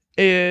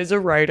is a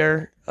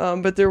writer.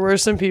 But there were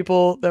some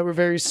people that were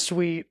very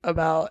sweet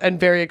about and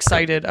very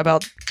excited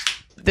about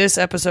this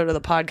episode of the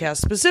podcast,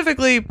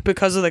 specifically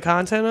because of the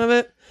content of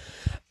it.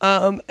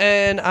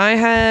 And I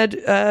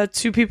had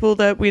two people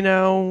that we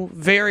know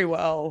very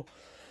well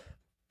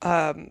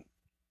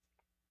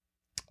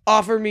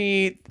offer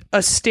me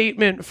a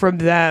statement from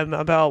them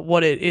about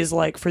what it is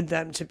like for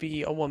them to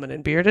be a woman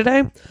in beer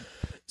today.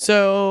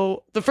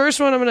 So the first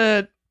one I'm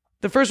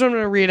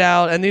gonna read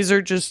out, and these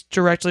are just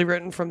directly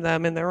written from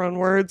them in their own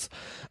words,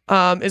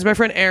 is my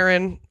friend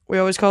Erin. We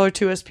always call her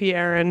 2SP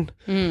Erin.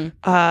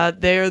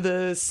 They are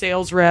the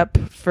sales rep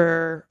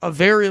for a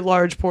very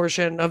large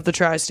portion of the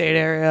tri-state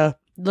area.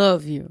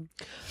 Love you.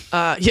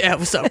 Yeah,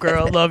 what's up,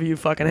 girl? Love you.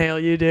 Fucking hail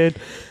you, dude.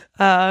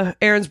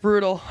 Erin's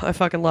brutal. I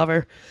fucking love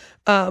her.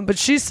 But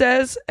she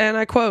says, and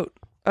I quote,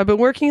 "I've been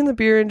working in the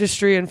beer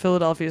industry in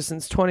Philadelphia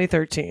since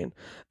 2013.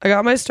 I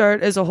got my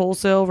start as a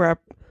wholesaler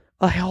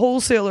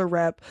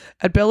rep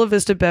at Bella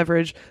Vista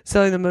Beverage,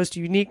 selling the most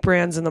unique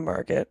brands in the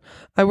market.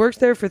 I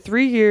worked there for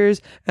 3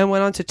 years and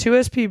went on to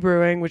 2SP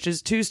Brewing, which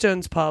is Two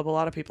Stones Pub." A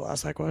lot of people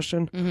ask that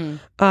question.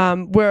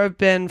 Where I've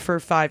been for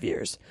 5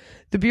 years.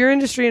 The beer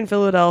industry in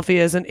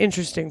Philadelphia is an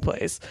interesting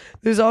place.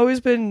 There's always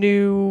been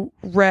new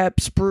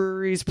reps,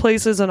 breweries,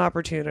 places, and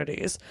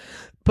opportunities.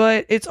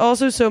 But it's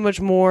also so much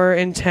more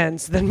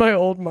intense than my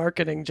old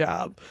marketing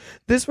job.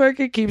 This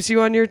market keeps you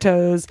on your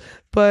toes,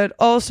 but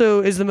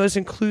also is the most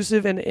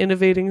inclusive and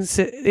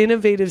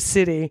innovative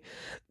city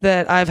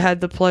that I've had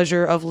the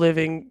pleasure of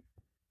living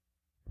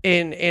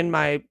in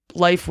my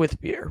life with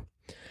beer.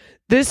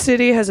 This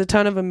city has a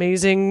ton of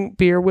amazing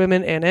beer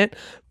women in it,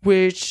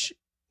 which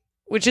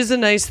is a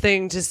nice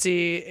thing to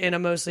see in a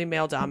mostly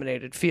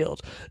male-dominated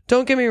field.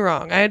 Don't get me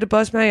wrong, I had to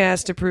bust my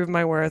ass to prove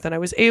my worth, and I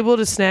was able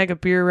to snag a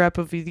Beer Rep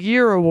of the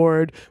Year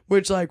award,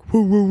 which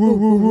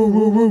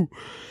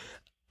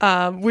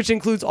which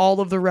includes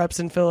all of the reps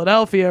in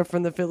Philadelphia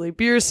from the Philly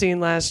beer scene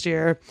last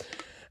year.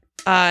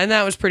 And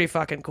that was pretty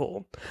fucking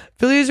cool.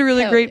 Philly is a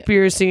really great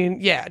beer scene.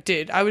 Yeah,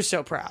 dude, I was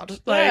so proud.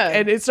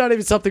 And it's not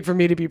even something for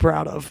me to be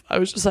proud of. I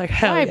was just like,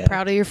 hell yeah.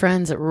 Proud of your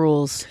friends. It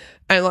rules.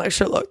 And like,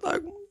 shit looked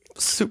like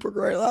super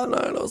great that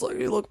night. I was like,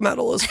 you look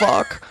metal as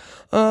fuck.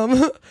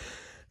 All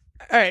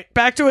right,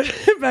 back to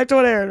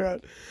what Erin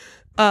wrote.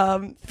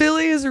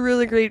 Philly is a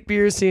really great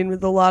beer scene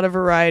with a lot of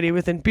variety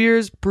within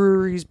beers,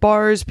 breweries,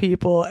 bars,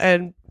 people,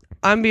 and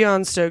I'm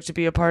beyond stoked to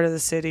be a part of the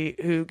city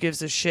who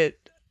gives a shit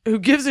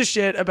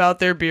about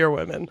their beer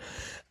women.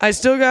 I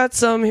still get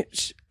some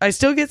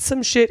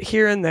shit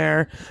here and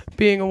there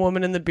being a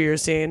woman in the beer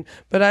scene,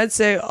 but I'd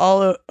say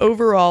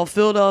overall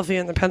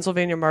Philadelphia and the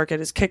Pennsylvania market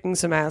is kicking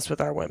some ass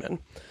with our women,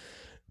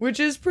 which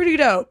is pretty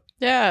dope.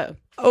 Yeah.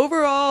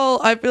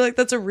 Overall, I feel like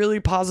that's a really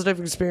positive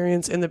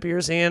experience in the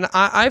beer scene.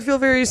 I feel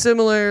very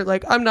similar.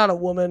 Like, I'm not a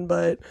woman,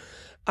 but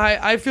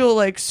I feel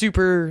like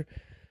super...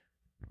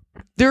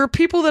 There are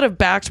people that have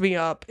backed me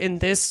up in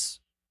the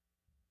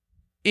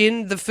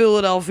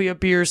Philadelphia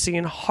beer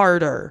scene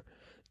harder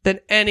than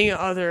any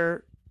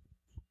other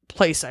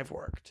place I've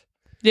worked.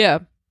 Yeah.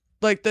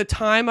 Like, the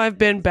time I've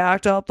been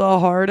backed up the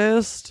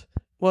hardest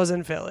was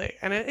in Philly,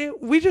 and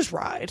we just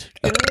ride.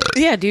 You know?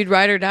 Yeah, dude,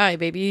 ride or die,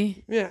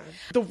 baby. Yeah.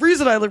 The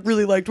reason I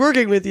really liked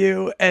working with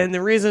you, and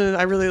the reason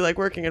I really like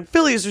working in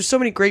Philly, is there's so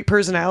many great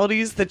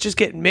personalities that just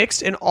get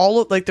mixed, and all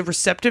of like the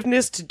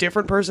receptiveness to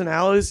different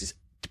personalities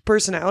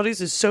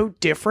is so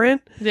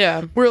different.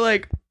 Yeah. We're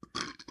like,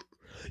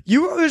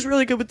 you were always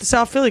really good with the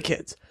South Philly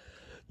kids.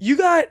 You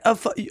got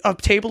a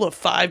table of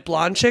 5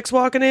 blonde chicks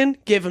walking in,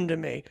 give them to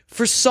me.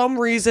 For some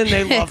reason,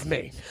 they love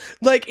me.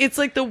 Like, it's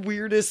like the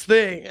weirdest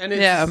thing. And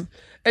it's,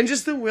 and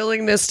just the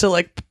willingness to,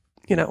 like,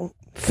 you know,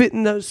 fit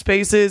in those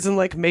spaces and,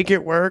 like, make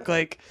it work.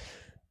 Like,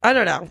 I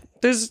don't know.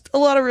 There's a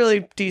lot of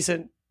really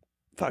decent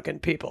fucking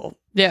people.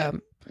 Yeah.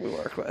 We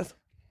work with.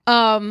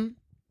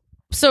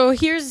 So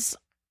here's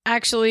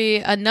actually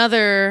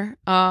another,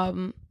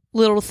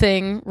 little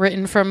thing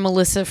written from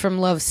Melissa from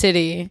Love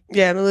City.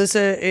 Yeah,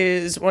 Melissa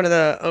is one of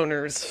the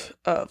owners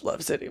of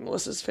Love City.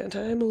 Melissa's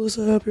fantastic. Hey,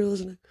 Melissa, I hope you're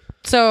listening.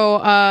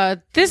 So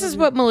this is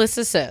what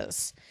Melissa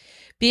says.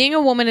 Being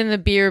a woman in the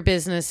beer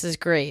business is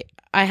great.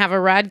 I have a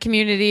rad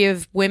community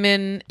of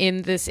women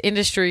in this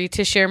industry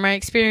to share my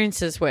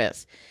experiences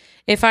with.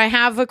 If I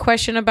have a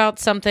question about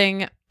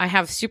something, I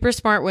have super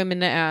smart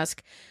women to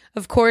ask.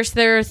 Of course,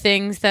 there are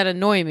things that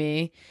annoy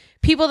me.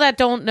 People that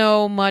don't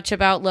know much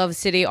about Love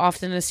City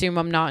often assume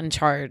I'm not in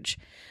charge.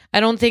 I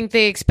don't think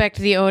they expect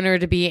the owner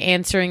to be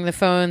answering the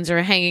phones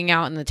or hanging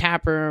out in the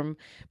tap room,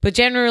 but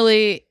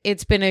generally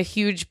it's been a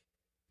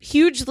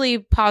hugely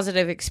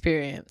positive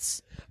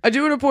experience. I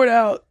do want to point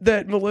out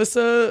that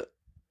Melissa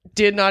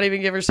did not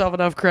even give herself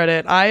enough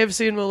credit. I have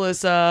seen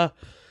Melissa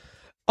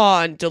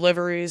on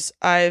deliveries.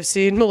 I have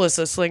seen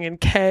Melissa slinging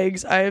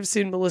kegs. I have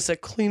seen Melissa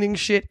cleaning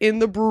shit in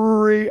the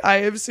brewery.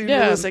 I have seen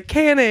Melissa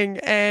canning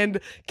and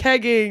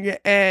kegging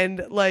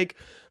and like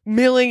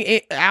milling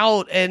it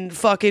out and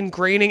fucking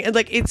graining, and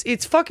like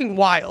it's fucking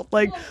wild.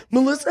 Like,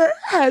 Melissa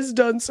has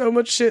done so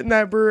much shit in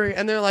that brewery,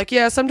 and they're like,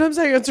 yeah, sometimes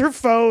I answer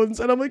phones,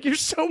 and I'm like, you're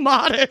so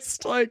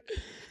modest. Like,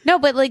 no,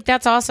 but like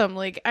that's awesome.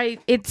 Like,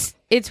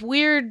 it's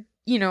weird,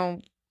 you know.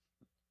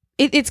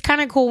 It's kind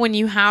of cool when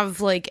you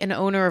have like an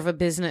owner of a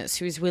business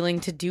who's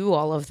willing to do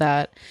all of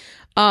that.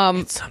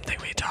 It's something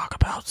we talk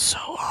about so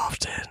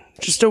often.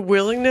 Just a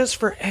willingness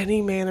for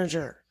any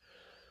manager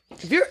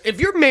if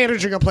you're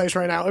managing a place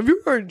right now, if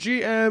you are a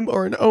GM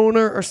or an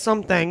owner or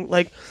something,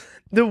 like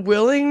the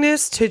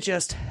willingness to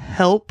just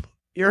help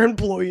your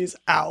employees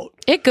out.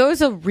 It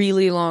goes a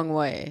really long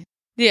way.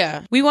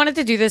 Yeah. We wanted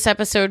to do this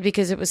episode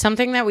because it was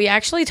something that we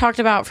actually talked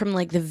about from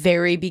like the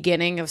very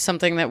beginning of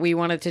something that we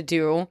wanted to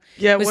do.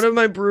 Yeah, one of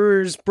my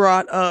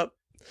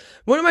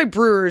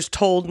brewers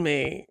told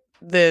me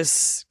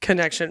this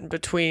connection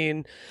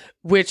between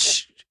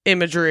witch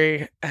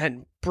imagery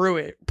and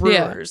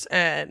brewers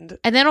and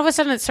then all of a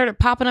sudden it started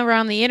popping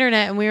around the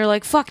internet and we were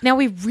like, fuck, now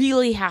we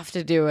really have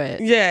to do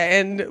it. yeah,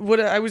 and what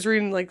I was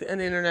reading like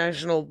an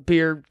international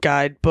beer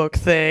guidebook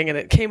thing and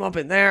it came up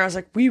in there. I was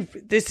like,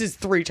 this is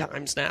 3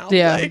 times now.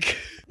 Yeah. Like,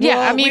 Yeah,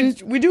 well, I mean,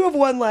 we do have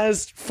one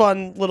last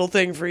fun little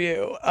thing for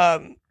you.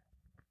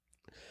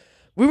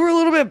 We were a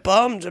little bit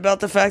bummed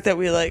about the fact that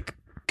we like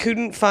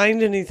couldn't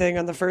find anything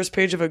on the first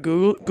page of a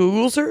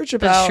Google search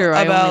about. That's true.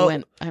 I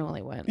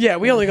only went. Yeah,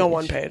 we only go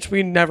 1 page.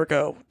 We never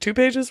go 2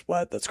 pages.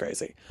 What? That's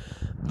crazy.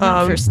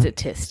 Not for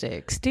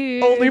statistics,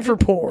 dude. Only for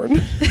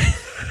porn.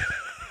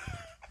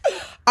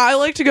 I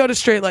like to go to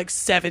straight like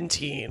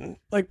 17,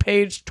 like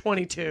page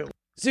 22.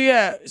 So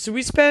yeah, so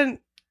we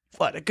spent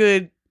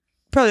probably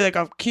like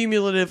a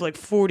cumulative like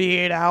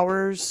 48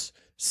 hours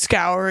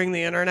scouring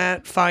the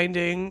internet,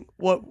 finding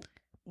what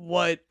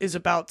is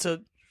about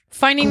to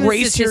finding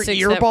grace the your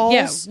statistics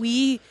earballs.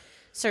 We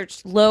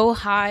searched low,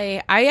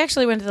 high. I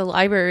actually went to the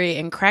library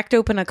and cracked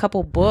open a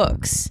couple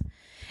books,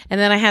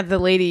 and then I had the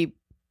lady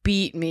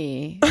beat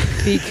me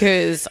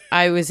because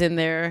I was in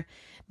there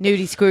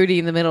nudie squirty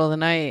in the middle of the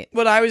night.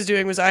 What I was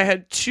doing was I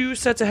had 2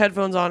 sets of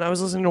headphones on. I was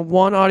listening to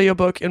one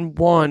audiobook in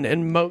one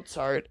and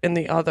Mozart in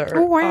the other.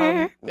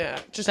 Yeah,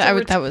 just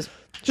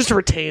to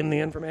retain the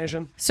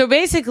information. So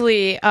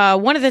basically,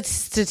 one of the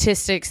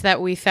statistics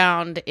that we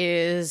found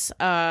is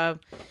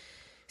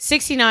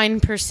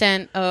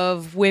 69%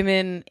 of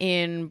women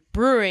in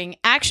brewing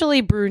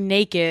actually brew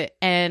naked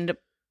and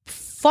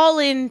fall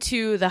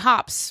into the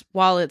hops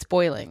while it's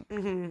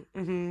boiling.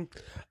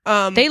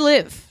 They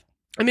live.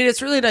 I mean,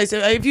 it's really nice.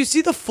 If you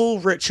see the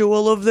full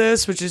ritual of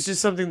this, which is just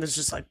something that's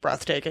just like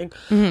breathtaking,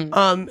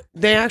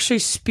 they actually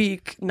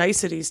speak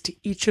niceties to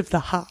each of the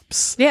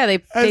hops. Yeah, they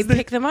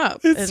pick them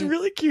up. It's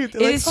really cute.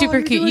 It is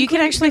super cute. You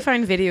can actually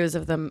find videos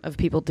of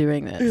people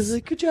doing this. It's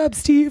like, good job,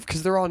 Steve,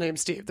 because they're all named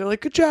Steve. They're like,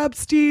 good job,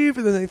 Steve,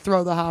 and then they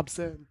throw the hops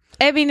in.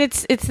 I mean,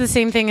 it's the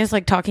same thing as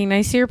like talking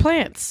nice to your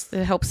plants.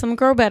 It helps them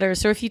grow better.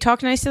 So if you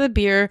talk nice to the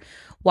beer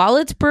while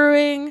it's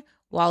brewing,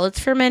 while it's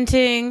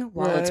fermenting,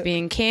 while it's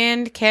being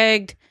canned,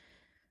 kegged,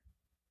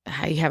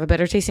 you have a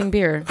better tasting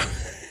beer.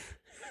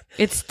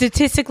 It's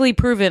statistically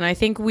proven. I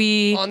think on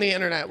the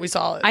internet we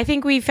saw it. I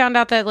think we found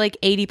out that like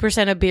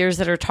 80% of beers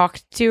that are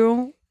talked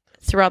to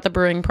throughout the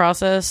brewing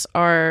process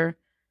are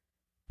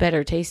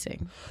better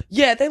tasting.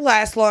 Yeah, they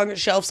last longer.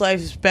 Shelf life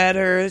is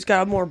better. It's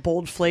got a more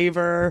bold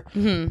flavor.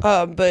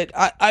 But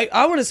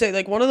I want to say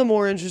like one of the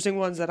more interesting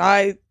ones that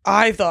I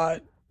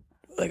thought,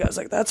 like I was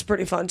like, that's a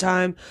pretty fun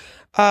time.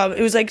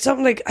 It was like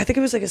something like, I think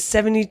it was like a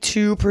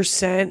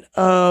 72%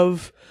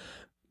 of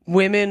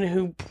women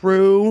who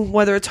brew,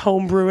 whether it's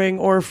home brewing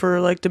or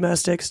for like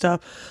domestic stuff,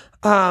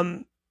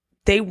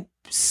 they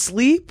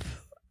sleep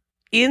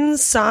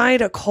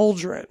inside a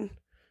cauldron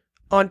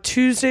on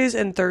Tuesdays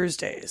and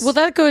Thursdays. Well,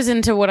 that goes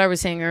into what I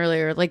was saying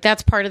earlier. Like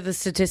that's part of the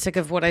statistic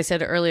of what I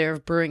said earlier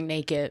of brewing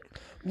naked.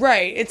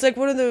 Right. It's like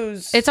one of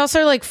those. It's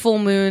also like full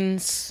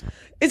moons.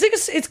 It's like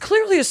it's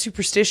clearly a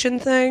superstition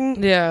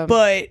thing. Yeah.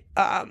 But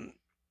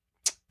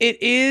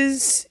it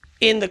is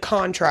in the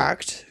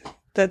contract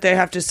that they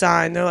have to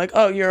sign. They're like,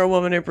 oh, you're a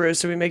woman who brews,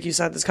 so we make you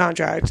sign this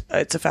contract.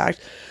 It's a fact.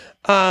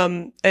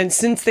 And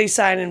since they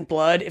sign in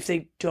blood, if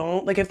they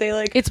don't, like if they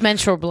like... It's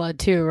menstrual blood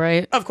too,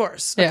 right? Of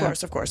course.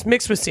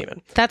 Mixed with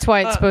semen. That's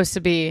why it's supposed to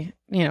be,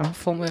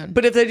 full moon.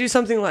 But if they do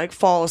something like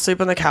fall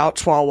asleep on the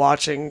couch while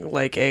watching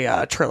like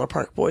a Trailer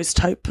Park Boys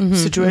type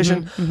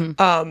situation,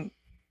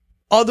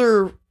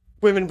 other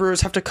women brewers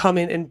have to come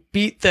in and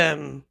beat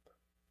them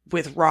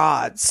with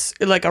rods,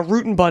 like a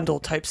root and bundle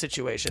type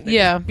situation. They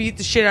just beat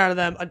the shit out of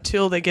them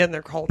until they get in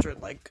their cauldron.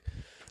 Like,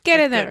 get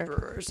in there.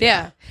 Brewers.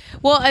 Yeah.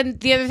 Well, and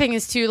the other thing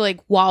is too, like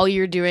while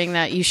you're doing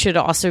that, you should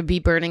also be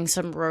burning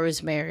some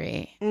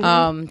rosemary,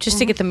 just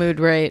to get the mood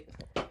right.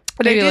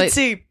 But I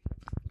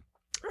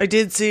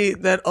did see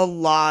that a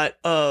lot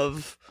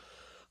of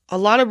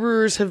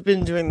brewers have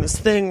been doing this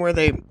thing where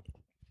they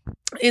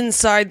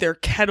inside their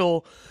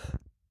kettle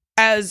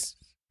as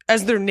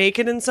they're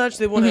naked and such,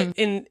 they want to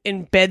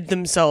embed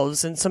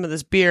themselves in some of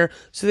this beer.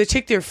 So they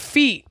take their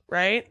feet,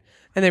 right?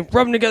 And they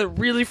rub them together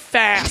really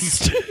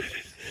fast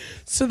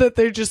so that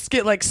they just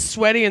get like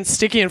sweaty and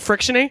sticky and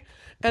frictiony.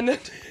 And then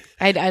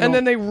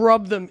then they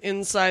rub them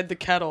inside the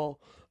kettle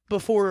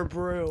before a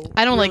brew.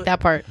 I don't like that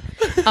part.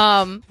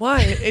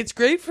 Why? It's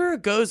great for a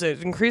goza.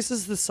 It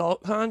increases the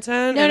salt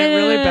content and it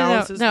really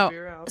balances the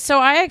beer out. So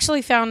I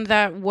actually found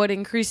that what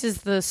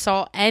increases the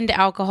salt and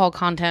alcohol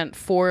content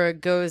for a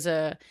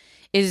goza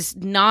is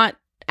not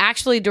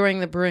actually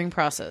during the brewing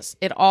process.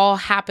 It all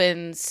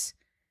happens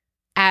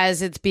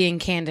as it's being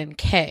canned and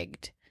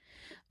kegged.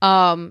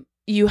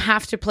 you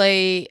have to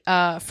play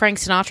Frank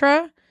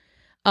Sinatra.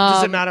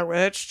 Does it matter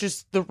which?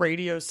 Just the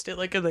radio still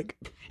like a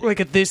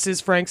This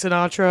Is Frank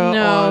Sinatra.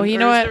 No, you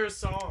know what? Is there a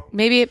song?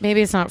 Maybe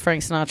it's not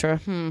Frank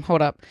Sinatra.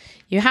 Hold up.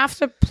 You have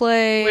to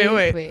play.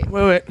 Wait. Wait.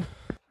 Hold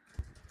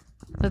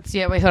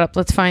up.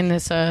 Let's find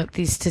this.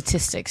 These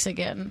statistics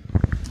again.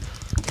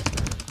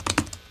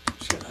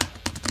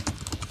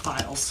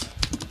 Files.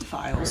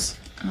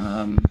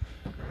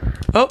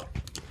 Oh,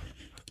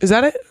 is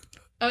that it?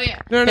 Oh yeah.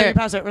 No, There. you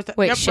pass it.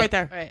 Wait, yep, shit. right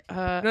there. Right.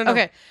 No.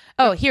 Okay.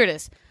 Oh, here it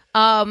is.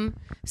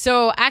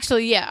 So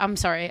actually, yeah, I'm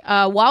sorry.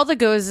 While the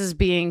Goes is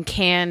being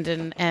canned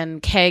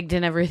and kegged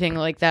and everything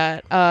like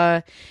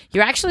that,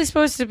 you're actually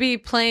supposed to be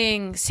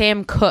playing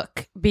Sam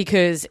Cooke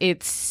because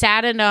it's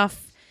sad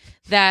enough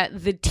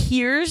that the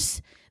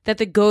tears that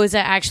the Goza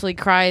actually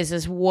cries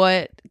is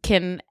what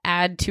can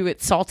add to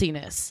its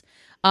saltiness.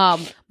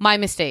 My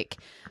mistake.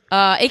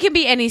 It can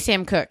be any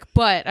Sam Cooke,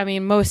 but I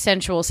mean, most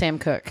sensual Sam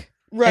Cooke,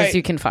 Right. as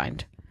you can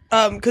find.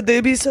 Could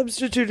they be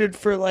substituted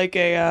for like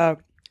an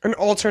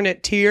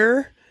alternate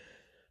tier?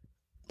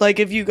 Like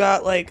if you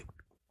got like,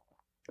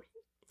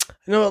 I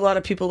know a lot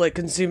of people like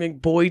consuming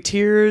boy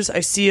tears. I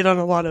see it on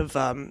a lot of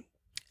cell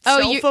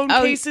phone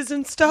cases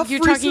and stuff.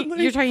 You're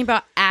recently. talking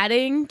about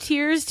adding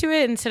tears to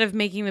it instead of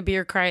making the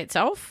beer cry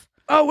itself.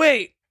 Oh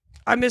wait,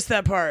 I missed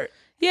that part.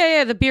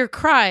 Yeah, the beer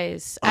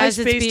cries I as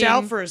it's spaced being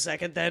out for a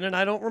second then, and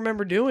I don't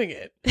remember doing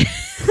it.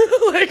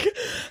 Like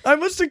I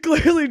must have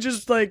clearly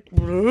just like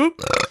whoop,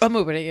 I'm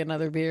opening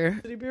another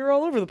bear. beer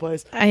all over the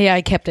place. Yeah,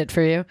 I kept it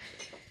for you.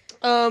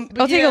 But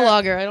I'll take a yeah.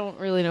 lager. I don't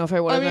really know if I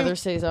want another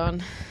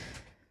saison.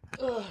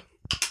 All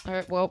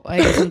right, well, I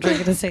guess I'm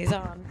drinking a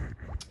saison.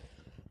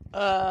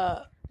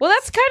 Well,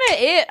 that's kind of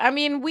it. I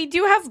mean, we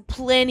do have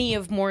plenty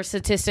of more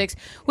statistics,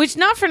 which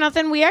not for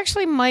nothing, we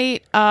actually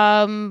might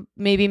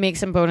maybe make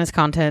some bonus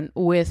content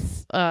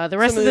with the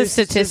rest of the these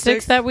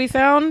statistics that we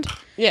found.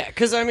 Yeah,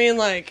 because I mean,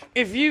 like,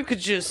 if you could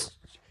just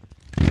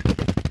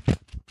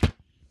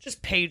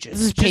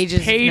pages,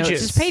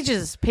 This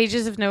is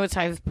pages of notes.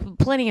 I have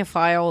plenty of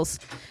files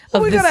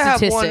of we the gotta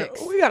statistics.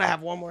 have one. We gotta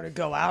have one more to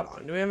go out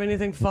on. Do we have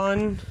anything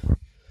fun?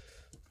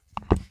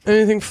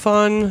 Anything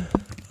fun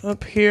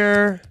up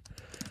here?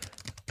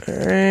 All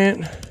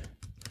right.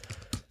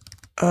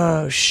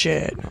 Oh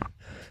shit!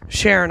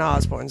 Sharon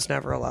Osbourne's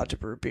never allowed to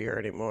brew beer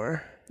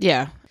anymore.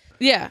 Yeah.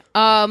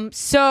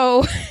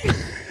 So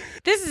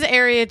this is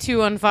Area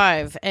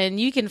 215, and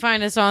you can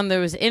find us on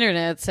those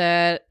internets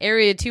at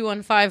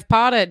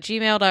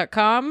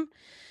area215pod@gmail.com.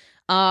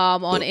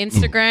 On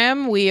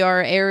Instagram, we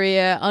are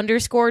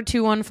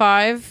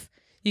area_215.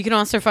 You can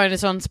also find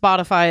us on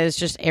Spotify as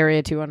just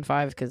Area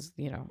 215 because,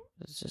 you know,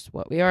 it's just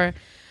what we are.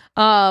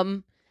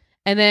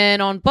 And then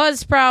on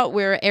Buzzsprout,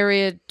 we're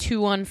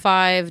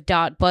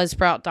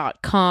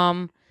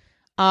area215.buzzsprout.com.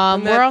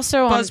 We're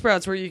also on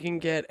Buzzsprout's where you can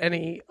get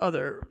any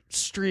other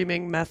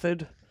streaming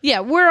method. Yeah,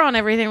 we're on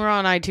everything. We're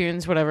on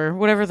iTunes,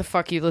 whatever the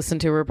fuck you listen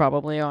to, we're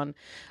probably on.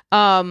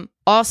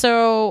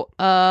 Also,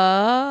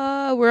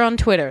 we're on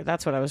Twitter.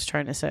 That's what I was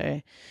trying to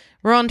say.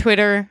 We're on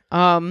Twitter.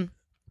 I've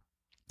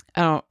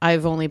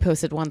only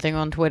posted one thing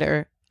on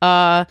Twitter.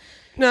 No,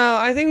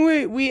 I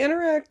think we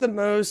interact the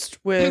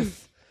most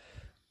with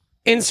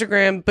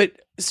Instagram, but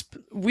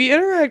we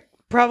interact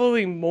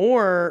probably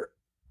more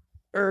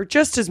or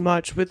just as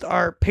much with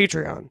our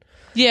Patreon.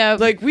 Yeah,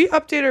 Like, we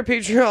update our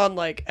Patreon,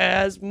 like,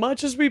 as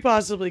much as we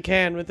possibly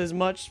can with as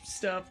much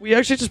stuff. We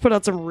actually just put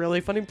out some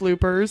really funny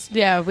bloopers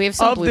yeah, we have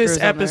some of bloopers this on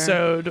there.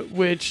 episode,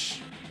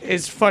 which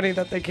is funny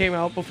that they came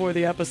out before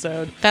the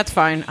episode. That's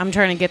fine. I'm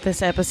trying to get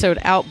this episode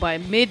out by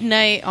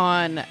midnight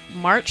on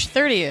March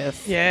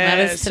 30th. Yeah,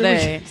 that is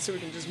today. So we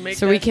can just make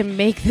So we can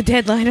make the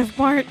deadline of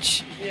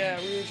March. Yeah,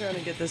 we were trying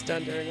to get this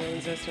done during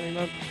Women's History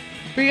Month.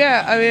 But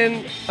yeah, I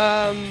mean,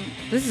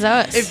 This is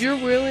us. if you're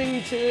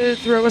willing to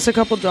throw us a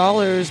couple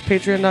dollars,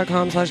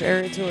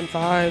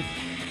 patreon.com/area215,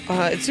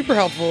 it's super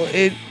helpful.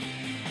 If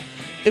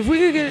we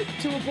could get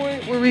to a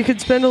point where we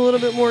could spend a little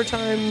bit more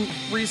time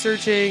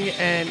researching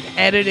and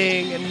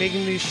editing and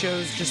making these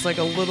shows just like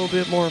a little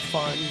bit more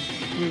fun,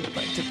 we would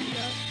like to do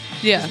that.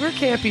 yeah. 'Cause we're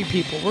campy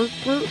people.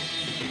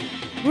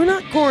 We're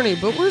not corny,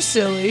 but we're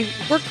silly.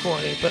 We're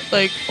corny, but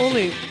like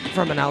only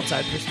from an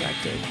outside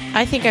perspective.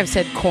 I think I've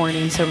said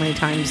corny so many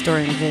times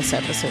during this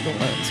episode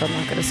alone, so I'm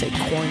not going to say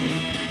corny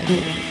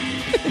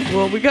again.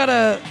 Well, we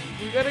gotta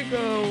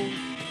go.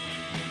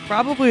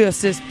 Probably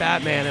assist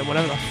Batman and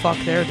whatever the fuck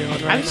they're doing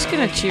right now. I'm just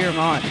going to cheer him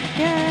on.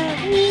 Yeah,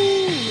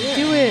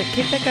 do it.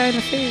 Kick that guy in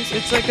the face.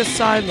 It's like a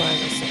sideline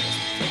assist.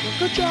 It's like,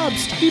 good job,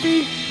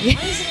 Stevie.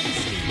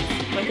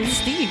 Like it's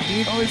Steve,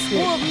 dude. Oh, it's Steve.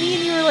 Well, me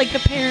and you are like the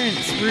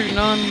parents rooting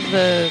on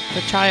the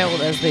child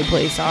as they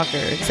play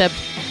soccer. Except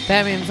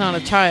Batman's not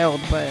a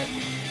child, but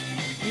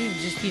you can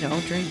just,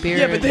 drink beer.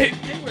 Yeah, but they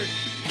were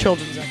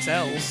children's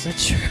XLs.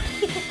 That's true.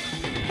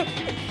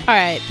 All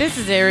right, this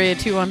is Area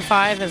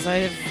 215, as I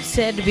have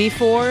said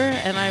before,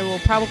 and I will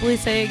probably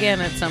say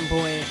again at some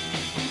point.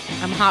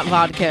 I'm Hot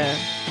Vodka.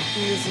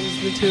 This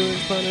is the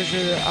 2-inch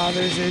Punisher, the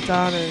Others,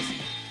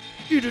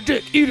 Eat a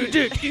dick, eat a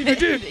dick, eat a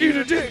dick, eat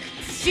a dick.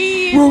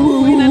 see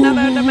you in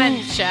another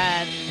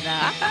dimension.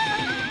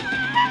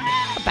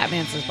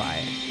 Batman says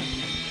bye.